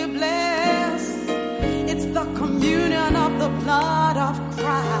which we bless, it's the communion of the blood of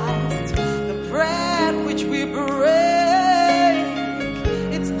Christ. The bread which we break,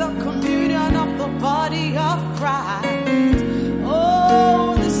 it's the communion of the body of Christ.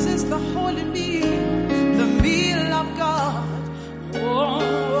 Oh, this is the holy meal, the meal of God.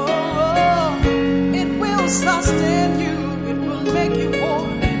 Oh, it will sustain you, it will make you whole,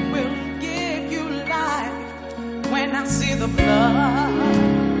 it will give you life when I see the blood.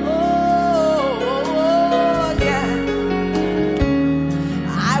 Oh, yeah,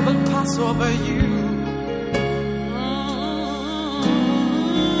 I will pass over you.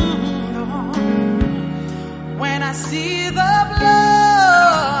 When I see the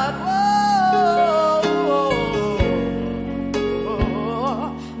blood,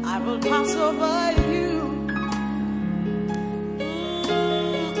 I will pass over you.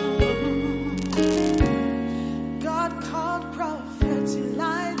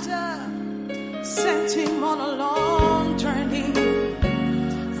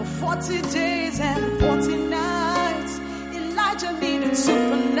 40 days and 40 nights, Elijah needed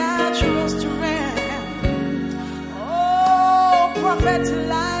supernatural strength. Oh, Prophet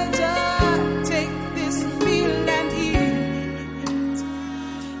Elijah, take this meal and eat.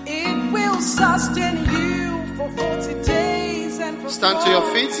 It will sustain you for 40 days and for 40 nights. Stand to your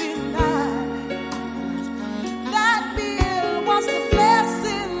feet. That meal was the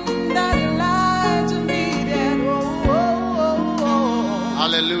blessing that Elijah needed.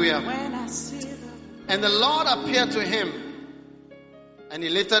 Hallelujah. And the Lord appeared to him, and he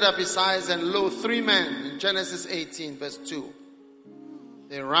lifted up his eyes, and lo, 3 men in Genesis 18 verse 2.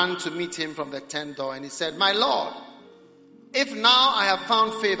 They ran to meet him from the tent door, and he said, My Lord, if now I have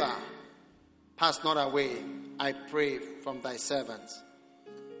found favor, pass not away, I pray, from thy servants.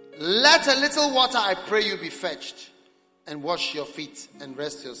 Let a little water, I pray you, be fetched, and wash your feet, and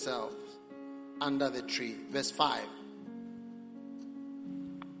rest yourselves under the tree. Verse 5.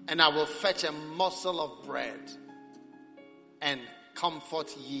 And I will fetch a morsel of bread, and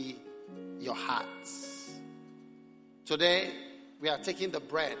comfort ye your hearts. Today, we are taking the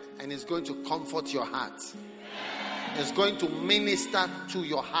bread, and it's going to comfort your heart. It's going to minister to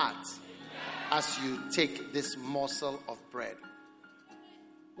your heart as you take this morsel of bread.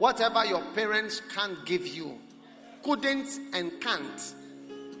 Whatever your parents can't give you, couldn't and can't,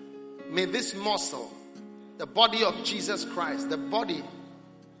 may this morsel, the body of Jesus Christ, the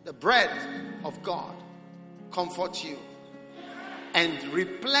bread of God, comfort you and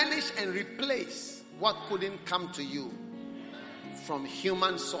replenish and replace what couldn't come to you from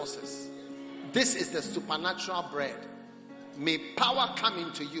human sources. This is the supernatural bread. May power come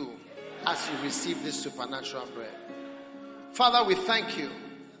into you as you receive this supernatural bread. Father, we thank you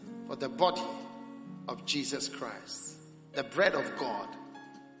for the body of Jesus Christ, the bread of God.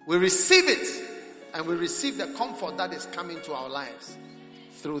 We receive it, and we receive the comfort that is coming to our lives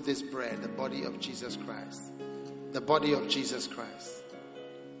through this bread, the body of Jesus Christ. The body of Jesus Christ.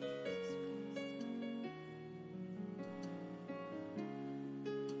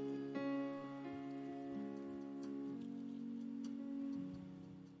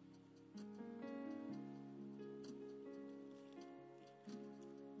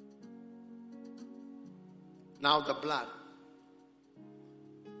 Now the blood.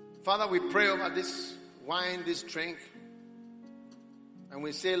 Father, we pray over this wine, this drink. And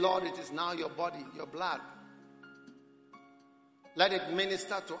we say, Lord, it is now your body, your blood. Let it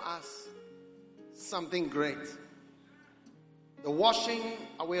minister to us something great. The washing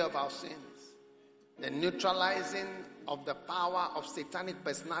away of our sins. The neutralizing of the power of satanic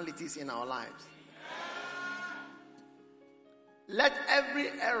personalities in our lives. Let every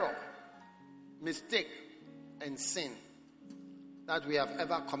error, mistake, and sin that we have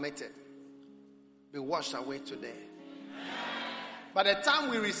ever committed be washed away today. By the time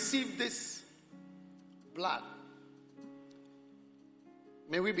we receive this blood,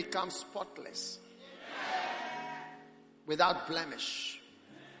 may we become spotless, without blemish,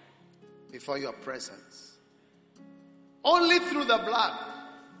 before your presence. Only through the blood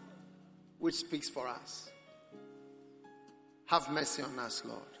which speaks for us. Have mercy on us,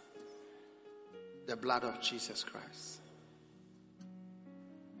 Lord. The blood of Jesus Christ.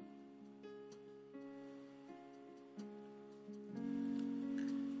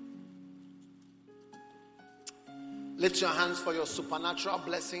 Lift your hands for your supernatural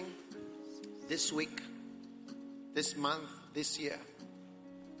blessing this week, this month, this year.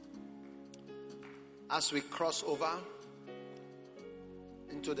 As we cross over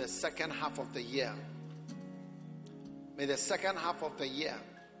into the second half of the year, may the second half of the year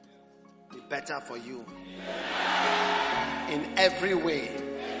be better for you in every way.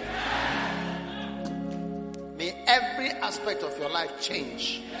 May every aspect of your life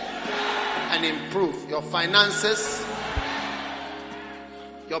change and improve. Your finances,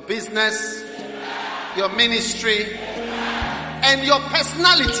 your business, your ministry, and your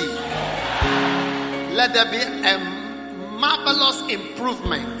personality. Let there be a marvelous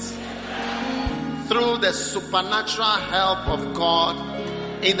improvement through the supernatural help of God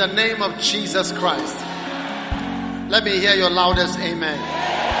in the name of Jesus Christ. Let me hear your loudest amen.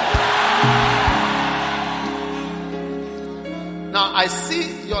 Now I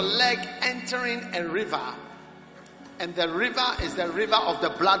see your leg entering a river, and the river is the river of the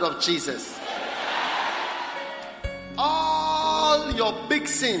blood of Jesus. All your big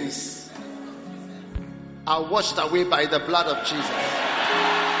sins are washed away by the blood of Jesus.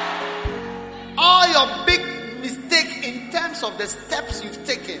 All your big mistake in terms of the steps you've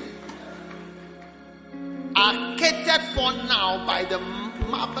taken are catered for now by the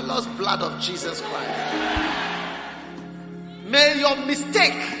marvelous blood of Jesus Christ. May your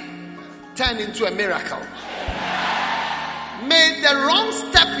mistake turn into a miracle. May the wrong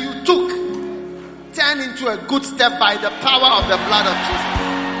step you took turn into a good step by the power of the blood of Jesus.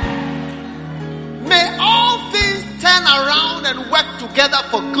 May all things turn around and work together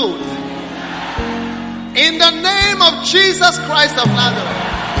for good. In the name of Jesus Christ of Nazareth.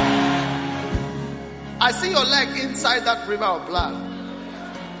 I see your leg inside that river of blood.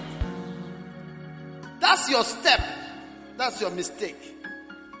 That's your step. That's your mistake.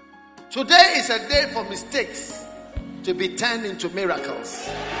 Today is a day for mistakes to be turned into miracles.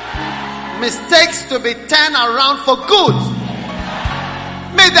 Mistakes to be turned around for good.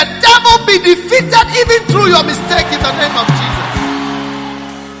 May the devil be defeated even through your mistake in the name of Jesus.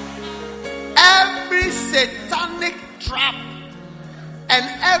 Every satanic trap and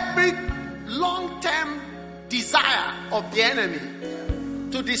every long-term desire of the enemy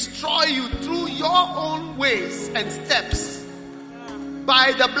to destroy you through your own ways and steps,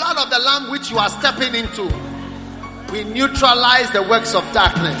 by the blood of the Lamb which you are stepping into, we neutralize the works of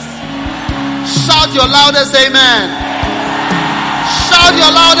darkness. Shout your loudest amen. Shout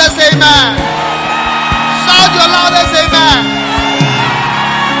your loudest amen. Shout your loudest amen.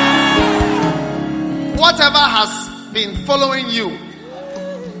 Whatever has been following you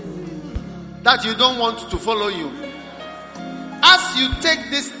that you don't want to follow you, as you take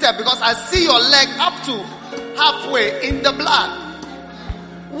this step, because I see your leg up to halfway in the blood,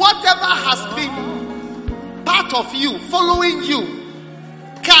 whatever has been part of you, following you,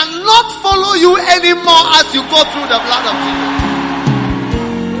 cannot follow you anymore as you go through the blood of Jesus.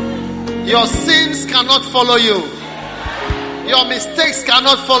 Your sins cannot follow you. Your mistakes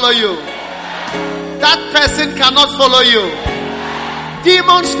cannot follow you. That person cannot follow you.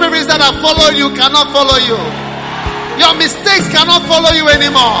 Demon spirits that have followed you cannot follow you. Your mistakes cannot follow you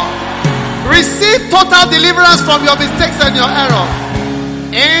anymore. Receive total deliverance from your mistakes and your errors.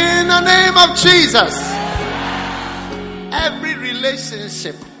 In the name of Jesus. Every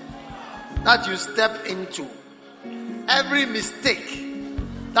relationship that you step into, every mistake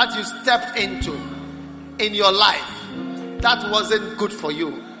that you stepped into in your life that wasn't good for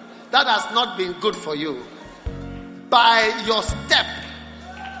you, that has not been good for you, by your step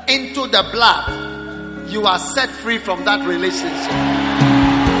into the blood, you are set free from that relationship.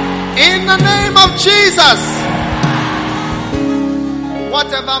 In the name of Jesus.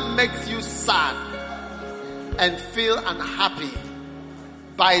 Whatever makes you sad and feel unhappy,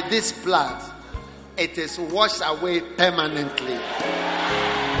 by this blood, it is washed away permanently.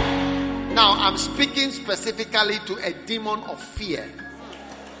 Now I'm speaking specifically to a demon of fear.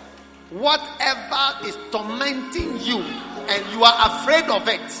 Whatever is tormenting you and you are afraid of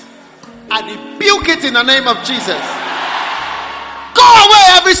it, I rebuke it in the name of Jesus. Go away,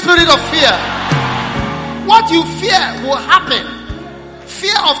 every spirit of fear. What you fear will happen.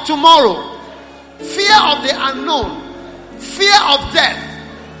 Fear of tomorrow, fear of the unknown, fear of death,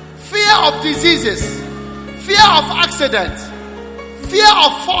 fear of diseases, fear of accidents, fear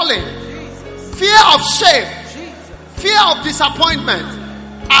of falling, fear of shame, fear of disappointment.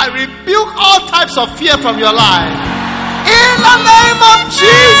 I rebuke all types of fear from your life. In the name of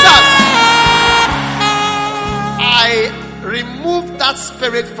Jesus, I remove that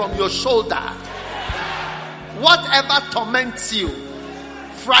spirit from your shoulder. Whatever torments you,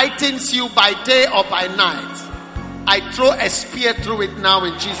 frightens you by day or by night, I throw a spear through it now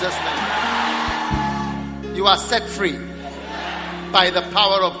in Jesus' name. You are set free by the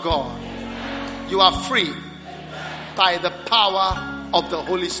power of God. You are free by the power of the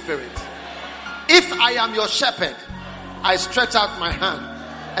Holy Spirit. If I am your shepherd, I stretch out my hand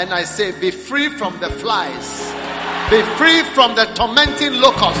and I say, be free from the flies, be free from the tormenting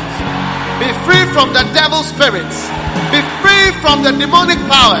locusts, be free from the devil spirits, be free from the demonic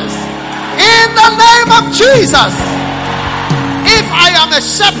powers. In the name of Jesus. If I am a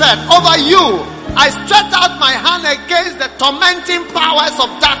shepherd over you, I stretch out my hand against the tormenting powers of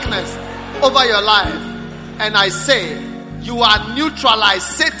darkness over your life. And I say, you are neutralized.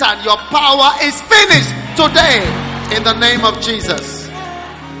 Satan, your power is finished today. In the name of Jesus.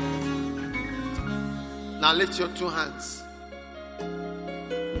 Now lift your two hands.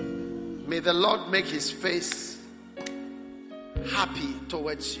 May the Lord make his face happy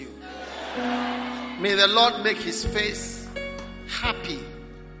towards you. May the Lord make his face happy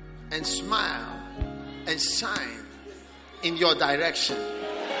and smile and shine in your direction.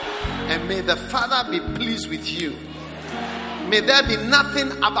 And may the Father be pleased with you. May there be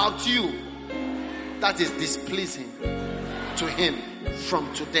nothing about you that is displeasing to him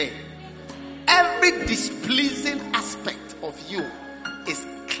from today. Every displeasing aspect of you is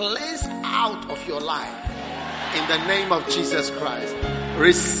cleansed out of your life in the name of Jesus Christ.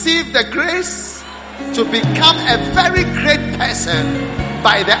 Receive the grace to become a very great person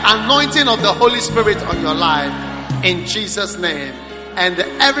by the anointing of the Holy Spirit on your life. In Jesus' name. And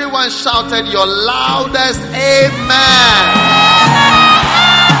everyone shouted your loudest amen.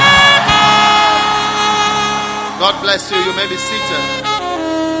 God bless you. You may be seated.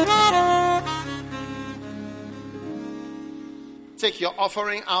 Take your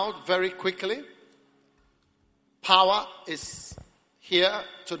offering out very quickly. Power is here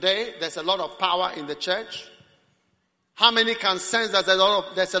today. There's a lot of power in the church. How many can sense that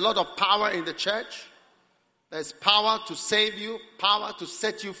there's a lot of power in the church? There's power to save you, power to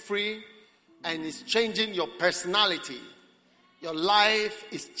set you free, and it's changing your personality. Your life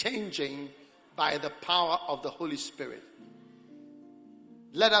is changing by the power of the Holy Spirit.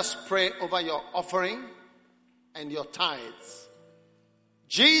 Let us pray over your offering and your tithes.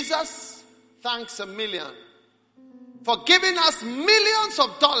 Jesus, thanks a million for giving us millions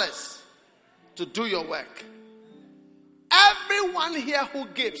of dollars to do your work. Everyone here who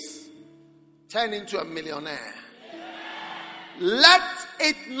gives, turn into a millionaire. Let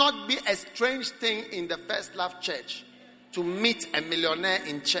it not be a strange thing in the First Love Church to meet a millionaire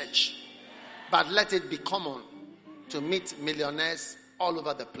in church, but let it be common to meet millionaires all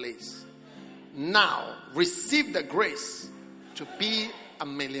over the place. Now, receive the grace to be a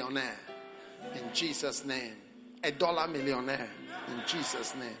millionaire in Jesus' name. $1 millionaire in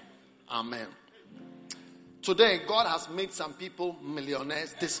Jesus' name. Amen. Today, God has made some people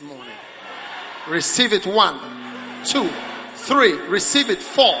millionaires this morning. Receive it 1, 2, 3. Receive it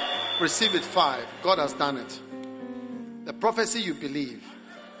 4. Receive it 5. God has done it. The prophecy you believe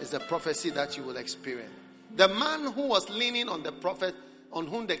is the prophecy that you will experience. The man who was leaning on the prophet on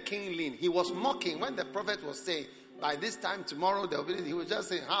whom the king leaned, he was mocking when the prophet was saying, by this time tomorrow, he was just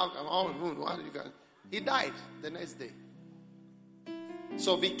saying, how you can? He died the next day.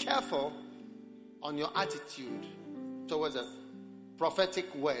 So be careful on your attitude towards the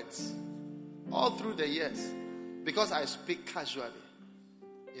prophetic words all through the years, because I speak casually.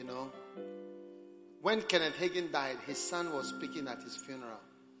 You know, when Kenneth Hagin died, his son was speaking at his funeral,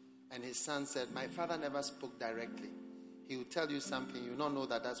 and his son said, my father never spoke directly. He will tell you something, you don't know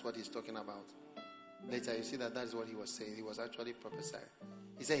that that's what he's talking about. Later you see that is what he was saying. He was actually prophesying.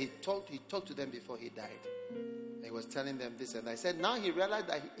 He said he talked to them before he died. He was telling them this and that. I said now he realized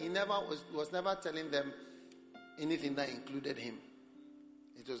that he never was never telling them anything that included him.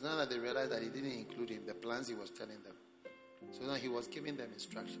 It was now that they realized that he didn't include him, the plans he was telling them. So now he was giving them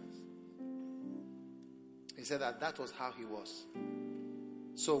instructions. He said that was how he was.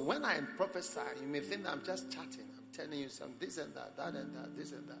 So when I prophesy, you may think that I'm just chatting. I'm telling you some this and that, that and that,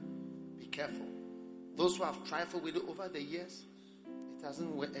 this and that. Be careful. Those who have trifled with it over the years, it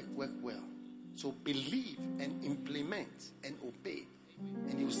doesn't work well. So believe and implement and obey.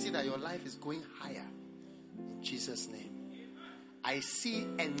 And you'll see that your life is going higher. In Jesus' name. I see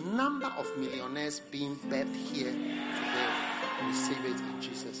a number of millionaires being birthed here today. Receive it in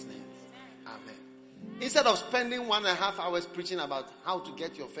Jesus' name. Amen. Instead of spending 1.5 hours preaching about how to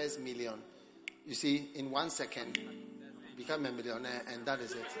get your first million, you see, in 1 second, become a millionaire, and that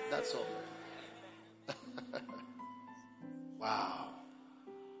is it. That's all. Wow.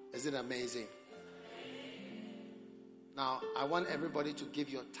 Is it amazing? Now, I want everybody to give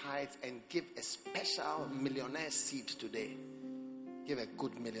your tithes and give a special millionaire seed today. Give a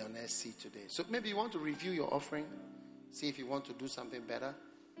good millionaire seed today. So maybe you want to review your offering, see if you want to do something better,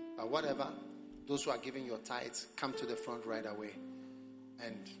 or whatever. Those who are giving your tithes, come to the front right away.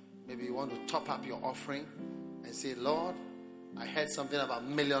 And maybe you want to top up your offering and say, Lord, I heard something about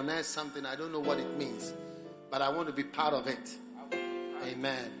millionaires, something, I don't know what it means, but I want to be part of it.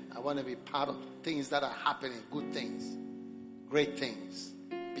 Amen. I want to be part of things that are happening, good things, great things,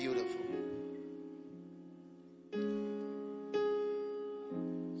 beautiful.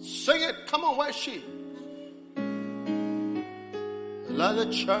 Sing it. Come on, where's she? Let the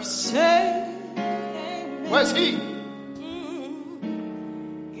church say, where's he?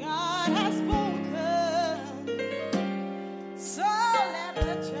 God has spoken, so let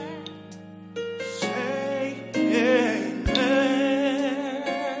the church say amen.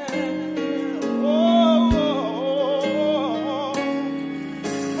 Oh,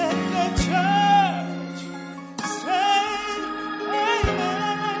 let the church say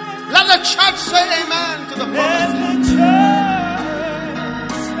amen. Let the church say amen to the prophecy.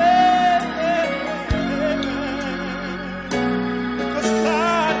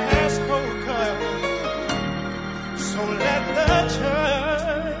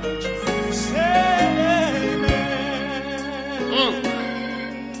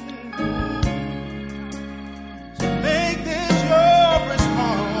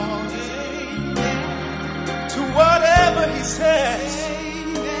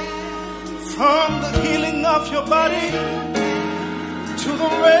 of your body to the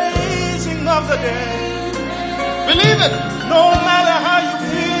raising of the dead. Believe it. No matter how you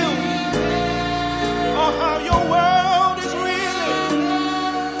feel or how your world is reeling,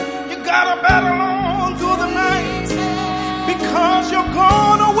 you gotta battle on through the night because you're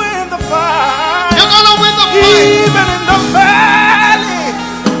gonna win the fight. You're gonna win the fight. Even in the valley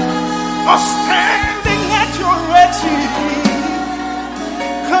or standing at your ready,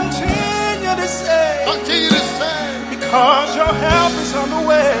 continue to say, because your help is on the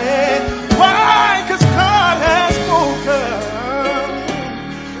way. Why? Because God has spoken.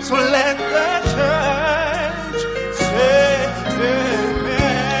 So let the church say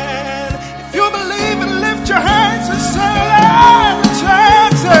amen. If you believe it, lift your hands and say, let the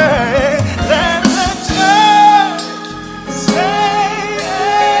church say, let the church say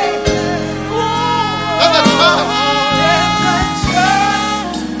amen. Let the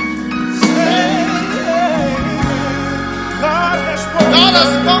church say amen. God has spoken. God has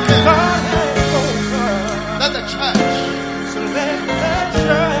spoken. God has spoken. Let the church. So let the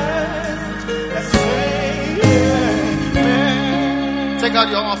church say amen. Take out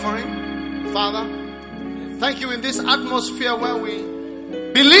your offering. Father, thank you in this atmosphere where we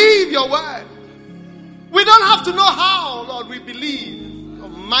believe your word. We don't have to know how, Lord. We believe your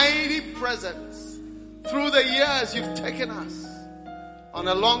mighty presence. Through the years you've taken us on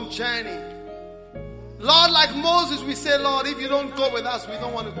a long journey. Lord, like Moses, we say, Lord, if you don't go with us, we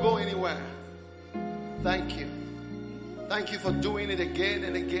don't want to go anywhere. Thank you. Thank you for doing it again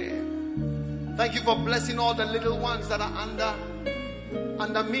and again. Thank you for blessing all the little ones that are under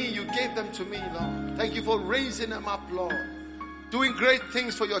me. You gave them to me, Lord. Thank you for raising them up, Lord. Doing great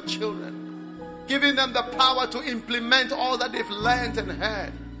things for your children. Giving them the power to implement all that they've learned and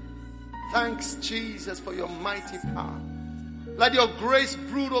heard. Thanks, Jesus, for your mighty power. Let your grace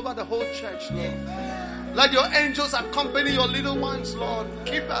brood over the whole church, Lord. Let your angels accompany your little ones, Lord.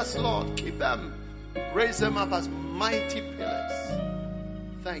 Keep us, Lord. Keep them. Raise them up as mighty pillars.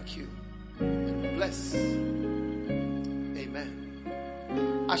 Thank you. And bless. Amen.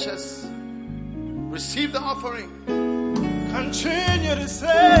 Ushers, receive the offering. Continue to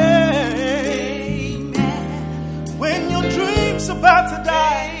say amen. When your dream's about to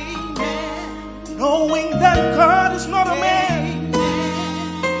die, knowing that God is not a man,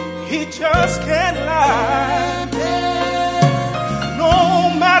 he just can't lie. No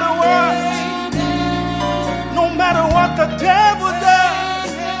matter what the devil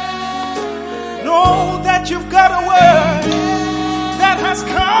does, know that you've got a word that has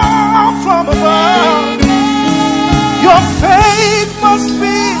come from above. Your faith must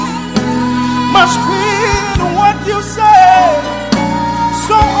be in what you say.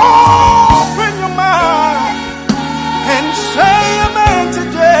 So open your mind and say amen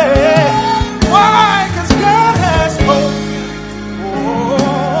today. Why? Because God has spoken.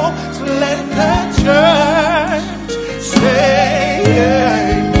 Oh, so let the church say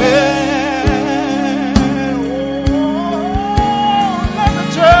amen. Oh,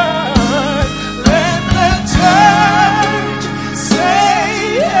 let the church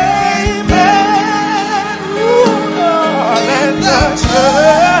say amen. Ooh, let the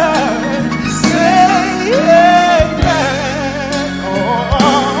church say amen.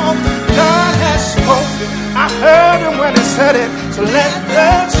 Oh, God has spoken. I heard him when he said it. So let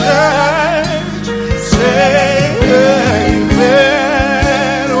the church say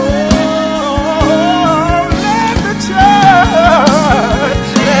amen. Oh, let the church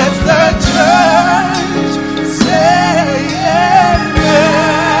say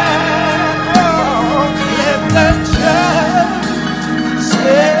amen. Oh, let the church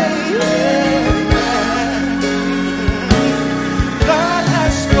say amen. God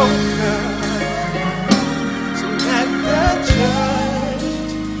has spoken. So let the church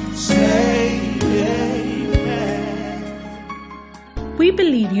say amen. We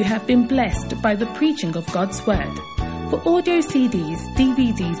believe you have been blessed by the preaching of God's Word. For audio CDs,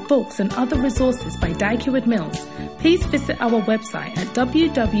 DVDs, books and other resources by Dag Heward-Mills, please visit our website at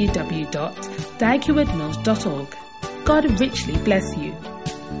www.daghewardmills.org. God richly bless you.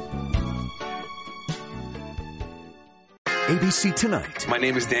 ABC Tonight. My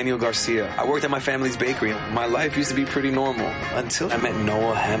name is Daniel Garcia. I worked at my family's bakery. My life used to be pretty normal until I met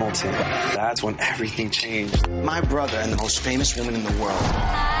Noah Hamilton. That's when everything changed. My brother and the most famous woman in the world.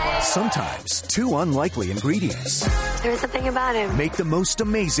 Sometimes two unlikely ingredients There's something about him. make the most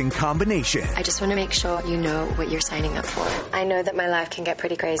amazing combination. I just want to make sure you know what you're signing up for. I know that my life can get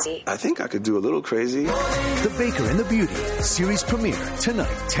pretty crazy. I think I could do a little crazy. The Baker and the Beauty series premiere tonight,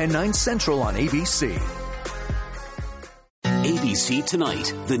 10/9 Central on ABC. ABC ABC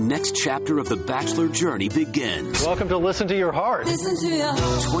Tonight. The next chapter of the Bachelor journey begins. Welcome to Listen to Your Heart. Listen to your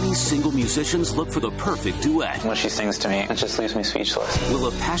heart. 20 single musicians look for the perfect duet. When she sings to me, it just leaves me speechless. Will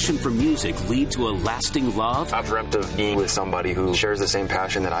a passion for music lead to a lasting love? I've dreamt of being with somebody who shares the same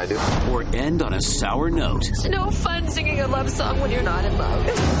passion that I do. Or end on a sour note? It's no fun singing a love song when you're not in love.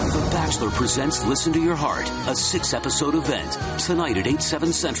 The Bachelor presents Listen to Your Heart, a 6-episode event, tonight at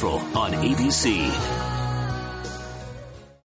 8/7 Central on ABC.